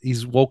 and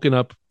he's woken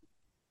up,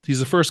 he's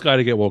the first guy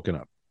to get woken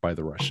up by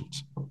the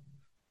Russians.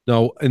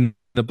 Now, in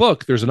the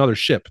book, there's another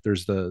ship.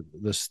 There's the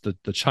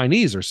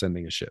Chinese are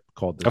sending a ship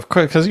called of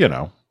course, because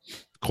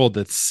called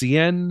the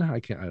Cien. I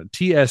can't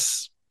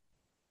TS.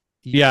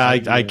 Yeah,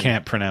 I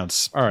can't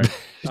pronounce. All right.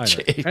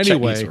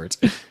 Anyway, words.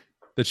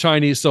 The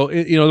Chinese. So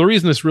the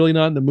reason it's really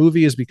not in the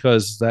movie is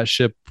because that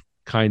ship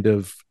kind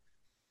of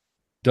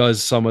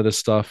does some of the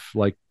stuff,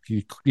 like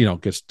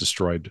gets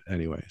destroyed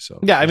anyway. So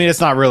yeah, I mean, it's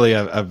not really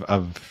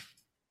an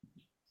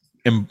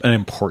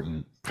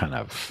important kind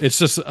of. It's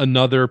just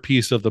another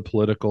piece of the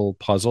political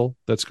puzzle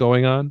that's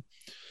going on.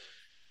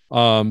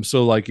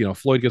 So like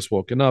Floyd gets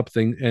woken up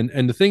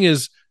and the thing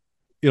is,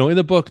 in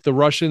the book, the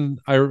Russian,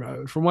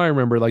 from what I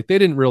remember, like they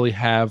didn't really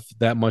have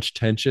that much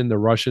tension. The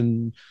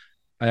Russian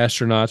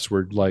astronauts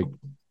were like,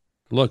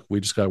 "Look,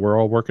 we're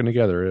all working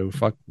together.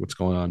 Fuck what's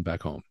going on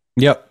back home."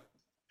 Yep,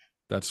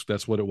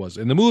 that's what it was.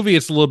 In the movie,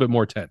 it's a little bit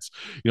more tense.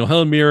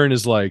 Helen Mirren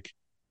is like,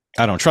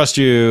 "I don't trust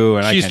you,"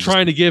 and she's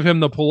trying to give him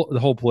the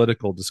whole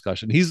political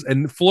discussion.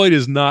 And Floyd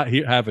is not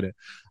having it.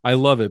 I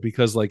love it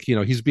because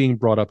he's being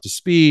brought up to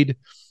speed,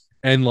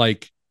 and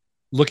like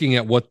looking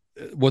at what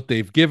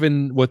they've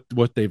given,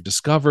 what they've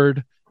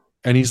discovered,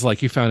 and he's like,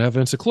 he found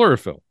evidence of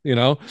chlorophyll,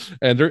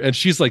 and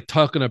she's like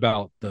talking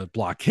about the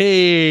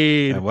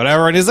blockade and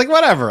whatever, and he's like,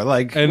 whatever,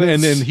 like, and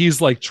then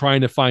he's like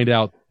trying to find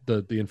out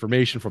the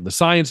information from the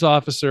science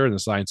officer, and the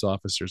science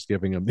officer is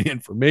giving him the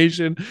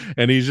information,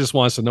 and he just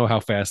wants to know how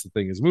fast the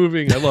thing is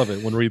moving. I love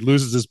it when he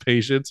loses his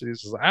patience.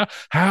 He's just like,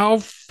 how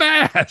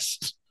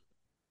fast?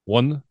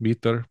 1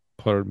 meter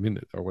per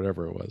minute or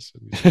whatever it was.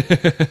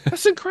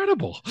 That's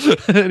incredible.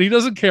 And he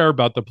doesn't care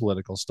about the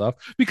political stuff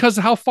because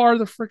how far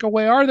the frick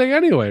away are they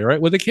anyway,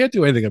 right? Well, they can't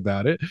do anything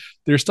about it.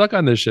 They're stuck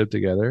on this ship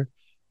together.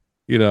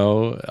 They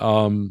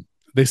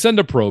send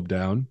a probe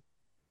down,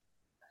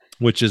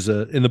 which is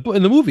in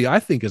the movie I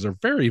think is a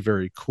very,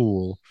 very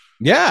cool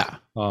Yeah.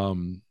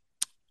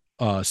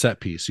 Set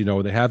piece.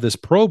 They have this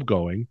probe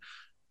going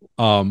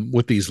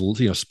with these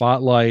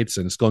spotlights,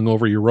 and it's going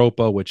over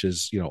Europa, which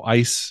is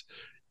ice,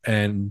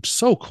 and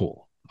so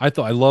cool. I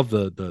love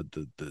the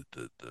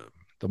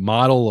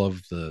model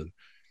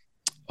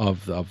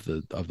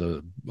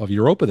of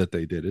Europa that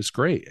they did. It's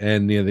great,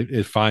 and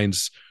it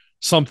finds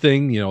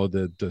something.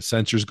 The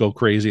sensors go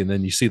crazy, and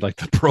then you see like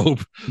the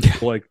probe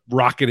like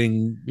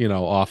rocketing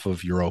off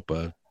of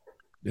Europa,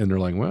 and they're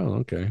like,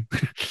 well, okay.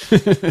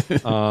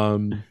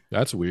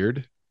 That's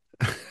weird.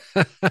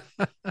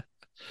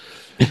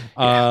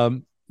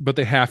 But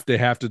they have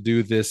to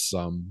do this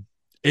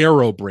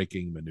aero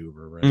braking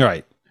maneuver,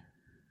 Right.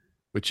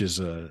 Which is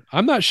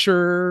I'm not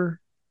sure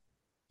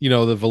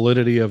the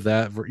validity of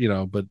that,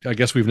 but I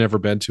guess we've never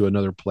been to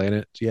another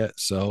planet yet,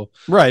 so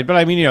Right, but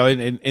I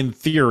mean, in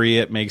theory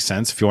it makes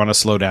sense. If you want to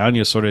slow down,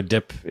 you sort of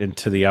dip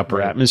into the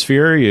upper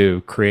atmosphere,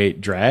 you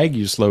create drag,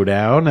 you slow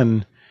down,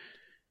 and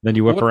then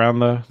you whip around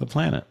the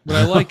planet. What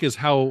I like is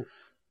how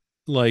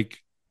like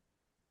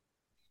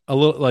a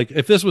little, like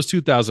if this was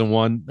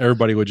 2001,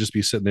 everybody would just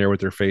be sitting there with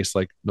their face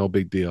like no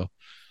big deal,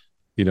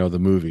 the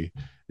movie.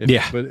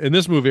 But in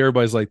this movie,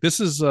 everybody's like, this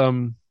is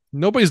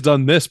nobody's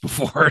done this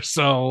before,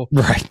 so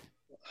right.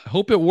 I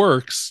hope it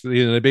works.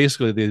 They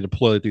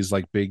deploy these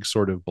like big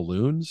sort of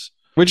balloons,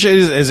 which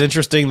is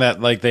interesting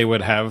that like they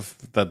would have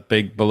the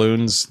big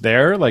balloons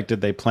there. Like,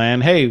 did they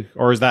plan? Hey,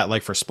 or is that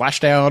like for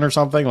splashdown or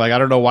something? Like, I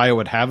don't know why it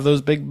would have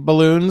those big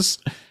balloons.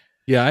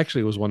 Yeah, I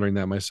actually was wondering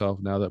that myself.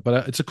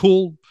 But it's a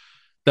cool.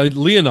 The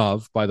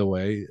Leonov, by the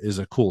way, is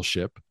a cool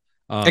ship.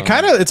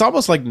 It's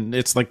almost like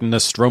it's like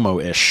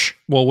Nostromo-ish.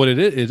 Well, what it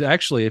is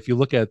actually, if you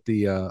look at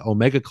the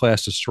Omega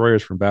class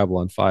destroyers from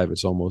Babylon 5,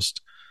 it's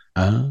almost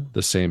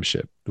the same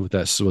ship with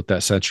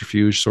that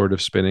centrifuge sort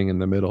of spinning in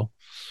the middle.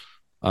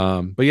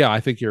 But yeah, I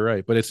think you're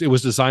right. But it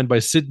was designed by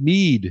Sid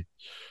Mead,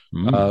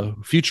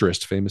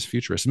 famous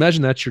futurist.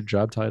 Imagine that's your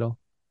job title,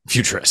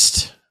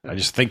 futurist. I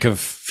just think of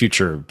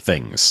future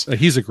things.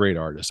 He's a great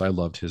artist. I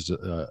loved his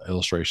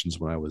illustrations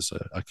when I was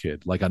a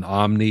kid, like on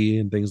Omni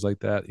and things like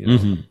that.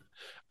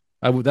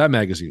 That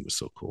magazine was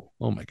so cool.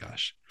 Oh my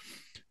gosh,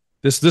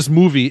 this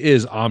movie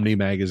is Omni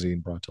magazine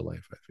brought to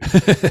life, I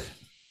think.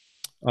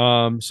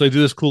 So they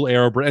do this cool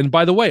aero, and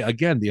by the way,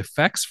 again, the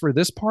effects for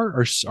this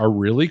part are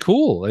really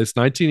cool. It's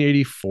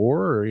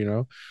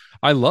 1984,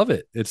 I love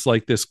it. It's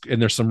like this,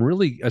 and there's some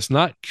really, it's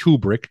not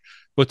Kubrick,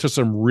 but there's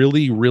some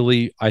really,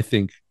 really, I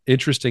think,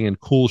 interesting and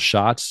cool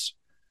shots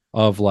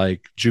of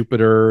like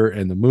Jupiter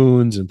and the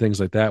moons and things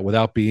like that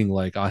without being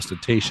like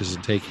ostentatious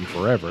and taking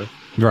forever.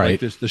 Right.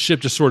 Like the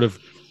ship just sort of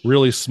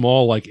really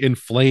small, like in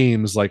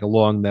flames, like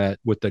along that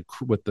with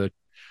the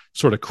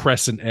sort of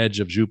crescent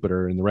edge of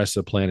Jupiter and the rest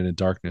of the planet in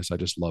darkness. I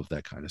just love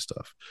that kind of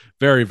stuff.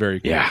 Very,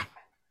 very cool. Yeah.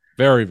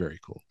 Very, very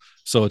cool.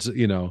 So it's,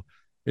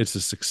 it's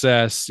a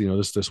success.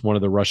 This one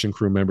of the Russian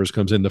crew members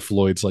comes into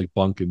Floyd's like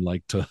bunk and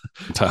like to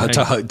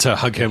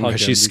hug him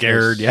because she's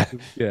scared. Yeah.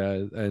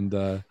 Yeah.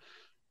 And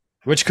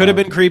which could have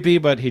been creepy,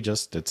 but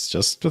it's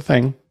just a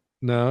thing.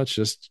 No, it's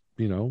just,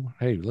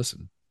 hey,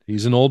 listen,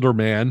 he's an older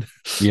man.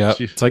 Yeah.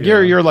 It's like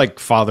you're like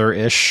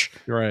father-ish.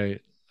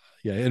 Right.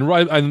 Yeah.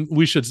 And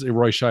we should say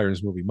Roy Scheider in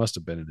this movie must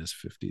have been in his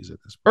 50s at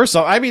this point. Or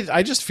so. I mean,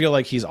 I just feel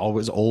like he's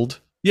always old.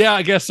 Yeah,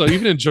 I guess so.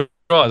 Even in Jaws,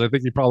 I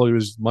think he probably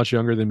was much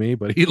younger than me,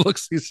 but he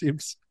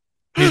seems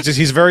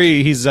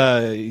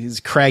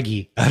he's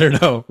craggy. I don't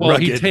know. Well,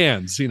 rugged. He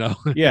tans,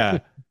 Yeah.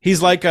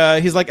 He's like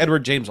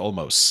Edward James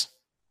Olmos.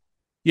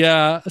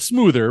 Yeah,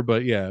 smoother,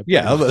 but yeah.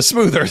 Yeah,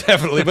 smoother,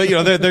 definitely. But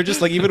they're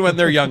just like, even when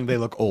they're young, they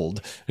look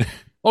old.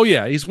 Oh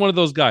yeah, he's one of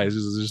those guys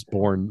who's just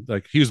born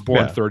like he was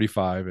born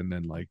 35 and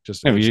then like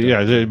just maybe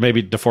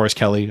DeForest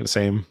Kelly, the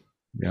same.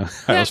 Yeah,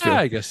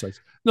 I guess so.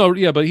 No,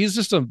 yeah, but he's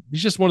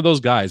just one of those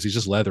guys. He's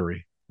just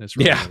leathery. That's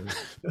really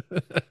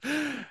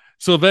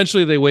So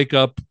eventually they wake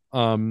up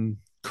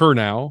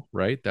Kurnow,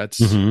 right?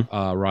 That's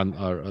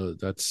Ron.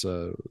 That's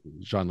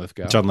John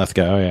Lithgow. John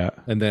Lithgow, yeah.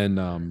 And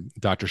then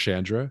Dr.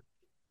 Chandra.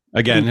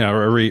 Again,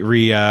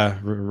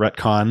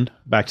 retcon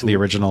back to the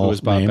original. It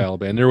was Bob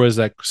Balaban. There was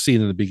that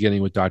scene in the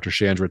beginning with Dr.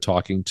 Chandra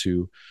talking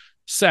to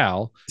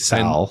Sal.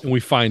 And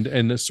we find,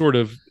 and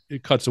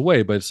it cuts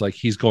away, but it's like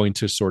he's going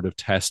to sort of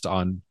test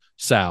on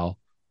Sal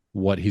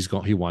what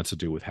he wants to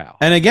do with Hal.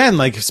 And again,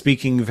 like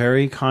speaking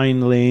very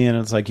kindly, and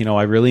it's like,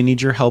 I really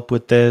need your help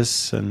with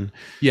this. And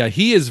yeah,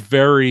 he is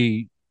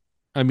very.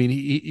 I mean,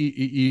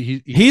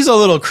 he's a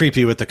little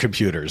creepy with the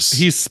computers.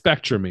 He's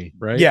Spectrum-y,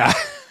 right? Yeah,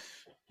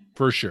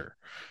 for sure.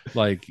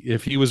 Like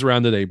if he was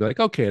around today, he'd be like,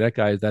 okay, that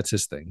guy, that's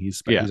his thing.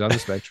 He's on the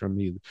spectrum.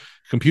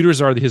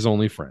 Computers are his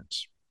only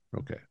friends.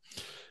 Okay.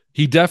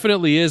 He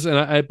definitely is.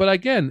 But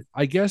again,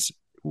 I guess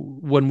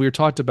when we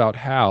talked about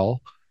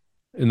Hal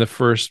in the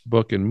first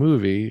book and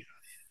movie,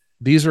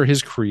 these are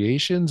his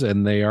creations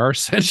and they are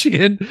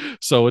sentient.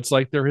 So it's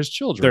like they're his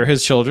children. They're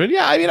his children.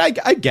 Yeah. I mean,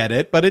 I get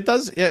it, but it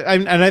does.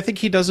 And I think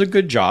he does a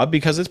good job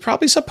because it's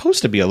probably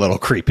supposed to be a little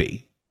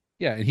creepy.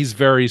 Yeah, and he's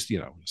very,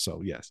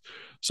 so yes.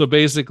 So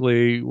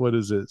basically, what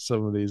is it?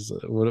 Some of these,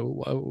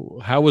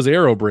 how was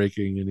Arrow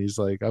breaking? And he's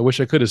like, I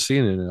wish I could have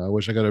seen it, and I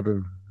wish I could have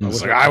been.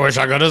 I wish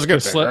I could have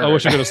skipped it. I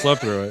wish I could have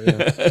slept through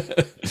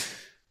it. Yeah.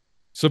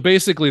 So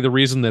basically, the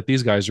reason that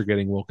these guys are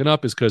getting woken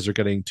up is because they're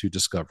getting to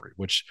Discovery,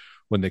 which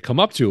when they come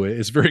up to it,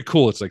 it's very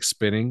cool. It's like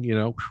spinning,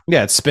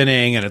 Yeah, it's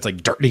spinning and it's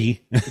like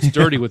dirty. It's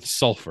dirty with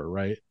sulfur,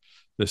 right?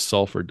 This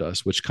sulfur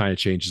dust, which kind of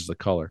changes the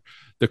color.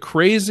 The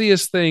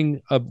craziest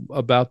thing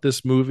about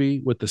this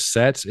movie with the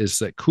sets is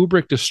that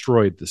Kubrick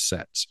destroyed the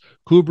sets.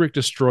 Kubrick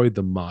destroyed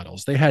the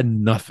models. They had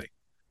nothing.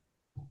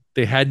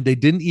 They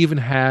didn't even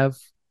have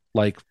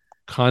like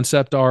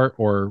concept art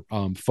or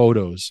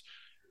photos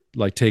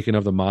like taken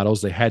of the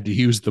models. They had to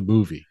use the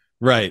movie.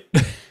 Right.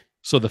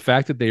 So the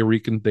fact that they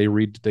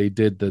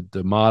did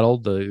the model,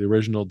 the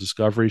original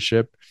Discovery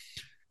ship,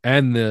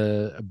 and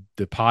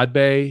the pod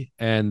bay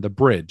and the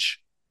bridge,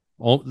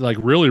 like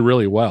really,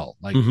 really well.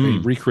 Like they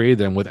recreated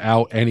them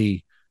without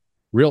any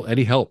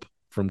help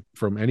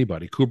from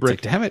anybody. Kubrick,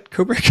 like, damn it,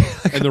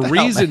 Kubrick. And the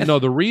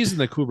reason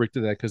that Kubrick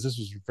did that, because this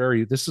is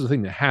the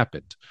thing that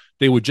happened.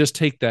 They would just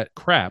take that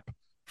crap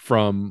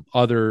from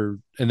other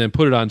and then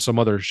put it on some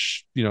other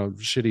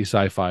shitty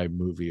sci-fi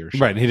movie or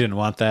something. Right. He didn't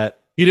want that.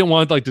 He didn't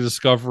want like the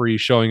Discovery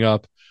showing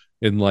up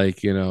in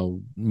like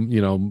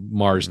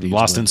Mars needs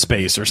Lost in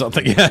Space or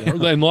something. Yeah.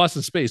 And Lost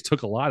in Space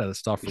took a lot of the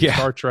stuff from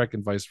Star Trek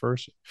and vice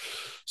versa.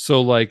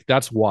 So like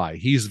that's why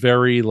he's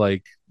very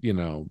like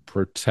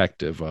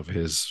protective of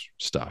his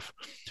stuff.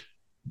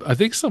 I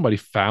think somebody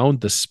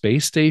found the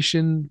space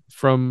station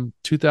from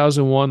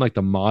 2001, like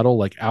the model,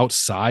 like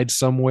outside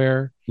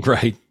somewhere,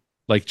 right?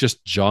 Like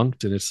just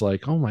junked, and it's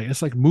like, oh my,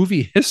 it's like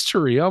movie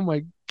history. Oh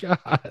my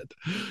god,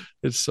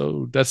 that's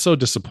so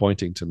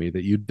disappointing to me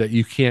that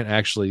you can't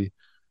actually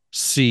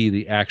see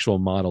the actual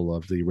model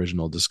of the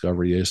original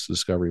Discovery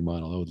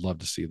model. I would love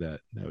to see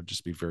that. That would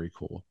just be very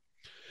cool.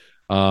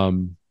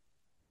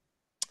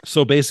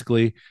 So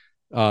basically,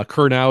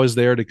 Kurnow is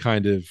there to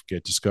kind of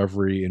get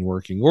Discovery in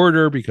working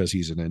order because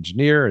he's an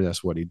engineer and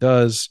that's what he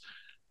does.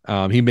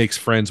 He makes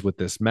friends with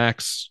this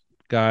Max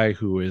guy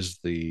who is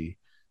the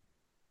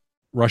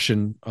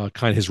Russian,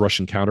 his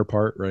Russian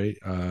counterpart, right?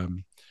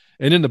 And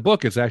in the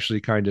book, it's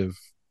actually kind of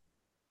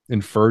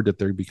inferred that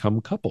they become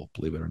a couple,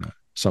 believe it or not,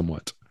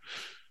 somewhat.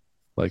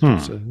 Like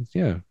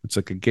it's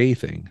like a gay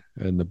thing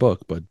in the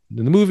book, but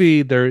in the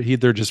movie, they're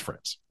just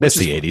friends. It's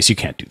the 80s. You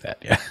can't do that,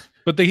 yeah.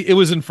 But it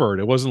was inferred.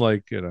 It wasn't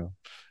like it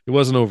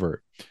wasn't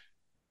overt.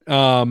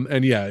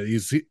 And yeah,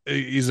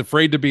 he's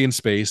afraid to be in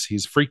space.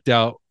 He's freaked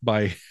out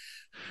by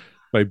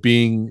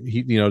being.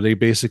 They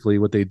basically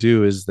what they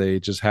do is they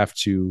just have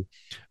to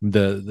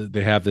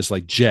they have this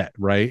like jet,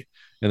 right?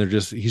 And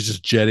he's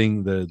just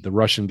jetting. The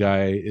Russian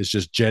guy is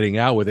just jetting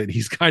out with it.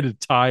 He's kind of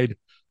tied.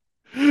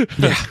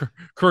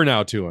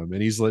 Kurnow to him,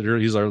 and he's like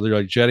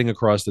jetting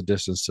across the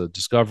distance to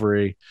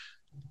Discovery,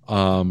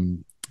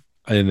 and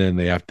then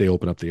they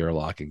open up the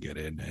airlock and get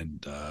in,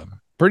 and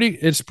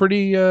that's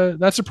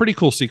a pretty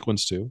cool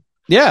sequence too.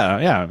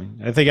 Yeah.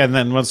 I think, and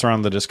then once they're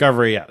on the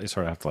Discovery, they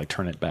sort of have to like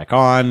turn it back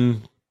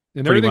on,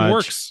 and everything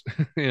works.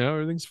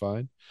 Everything's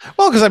fine.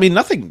 Well, because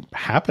nothing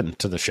happened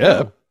to the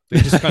ship. They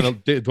just kind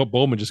of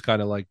Bowman just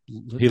kind of like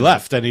he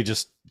left and he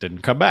just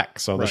didn't come back,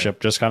 so the ship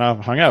just kind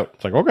of hung out.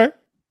 It's like, okay.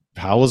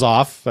 Hal was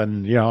off,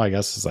 and I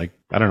guess it's like,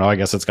 I don't know, I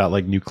guess it's got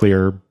like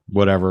nuclear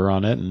whatever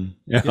on it, and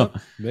yeah,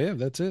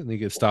 that's it. And you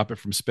can stop it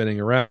from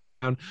spinning around.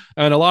 And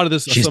a lot of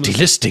this, she's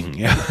delisting,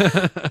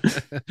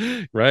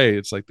 right?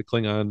 It's like the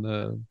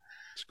Klingon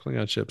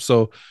ship.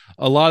 So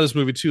a lot of this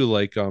movie too,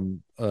 like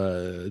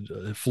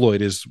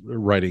Floyd is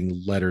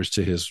writing letters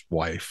to his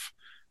wife,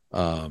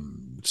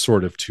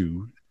 sort of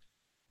to.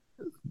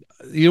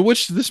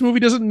 Which this movie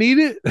doesn't need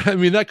it. I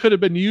mean, that could have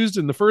been used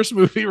in the first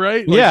movie,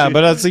 right? Like,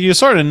 but you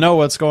sort of know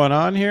what's going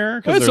on here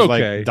because there's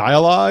like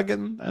dialogue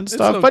and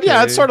stuff. Okay. But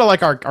yeah, it's sort of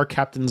like our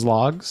captain's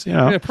logs,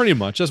 Yeah, pretty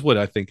much. That's what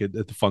I think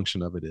the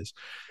function of it is.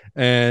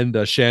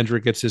 And Chandra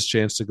gets his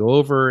chance to go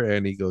over,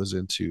 and he goes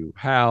into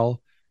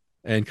Hal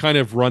and kind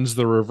of runs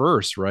the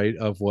reverse, right,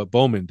 of what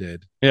Bowman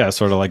did. Yeah,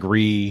 sort of like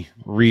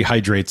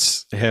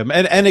rehydrates him.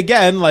 And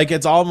again, like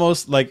it's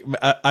almost like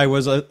I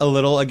was a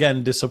little,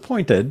 again,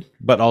 disappointed,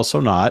 but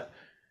also not.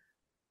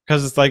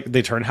 Because it's like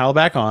they turn Hal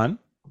back on.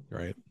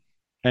 Right.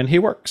 And he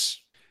works.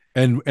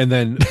 And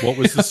then what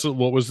was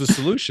the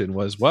solution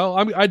was, well,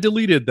 I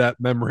deleted that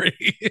memory.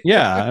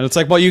 Yeah, and it's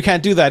like, well, you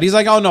can't do that. He's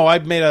like, oh no, I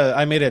made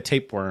a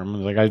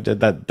tapeworm. Like I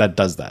did that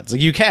does that. It's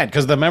like you can't,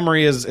 because the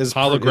memory is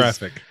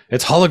holographic.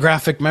 It's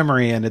holographic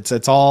memory, and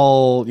it's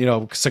all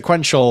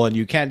sequential, and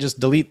you can't just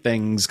delete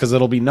things because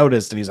it'll be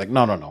noticed. And he's like,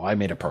 no, I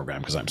made a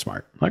program because I'm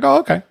smart. I'm like, oh,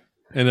 okay.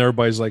 And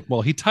everybody's like,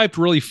 well, he typed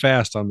really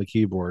fast on the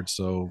keyboard,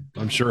 so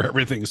I'm sure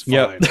everything's fine.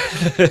 Yep.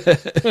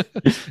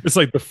 It's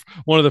like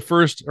one of the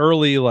first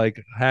early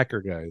like hacker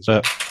guys.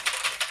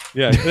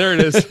 Yeah, there it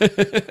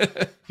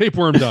is.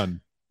 Tapeworm done.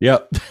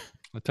 Yep.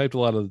 I typed a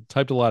lot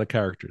of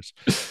characters.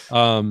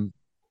 And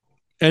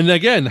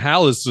again,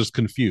 Hal is just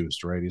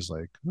confused, right? He's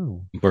like,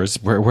 oh,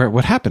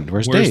 what happened?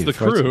 Where's Dave? The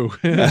crew?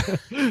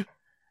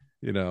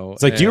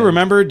 It's like, do you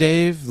remember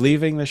Dave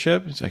leaving the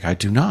ship? It's like, I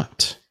do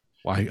not.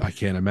 I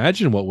can't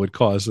imagine what would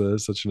cause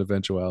such an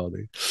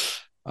eventuality.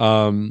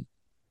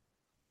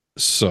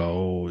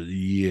 So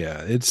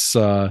yeah, it's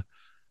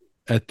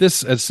at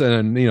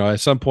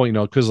some point,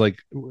 because like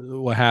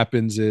what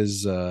happens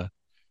is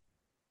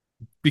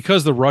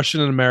because the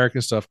Russian and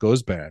American stuff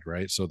goes bad,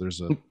 right? So there's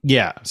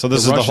so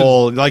this is the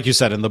whole, like you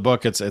said, in the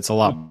book, it's a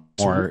lot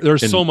more.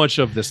 There's so much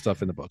of this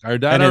stuff in the book. I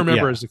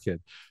remember as a kid.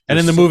 And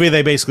in the movie,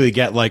 they basically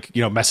get like,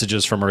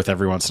 messages from Earth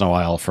every once in a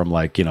while from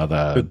like,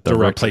 the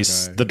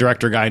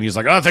director guy. And he's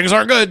like, oh, things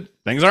aren't good.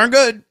 Things aren't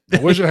good. I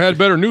wish I had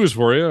better news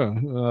for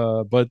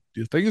you. But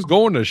things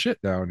going to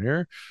shit down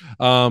here.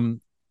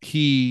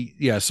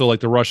 So like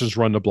the Russians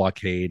run the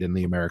blockade and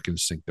the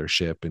Americans sink their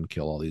ship and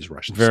kill all these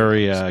Russians.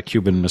 Very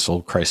Cuban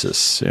Missile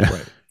Crisis. Yeah.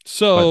 Right.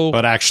 So,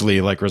 but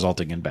actually like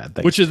resulting in bad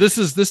things. Which is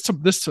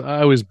this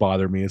always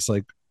bother me. It's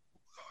like,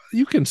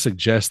 you can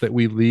suggest that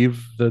we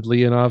leave the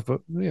Leonov,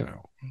 but we're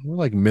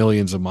like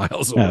millions of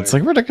miles away. Yeah, it's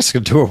like, we're just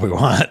gonna do what we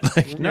want.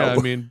 Like, no. Yeah, I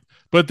mean,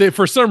 but they,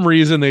 for some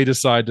reason, they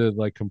decide to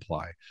like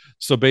comply.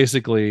 So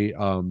basically,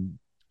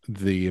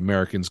 the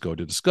Americans go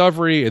to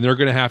Discovery, and they're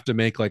going to have to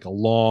make like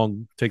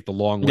take the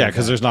long way. Yeah,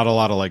 because there's not a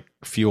lot of like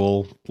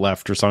fuel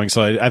left or something.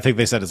 So I think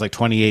they said it's like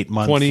 28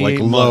 months, like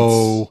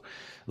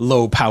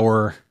low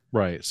power,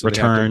 right? So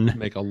return. They have to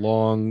make a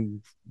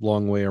long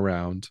way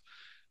around.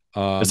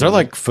 Is there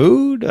like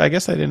food? I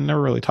guess I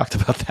never really talked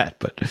about that,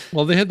 but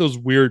they had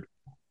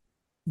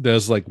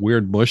there's like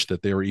weird mush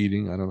that they were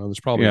eating. I don't know. There's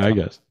probably I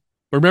guess.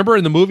 Remember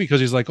in the movie, because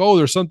he's like, oh,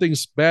 there's something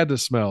bad that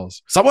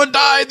smells. Someone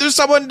died. There's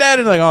someone dead.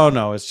 And like, oh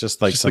no, it's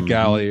just like some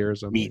galley or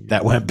something meat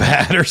that went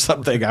bad or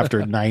something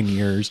after 9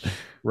 years.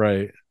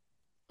 Right.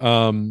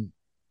 And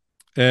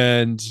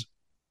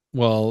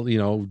well,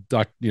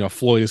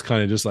 Floyd is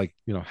kind of just like,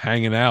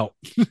 hanging out,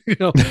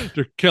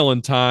 they're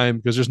killing time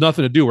because there's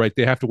nothing to do, right?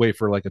 They have to wait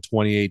for like a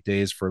 28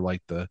 days for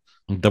like the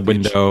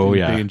window.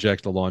 They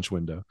inject the launch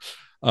window.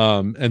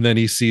 And then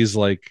he sees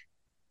like,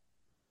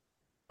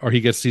 or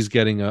he's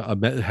getting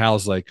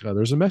Hal's like,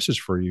 there's a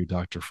message for you,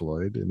 Dr.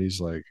 Floyd. And he's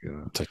like,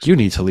 it's like, you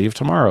need to leave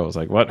tomorrow. It's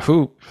like,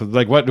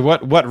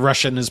 what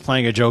Russian is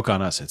playing a joke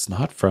on us? It's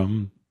not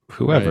from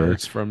whoever. Right,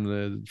 it's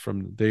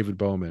from David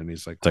Bowman. And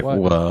he's like,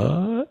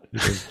 what? He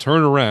says,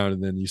 turn around.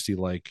 And then you see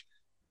like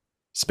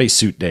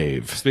Spacesuit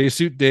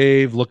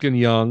Dave looking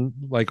young,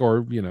 like,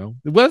 or,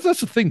 that's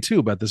the thing too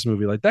about this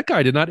movie. Like that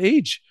guy did not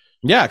age.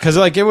 Yeah, because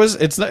like it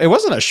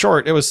wasn't a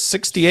short. It was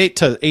 68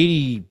 to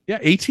 80. Yeah,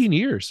 18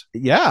 years.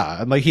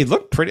 Yeah, and like he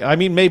looked pretty. I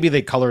mean, maybe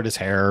they colored his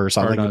hair or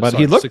something, but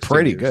he looked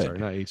pretty good. Sorry,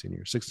 not 18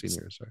 years, 16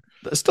 years. Sorry.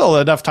 Still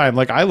enough time.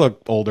 Like I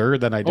look older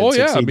than I did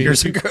 16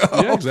 years ago.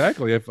 Yeah,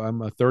 exactly. If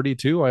I'm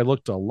 32, I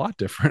looked a lot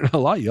different, a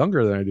lot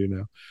younger than I do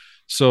now.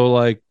 So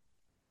like,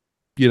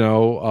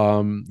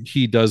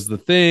 he does the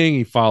thing,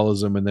 he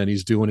follows him, and then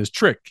he's doing his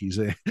trick. He's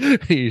an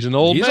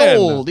old man. He's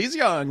old, he's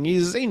young,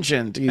 he's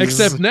ancient.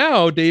 Except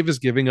now Dave is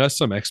giving us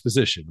some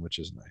exposition, which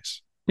is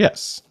nice.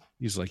 Yes.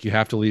 He's like, you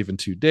have to leave in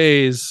 2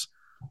 days.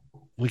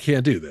 We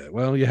can't do that.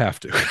 Well, you have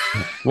to.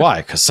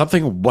 Why? Because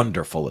something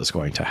wonderful is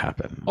going to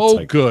happen.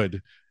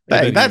 Good.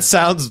 Hey, that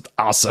sounds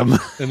awesome.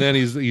 And then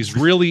he's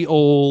really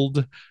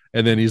old,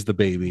 and then he's the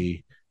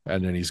baby,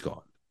 and then he's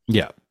gone.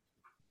 Yeah.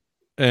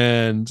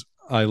 And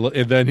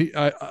then he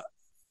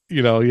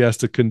has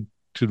to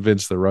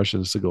convince the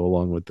Russians to go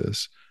along with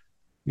this.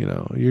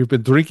 You've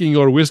been drinking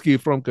your whiskey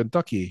from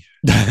Kentucky.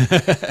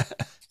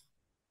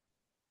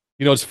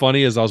 What's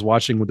funny is I was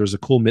watching, there's a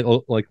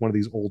cool, like one of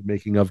these old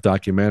making of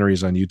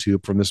documentaries on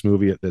YouTube from this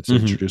movie that's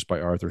introduced by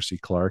Arthur C.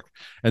 Clarke.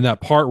 And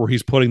that part where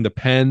he's putting the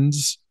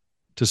pens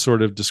to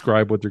sort of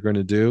describe what they're going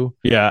to do.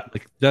 Yeah.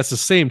 Like that's the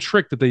same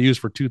trick that they use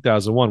for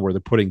 2001, where they're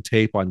putting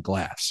tape on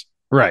glass.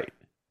 Right.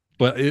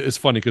 But it's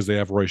funny because they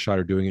have Roy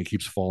Scheider doing it,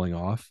 keeps falling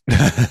off.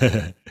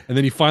 And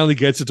then he finally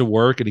gets it to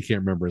work and he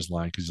can't remember his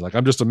line because he's like,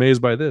 I'm just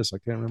amazed by this. I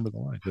can't remember the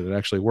line, that it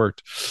actually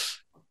worked.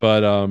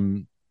 But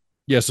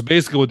so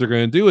basically what they're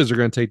going to do is they're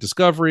going to take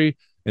Discovery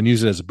and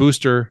use it as a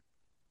booster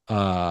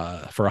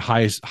for a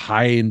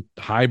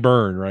high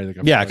burn, right?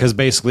 Like because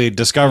basically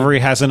Discovery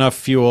has enough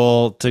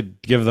fuel to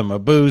give them a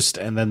boost,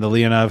 and then the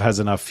Leonov has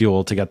enough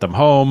fuel to get them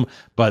home,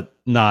 but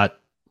not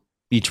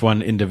each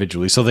one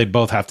individually. So they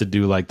both have to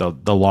do like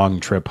the long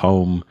trip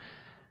home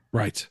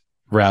route,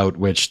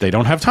 which they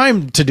don't have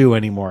time to do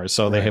anymore.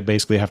 So they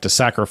basically have to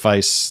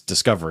sacrifice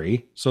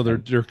Discovery. So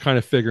they're kind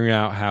of figuring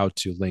out how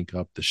to link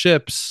up the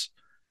ships.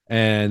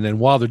 And then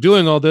while they're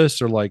doing all this,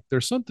 they're like,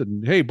 there's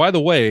something, hey, by the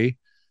way,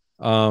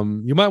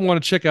 you might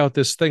want to check out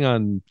this thing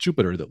on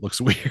Jupiter that looks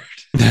weird.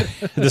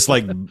 This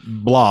like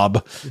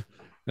blob.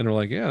 And they're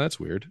like, yeah, that's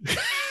weird.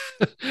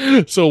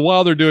 So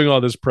while they're doing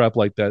all this prep,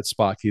 like that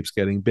spot keeps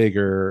getting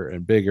bigger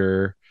and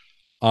bigger.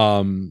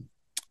 And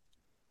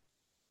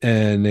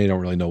they don't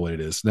really know what it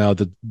is. Now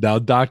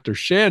Dr.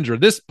 Chandra,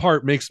 this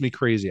part makes me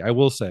crazy. I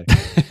will say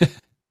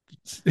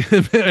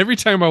every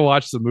time I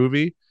watch the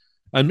movie,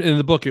 in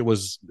the book, it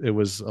was a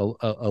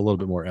little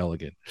bit more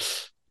elegant,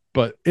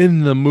 but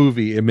in the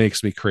movie, it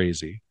makes me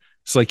crazy.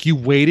 It's like, you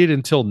waited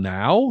until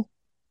now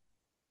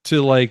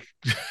to like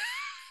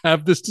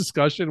have this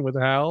discussion with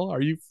Hal?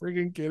 Are you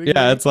freaking kidding me?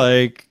 Yeah, it's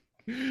like,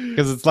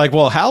 because it's like,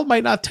 well, Hal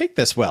might not take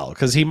this well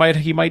because he might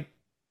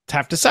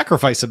have to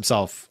sacrifice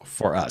himself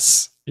for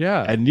us.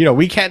 Yeah. And,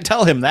 we can't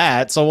tell him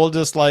that. So we'll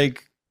just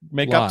like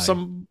make Lie. up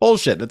some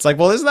bullshit. It's like,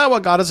 well, isn't that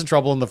what got us in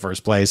trouble in the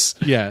first place?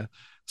 Yeah.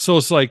 So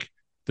it's like,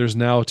 there's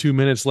now 2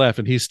 minutes left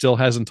and he still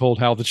hasn't told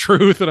Hal the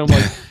truth. And I'm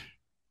like,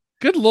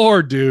 good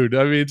Lord, dude.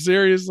 I mean,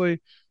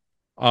 seriously.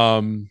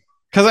 Because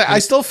I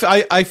still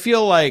I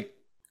feel like,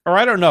 or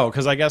I don't know,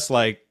 because I guess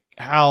like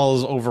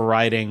Hal's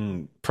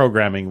overriding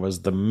programming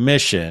was the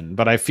mission.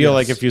 But I feel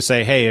like if you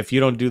say, hey, if you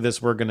don't do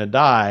this, we're going to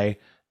die,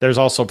 there's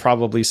also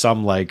probably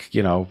some like,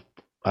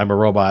 I'm a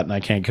robot and I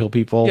can't kill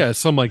people. Yeah,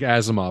 some like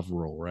Asimov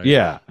rule, right?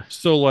 Yeah.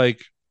 So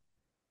like,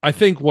 I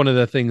think one of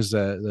the things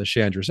that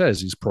Chandra says,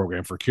 he's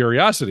programmed for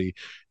curiosity.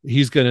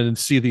 He's going to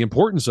see the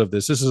importance of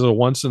this. This is a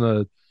once in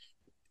a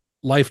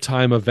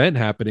lifetime event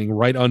happening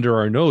right under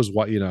our nose.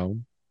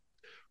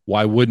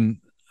 Why wouldn't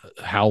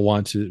Hal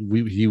want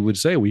to? He would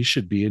say we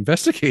should be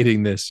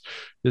investigating this.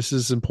 This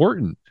is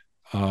important.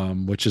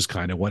 Which is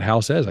kind of what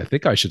Hal says. I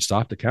think I should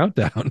stop the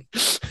countdown.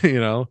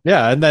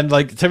 Yeah, and then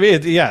like to me,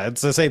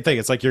 it's the same thing.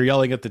 It's like you're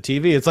yelling at the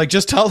TV. It's like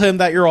just tell him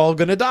that you're all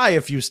gonna die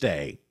if you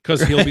stay,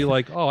 because he'll be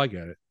like, "Oh, I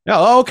get it." Yeah,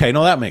 oh, okay,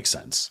 no, that makes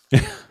sense.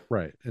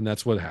 Right, and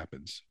that's what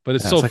happens. But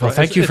it's Yeah, so. It's like, well,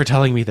 thank you for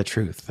telling me the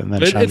truth. And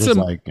then Chandra's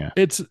like, yeah.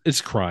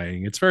 It's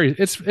crying.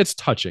 It's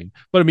touching.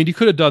 But I mean, you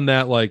could have done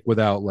that like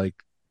without like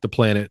the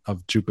planet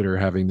of Jupiter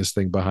having this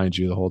thing behind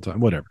you the whole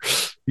time. Whatever.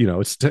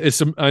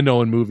 It's I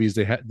know in movies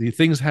the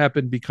things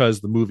happen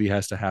because the movie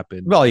has to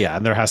happen. Well, yeah,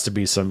 and there has to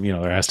be some,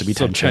 there has to be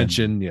some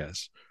tension,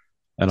 yes,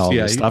 and all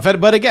this stuff.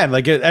 But again,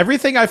 like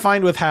everything I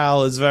find with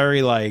Hal is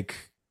very like,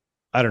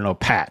 I don't know,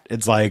 pat.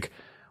 It's like,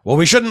 well,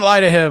 we shouldn't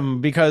lie to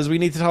him because we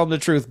need to tell him the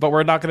truth, but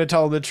we're not going to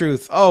tell him the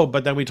truth. Oh,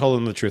 but then we told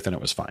him the truth and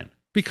it was fine.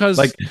 Because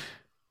like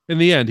in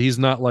the end, he's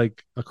not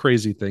like a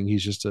crazy thing.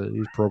 He's just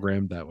he's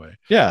programmed that way.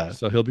 Yeah,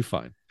 so he'll be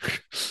fine.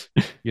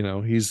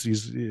 He's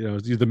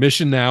the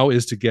mission now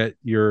is to get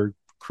your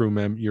crew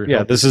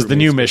member. This is the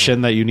new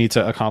mission that you need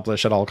to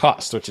accomplish at all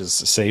costs, which is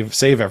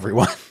save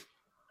everyone.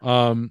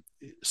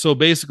 So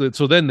basically,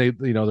 then they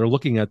they're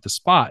looking at the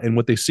spot, and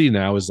what they see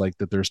now is like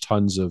that there's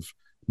tons of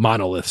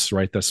monoliths,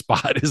 right? The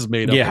spot is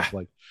made up of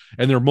like,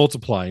 and they're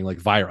multiplying like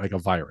a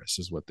virus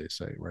is what they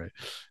say, right?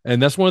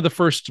 And that's one of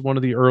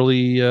the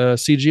early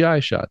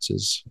CGI shots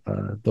is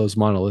those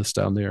monoliths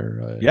down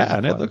there.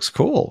 And it looks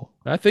cool.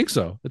 I think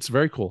so. It's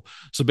very cool.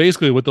 So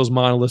basically what those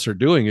monoliths are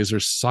doing is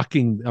they're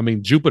sucking. I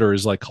mean, Jupiter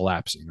is like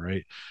collapsing,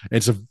 right?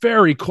 It's a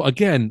very cool,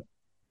 again,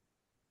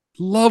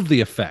 love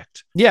the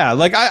effect. Yeah,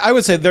 like I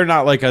would say they're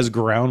not like as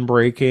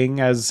groundbreaking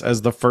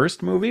as the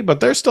first movie, but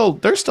they're still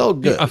good.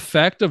 The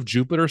effect of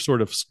Jupiter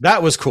sort of,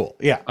 that was cool.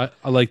 Yeah,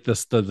 I like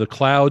this. The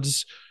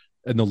clouds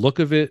and the look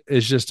of it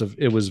is just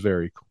it was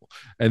very cool.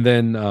 And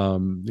then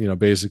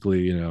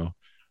basically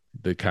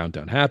the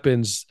countdown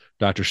happens.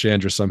 Dr.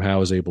 Chandra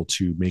somehow is able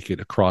to make it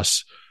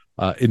across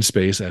in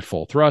space at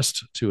full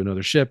thrust to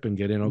another ship and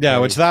get in. Okay. Yeah,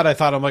 which I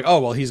thought, I'm like, oh,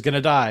 well, he's going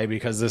to die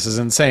because this is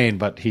insane,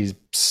 but he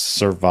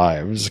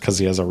survives because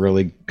he has a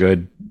really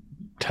good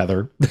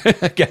tether,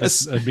 I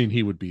guess. I mean,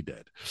 he would be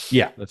dead.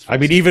 Yeah.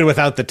 Even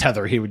without the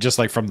tether, he would just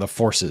like from the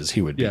forces,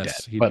 he would be dead.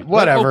 But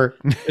whatever.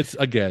 It's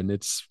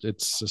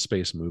a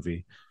space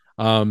movie.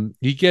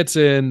 He gets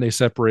in, they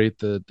separate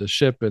the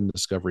ship, and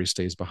Discovery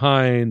stays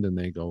behind, and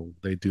they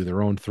do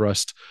their own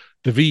thrust.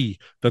 The V,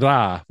 the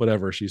Da,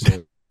 whatever she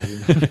said.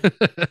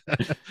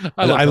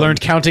 I learned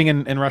counting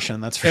in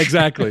Russian. That's for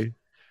exactly. Sure.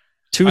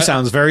 Two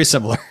sounds very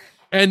similar.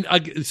 And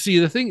see,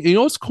 the thing,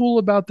 what's cool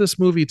about this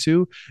movie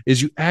too,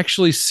 is you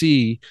actually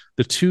see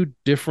the two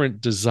different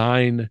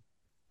design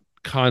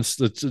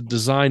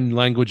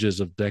languages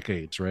of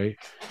decades, right?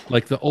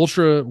 Like the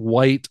ultra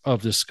white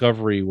of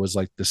Discovery was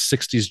like the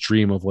 60s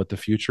dream of what the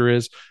future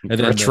is, and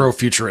then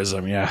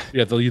retrofuturism.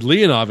 The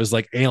Leonov is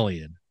like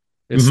alien.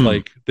 It's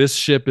like this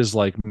ship is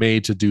like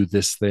made to do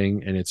this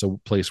thing, and it's a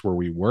place where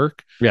we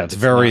work. Yeah, it's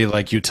very not,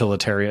 like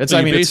utilitarian. It's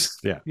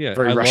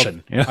very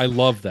Russian. I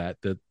love that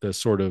the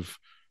sort of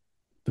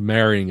the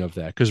marrying of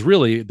that, because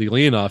really the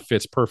Leonov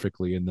fits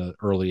perfectly in the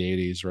early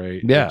 80s,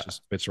 right? Yeah, it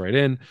just fits right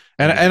in.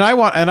 And I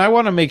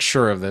want to make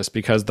sure of this,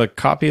 because the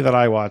copy that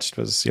I watched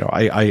was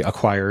I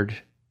acquired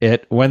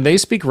it. When they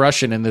speak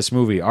Russian in this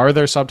movie, are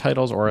there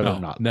subtitles or are there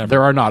not? Never.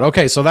 There are not.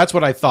 Okay, so that's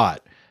what I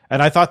thought,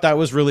 and I thought that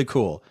was really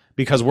cool.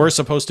 Because we're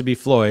supposed to be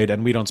Floyd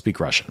and we don't speak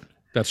Russian.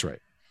 That's right.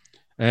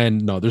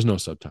 And no, there's no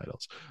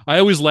subtitles. I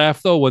always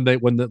laugh though when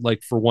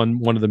like for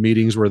one of the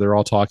meetings where they're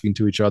all talking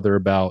to each other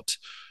about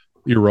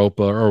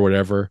Europa or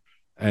whatever,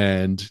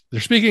 and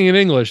they're speaking in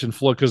English, and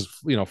Floyd, because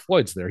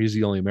Floyd's there, he's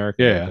the only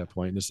American at that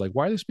point, and it's like,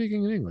 why are they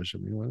speaking in English? I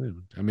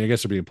mean, I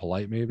guess they're being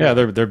polite, maybe. Yeah,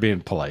 they're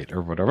being polite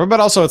or whatever. But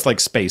also, it's like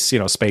space,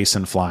 space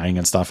and flying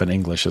and stuff, and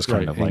English is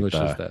kind of English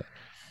like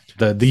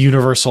the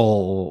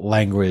universal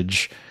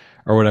language.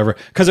 or whatever.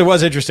 Because it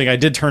was interesting. I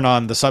did turn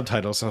on the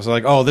subtitles. So I was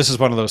like, oh, this is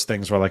one of those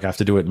things where like I have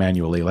to do it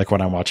manually. Like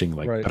when I'm watching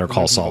like Right. Better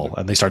Call Saul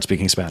and they start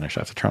speaking Spanish,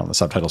 I have to turn on the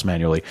subtitles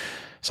manually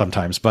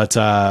sometimes. But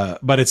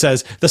it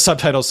says the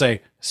subtitles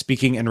say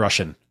speaking in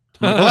Russian.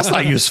 I'm like, well, that's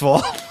not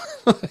useful.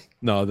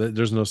 No,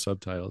 there's no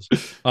subtitles.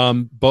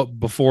 But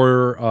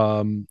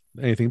before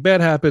anything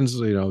bad happens,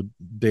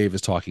 Dave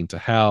is talking to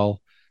Hal,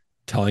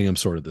 telling him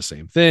sort of the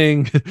same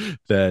thing,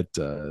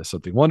 that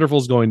something wonderful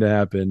is going to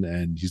happen,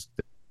 and he's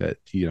that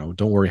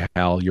don't worry,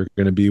 Hal, you're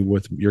going to be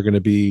with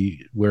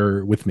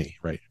me,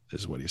 right?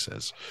 Is what he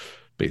says,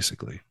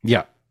 basically.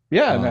 Yeah.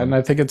 And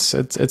I think it's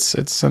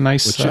a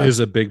nice, which is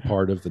a big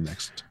part of the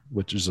next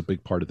book,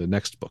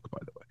 by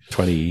the way.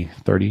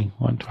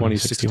 2031,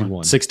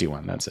 2061.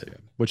 61, that's it.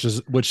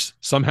 Which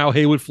somehow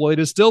Haywood Floyd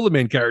is still the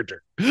main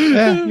character.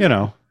 But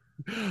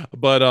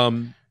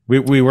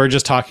we were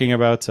just talking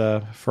about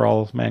For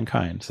All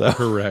Mankind. So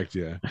correct,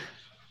 yeah.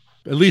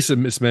 At least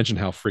it's mentioned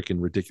how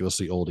freaking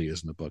ridiculously old he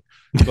is in the book.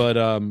 But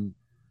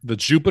the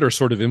Jupiter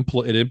sort of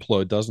implodes it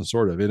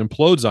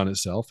implodes on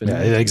itself. And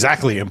it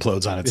exactly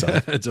implodes on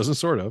itself. It doesn't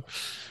sort of.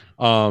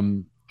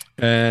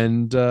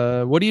 And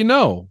what do you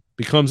know?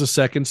 Becomes a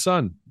second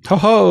son.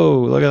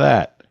 Ho, look at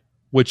that.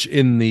 Which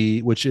in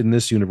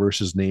this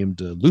universe is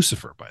named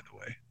Lucifer, by the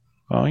way.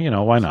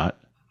 Well, why not?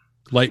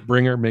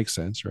 Lightbringer makes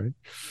sense, right?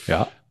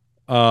 Yeah.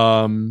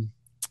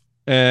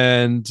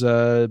 And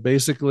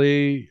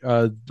basically,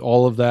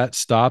 all of that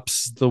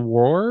stops the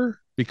war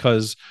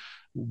because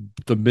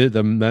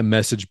the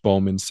message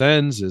Bowman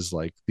sends is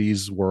like,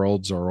 these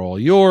worlds are all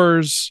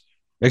yours,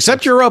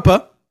 except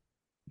Europa.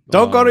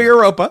 Don't go to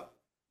Europa.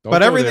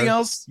 But everything there.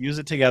 else, use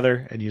it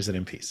together and use it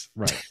in peace.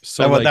 Right.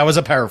 So that was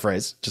a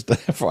paraphrase. Just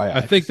FYI.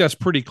 I think that's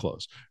pretty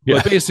close. Yeah.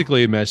 But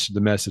basically, the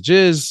message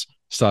is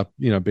stop.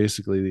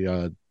 Basically,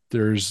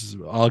 there's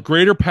a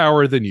greater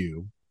power than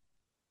you.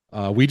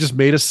 We just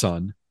made a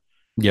son.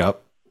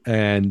 Yep.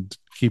 And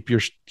stop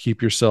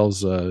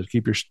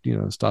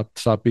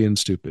being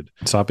stupid.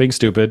 Stop being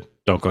stupid.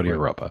 Don't go to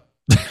Europa.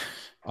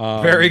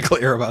 Very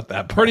clear about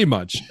that. Pretty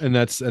much. And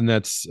that's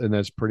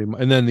pretty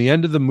much. And then the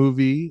end of the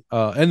movie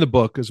and the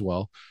book as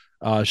well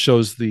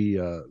shows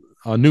the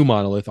new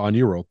monolith on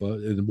Europa.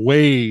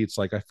 It's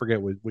like, I forget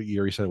what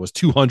year he said it was,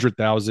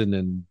 200,000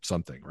 and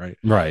something, right?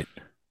 Right.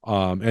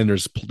 And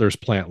there's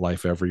plant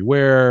life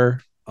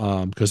everywhere.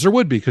 Because there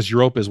would be, because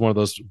Europa is one of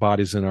those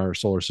bodies in our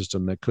solar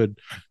system that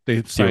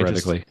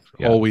theoretically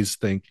always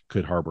think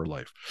could harbor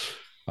life.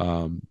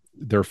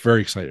 They're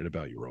very excited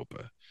about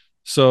Europa.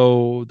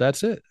 So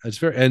that's it.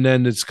 And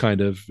then it's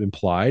kind of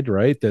implied,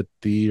 right, that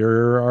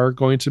there are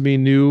going to be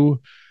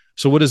new.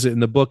 So what is it in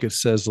the book? It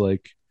says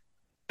like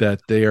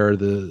that they are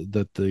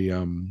the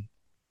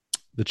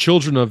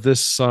children of this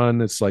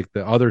son. It's like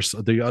our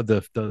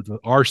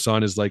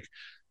son is like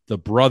the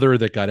brother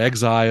that got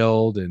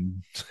exiled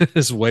and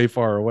is way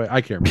far away.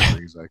 I can't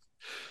remember exactly,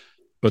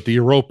 but the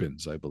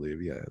Europans, I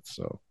believe. Yeah.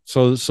 So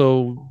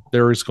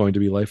there is going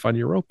to be life on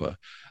Europa.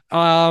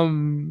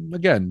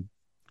 Again,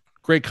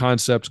 great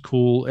concept,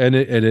 cool, and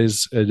it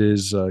is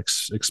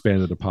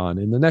expanded upon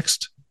in the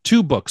next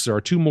two books. There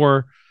are two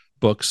more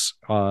books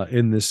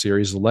in this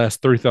series. The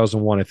last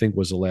 30,001, I think,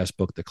 was the last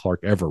book that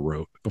Clark ever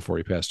wrote before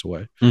he passed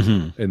away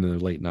in the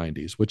late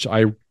 90s, which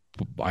I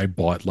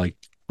bought like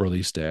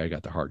release day. I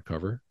got the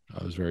hardcover.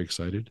 I was very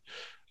excited.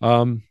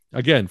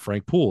 Again,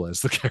 Frank Poole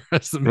as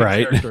the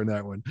main character in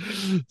that one.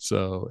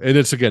 So, and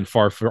it's again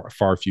far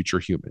future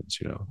humans,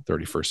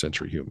 31st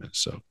century humans.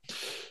 So,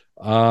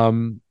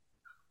 I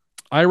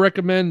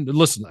recommend.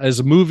 Listen, as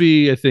a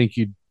movie, I think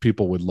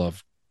people would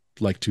love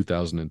like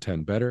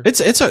 2010 better. It's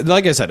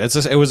like I said,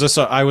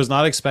 I was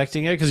not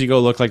expecting it because you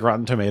go look like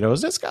Rotten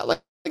Tomatoes. It's got like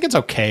it's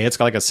okay. It's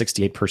got like a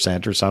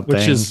 68% or something,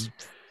 which is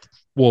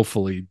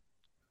woefully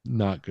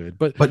not good.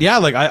 But yeah,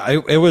 like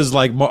it was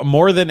like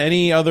more than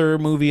any other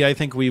movie I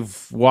think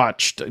we've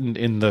watched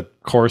in the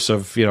course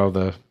of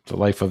the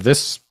life of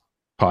this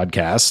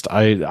podcast.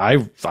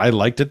 I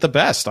liked it the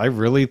best. I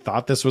really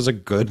thought this was a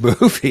good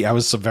movie. I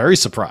was very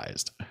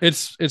surprised.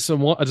 It's a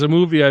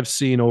movie I've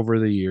seen over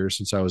the years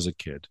since I was a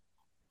kid,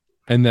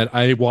 and that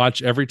I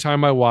watch every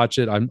time I watch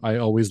it. I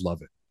always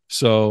love it.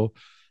 So,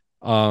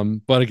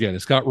 but again,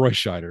 it's got Roy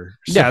Scheider.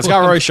 So. Yeah, it's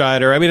got Roy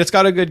Scheider. I mean, it's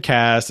got a good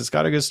cast. It's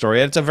got a good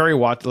story. It's a very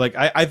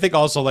I think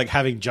also like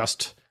having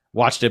just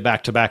watched it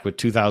back to back with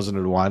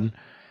 2001.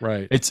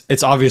 Right.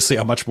 It's obviously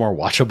a much more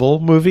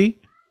watchable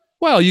movie.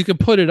 Well, you could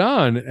put it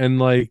on and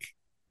like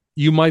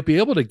you might be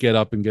able to get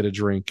up and get a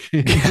drink.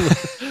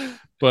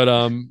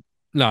 But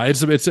no,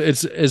 it's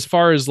as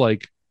far as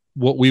like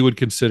what we would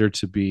consider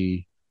to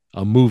be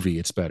a movie,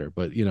 it's better.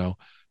 But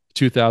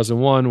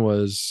 2001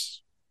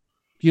 was,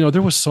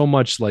 there was so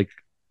much like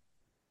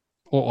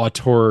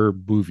auteur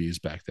movies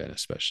back then,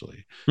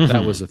 especially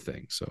that was a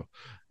thing. So,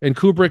 and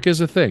Kubrick is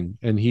a thing,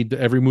 and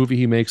every movie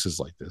he makes is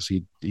like this.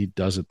 He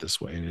does it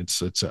this way, and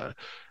it's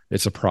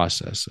a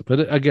process.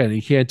 But again,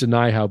 you can't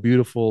deny how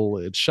beautiful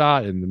it's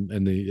shot, and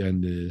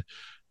the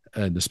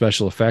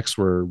special effects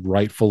were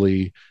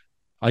rightfully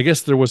I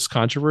guess there was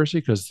controversy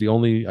because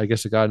I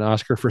guess it got an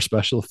Oscar for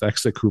special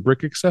effects that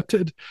Kubrick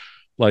accepted.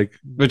 Like,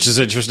 which is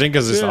interesting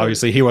because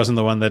obviously he wasn't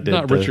the one that did.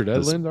 Not Richard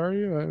Edlund, are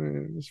you? I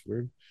mean, it's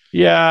weird.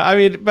 Yeah, I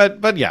mean,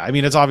 but yeah, I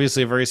mean, it's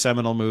obviously a very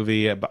seminal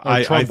movie. But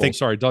I think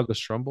Douglas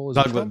Trumbull.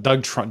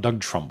 Doug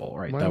Trumbull,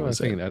 right? That was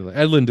thinking Edlund.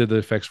 Edlund did the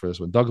effects for this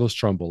one. Douglas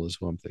Trumbull is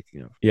who I'm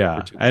thinking of.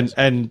 Yeah,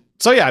 and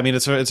so yeah, I mean,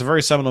 it's a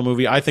very seminal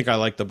movie. I think I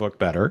like the book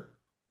better.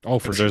 Oh,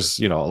 for sure. There's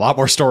a lot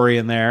more story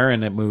in there,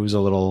 and it moves a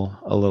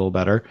little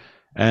better.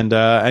 And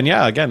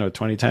yeah, again,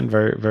 2010,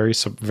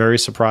 very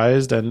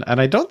surprised, and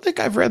I don't think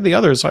I've read the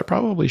others, so I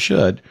probably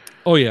should.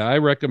 Oh yeah, I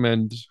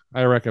recommend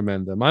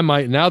them. I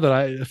might now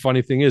that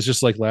funny thing is,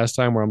 just like last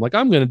time where I'm like,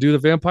 I'm going to do the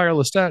Vampire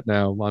Lestat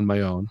now on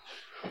my own.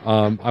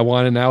 I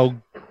want to now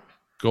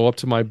go up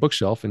to my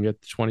bookshelf and get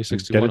the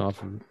 2061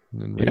 off and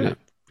read it,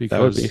 because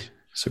that would be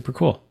super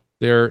cool.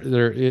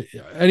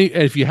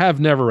 If you have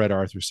never read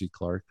Arthur C.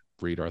 Clarke,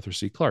 read Arthur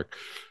C. Clarke.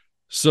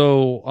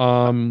 So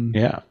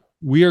yeah.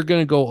 We are going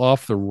to go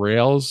off the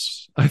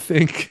rails, I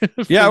think.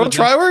 Yeah,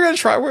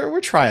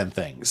 we're trying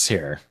things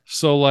here.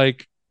 So,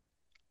 like,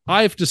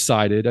 I've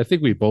decided, I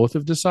think we both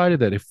have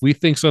decided that if we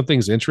think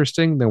something's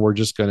interesting, then we're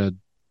just going to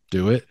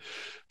do it.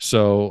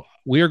 So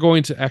we are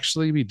going to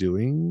actually be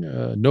doing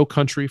No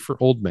Country for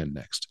Old Men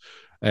next.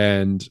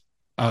 And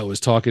I was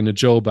talking to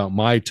Joe about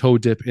my toe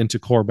dip into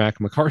Cormac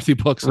McCarthy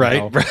books,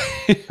 right.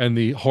 And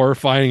the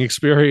horrifying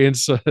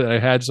experience that I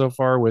had so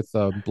far with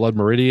Blood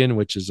Meridian,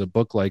 which is a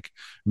book like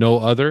no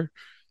other.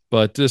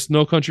 But this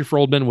No Country for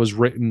Old Men was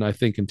written, I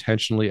think,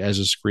 intentionally as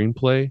a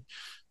screenplay,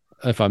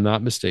 if I'm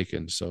not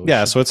mistaken. So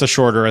yeah, so it's a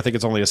shorter. I think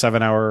it's only a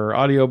 7-hour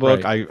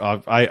audiobook. Right.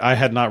 I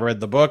had not read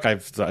the book.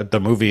 The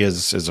movie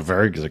is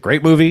a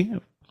great movie.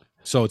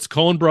 So it's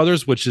Coen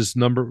Brothers, which is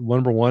number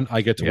one. I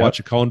get to watch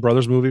a Coen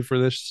Brothers movie for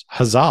this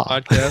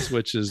podcast,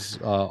 which is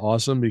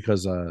awesome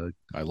because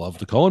I love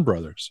the Coen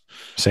Brothers.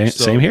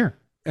 Same here.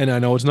 And I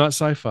know it's not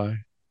sci-fi,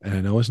 and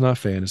I know it's not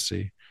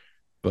fantasy,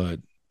 but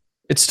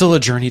it's still a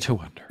journey to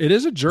wonder. It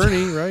is a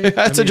journey, right?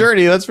 It's a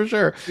journey, that's for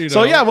sure.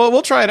 So yeah,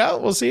 we'll try it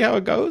out. We'll see how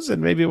it goes,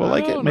 and maybe we'll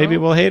like it. Maybe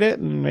we'll hate it,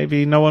 and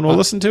maybe no one will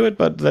listen to it.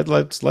 But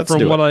let's do it.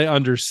 From what I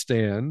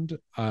understand,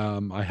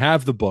 I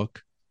have the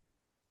book.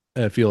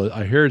 I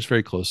hear it's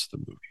very close to the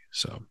movie.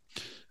 So,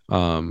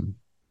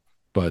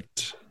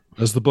 but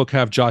does the book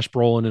have Josh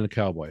Brolin in a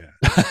cowboy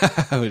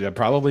hat?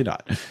 Probably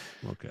not.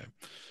 Okay,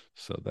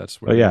 so that's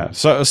where. But yeah,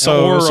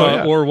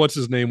 or what's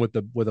his name with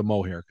a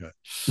mo haircut?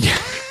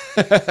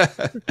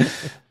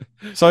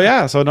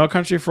 So No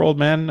Country for Old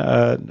Men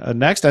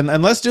next,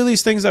 and let's do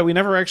these things that we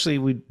never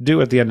we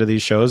do at the end of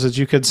these shows. Is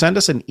you could send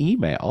us an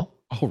email.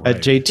 At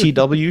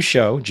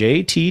JTWshow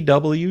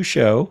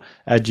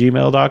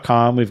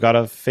 @gmail.com. We've got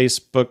a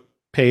Facebook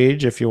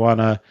page if you want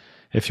to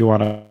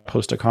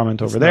post a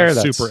comment over there.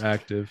 That's super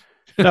active.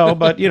 No,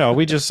 but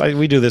we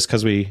do this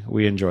because we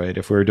enjoy it.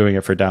 If we were doing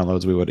it for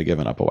downloads, we would have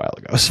given up a while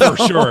ago. So.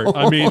 For sure.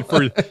 I mean,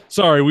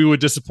 we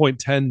would disappoint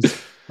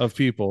tens of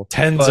people.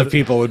 Tens of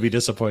people would be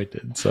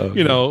disappointed.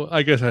 So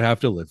I guess I have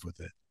to live with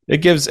it.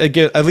 It gives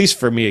at least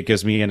for me, it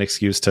gives me an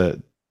excuse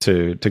to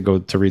go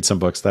to read some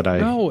books that I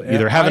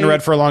either haven't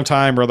read for a long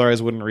time or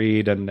otherwise wouldn't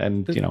read,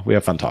 and we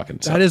have fun talking.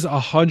 So. That is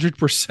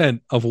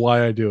 100% of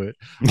why I do it.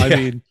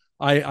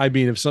 I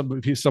mean, if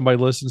somebody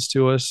listens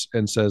to us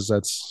and says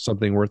that's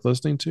something worth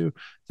listening to,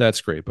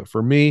 that's great. But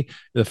for me,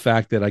 the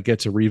fact that I get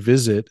to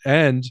revisit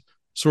and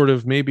sort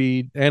of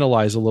maybe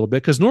analyze a little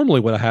bit, because normally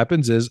what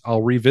happens is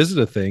I'll revisit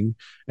a thing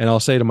and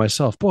I'll say to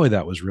myself, "Boy,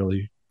 that was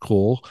really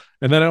cool,"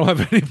 and then I don't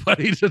have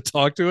anybody to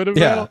talk to it about.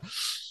 Yeah.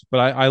 But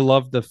I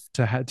love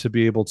to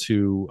be able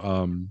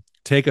to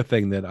take a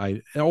thing that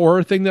a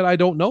thing that I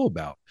don't know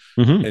about,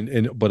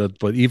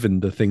 but even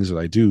the things that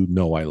I do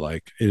know I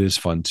like, it is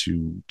fun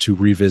to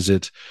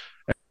revisit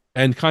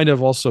and kind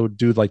of also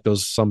do like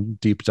some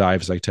deep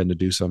dives I tend to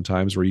do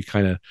sometimes, where you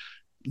kind of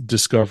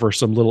discover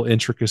some little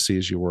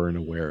intricacies you weren't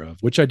aware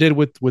of, which I did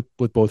with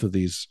both of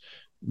these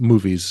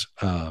movies.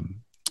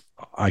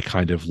 I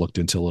kind of looked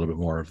into a little bit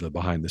more of the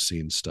behind the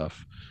scenes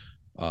stuff.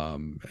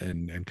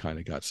 And kind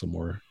of got some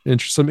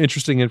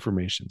interesting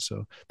information.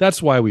 So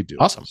that's why we do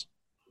it. Awesome.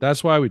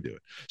 That's why we do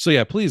it. So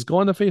yeah, please go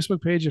on the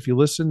Facebook page if you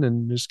listen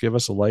and just give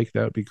us a like.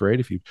 That would be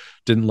great. If you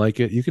didn't like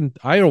it, you can.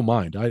 I don't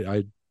mind.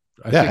 I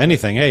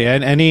anything. Hey,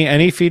 and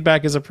any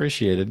feedback is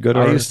appreciated. Good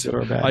or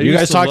bad. You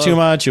guys talk too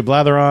much. You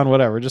blather on.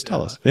 Whatever. Just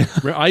tell us.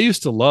 I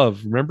used to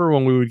love. Remember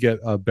when we would get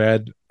a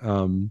bad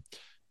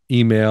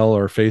email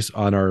or face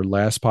on our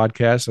last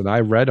podcast, and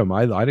I read them.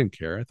 I didn't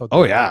care. I thought,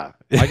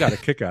 I got a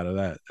kick out of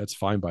that. That's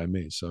fine by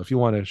me. So if you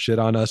want to shit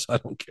on us, I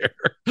don't care.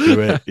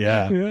 Do it.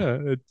 Yeah.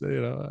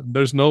 Yeah.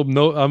 There's no.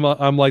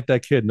 I'm like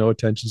that kid. No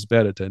attention's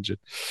bad attention.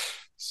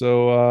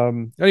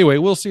 So anyway,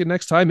 we'll see you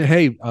next time.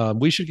 Hey,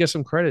 we should get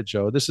some credit,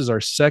 Joe. This is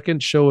our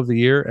second show of the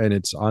year, and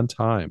it's on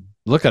time.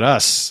 Look at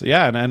us.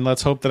 Yeah, and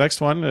let's hope the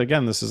next one.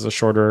 Again, this is a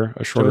shorter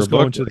Joe's book.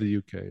 Going to the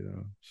UK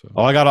though. So.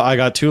 Oh, I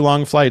got 2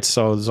 long flights,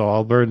 so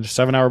I'll burn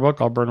 7-hour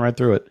book. I'll burn right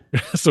through it.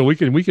 So we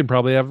could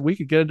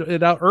get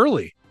it out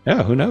early.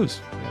 Yeah, who knows?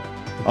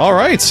 All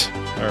right. See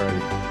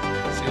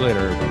you later,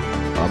 everybody.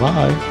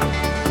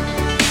 Bye-bye.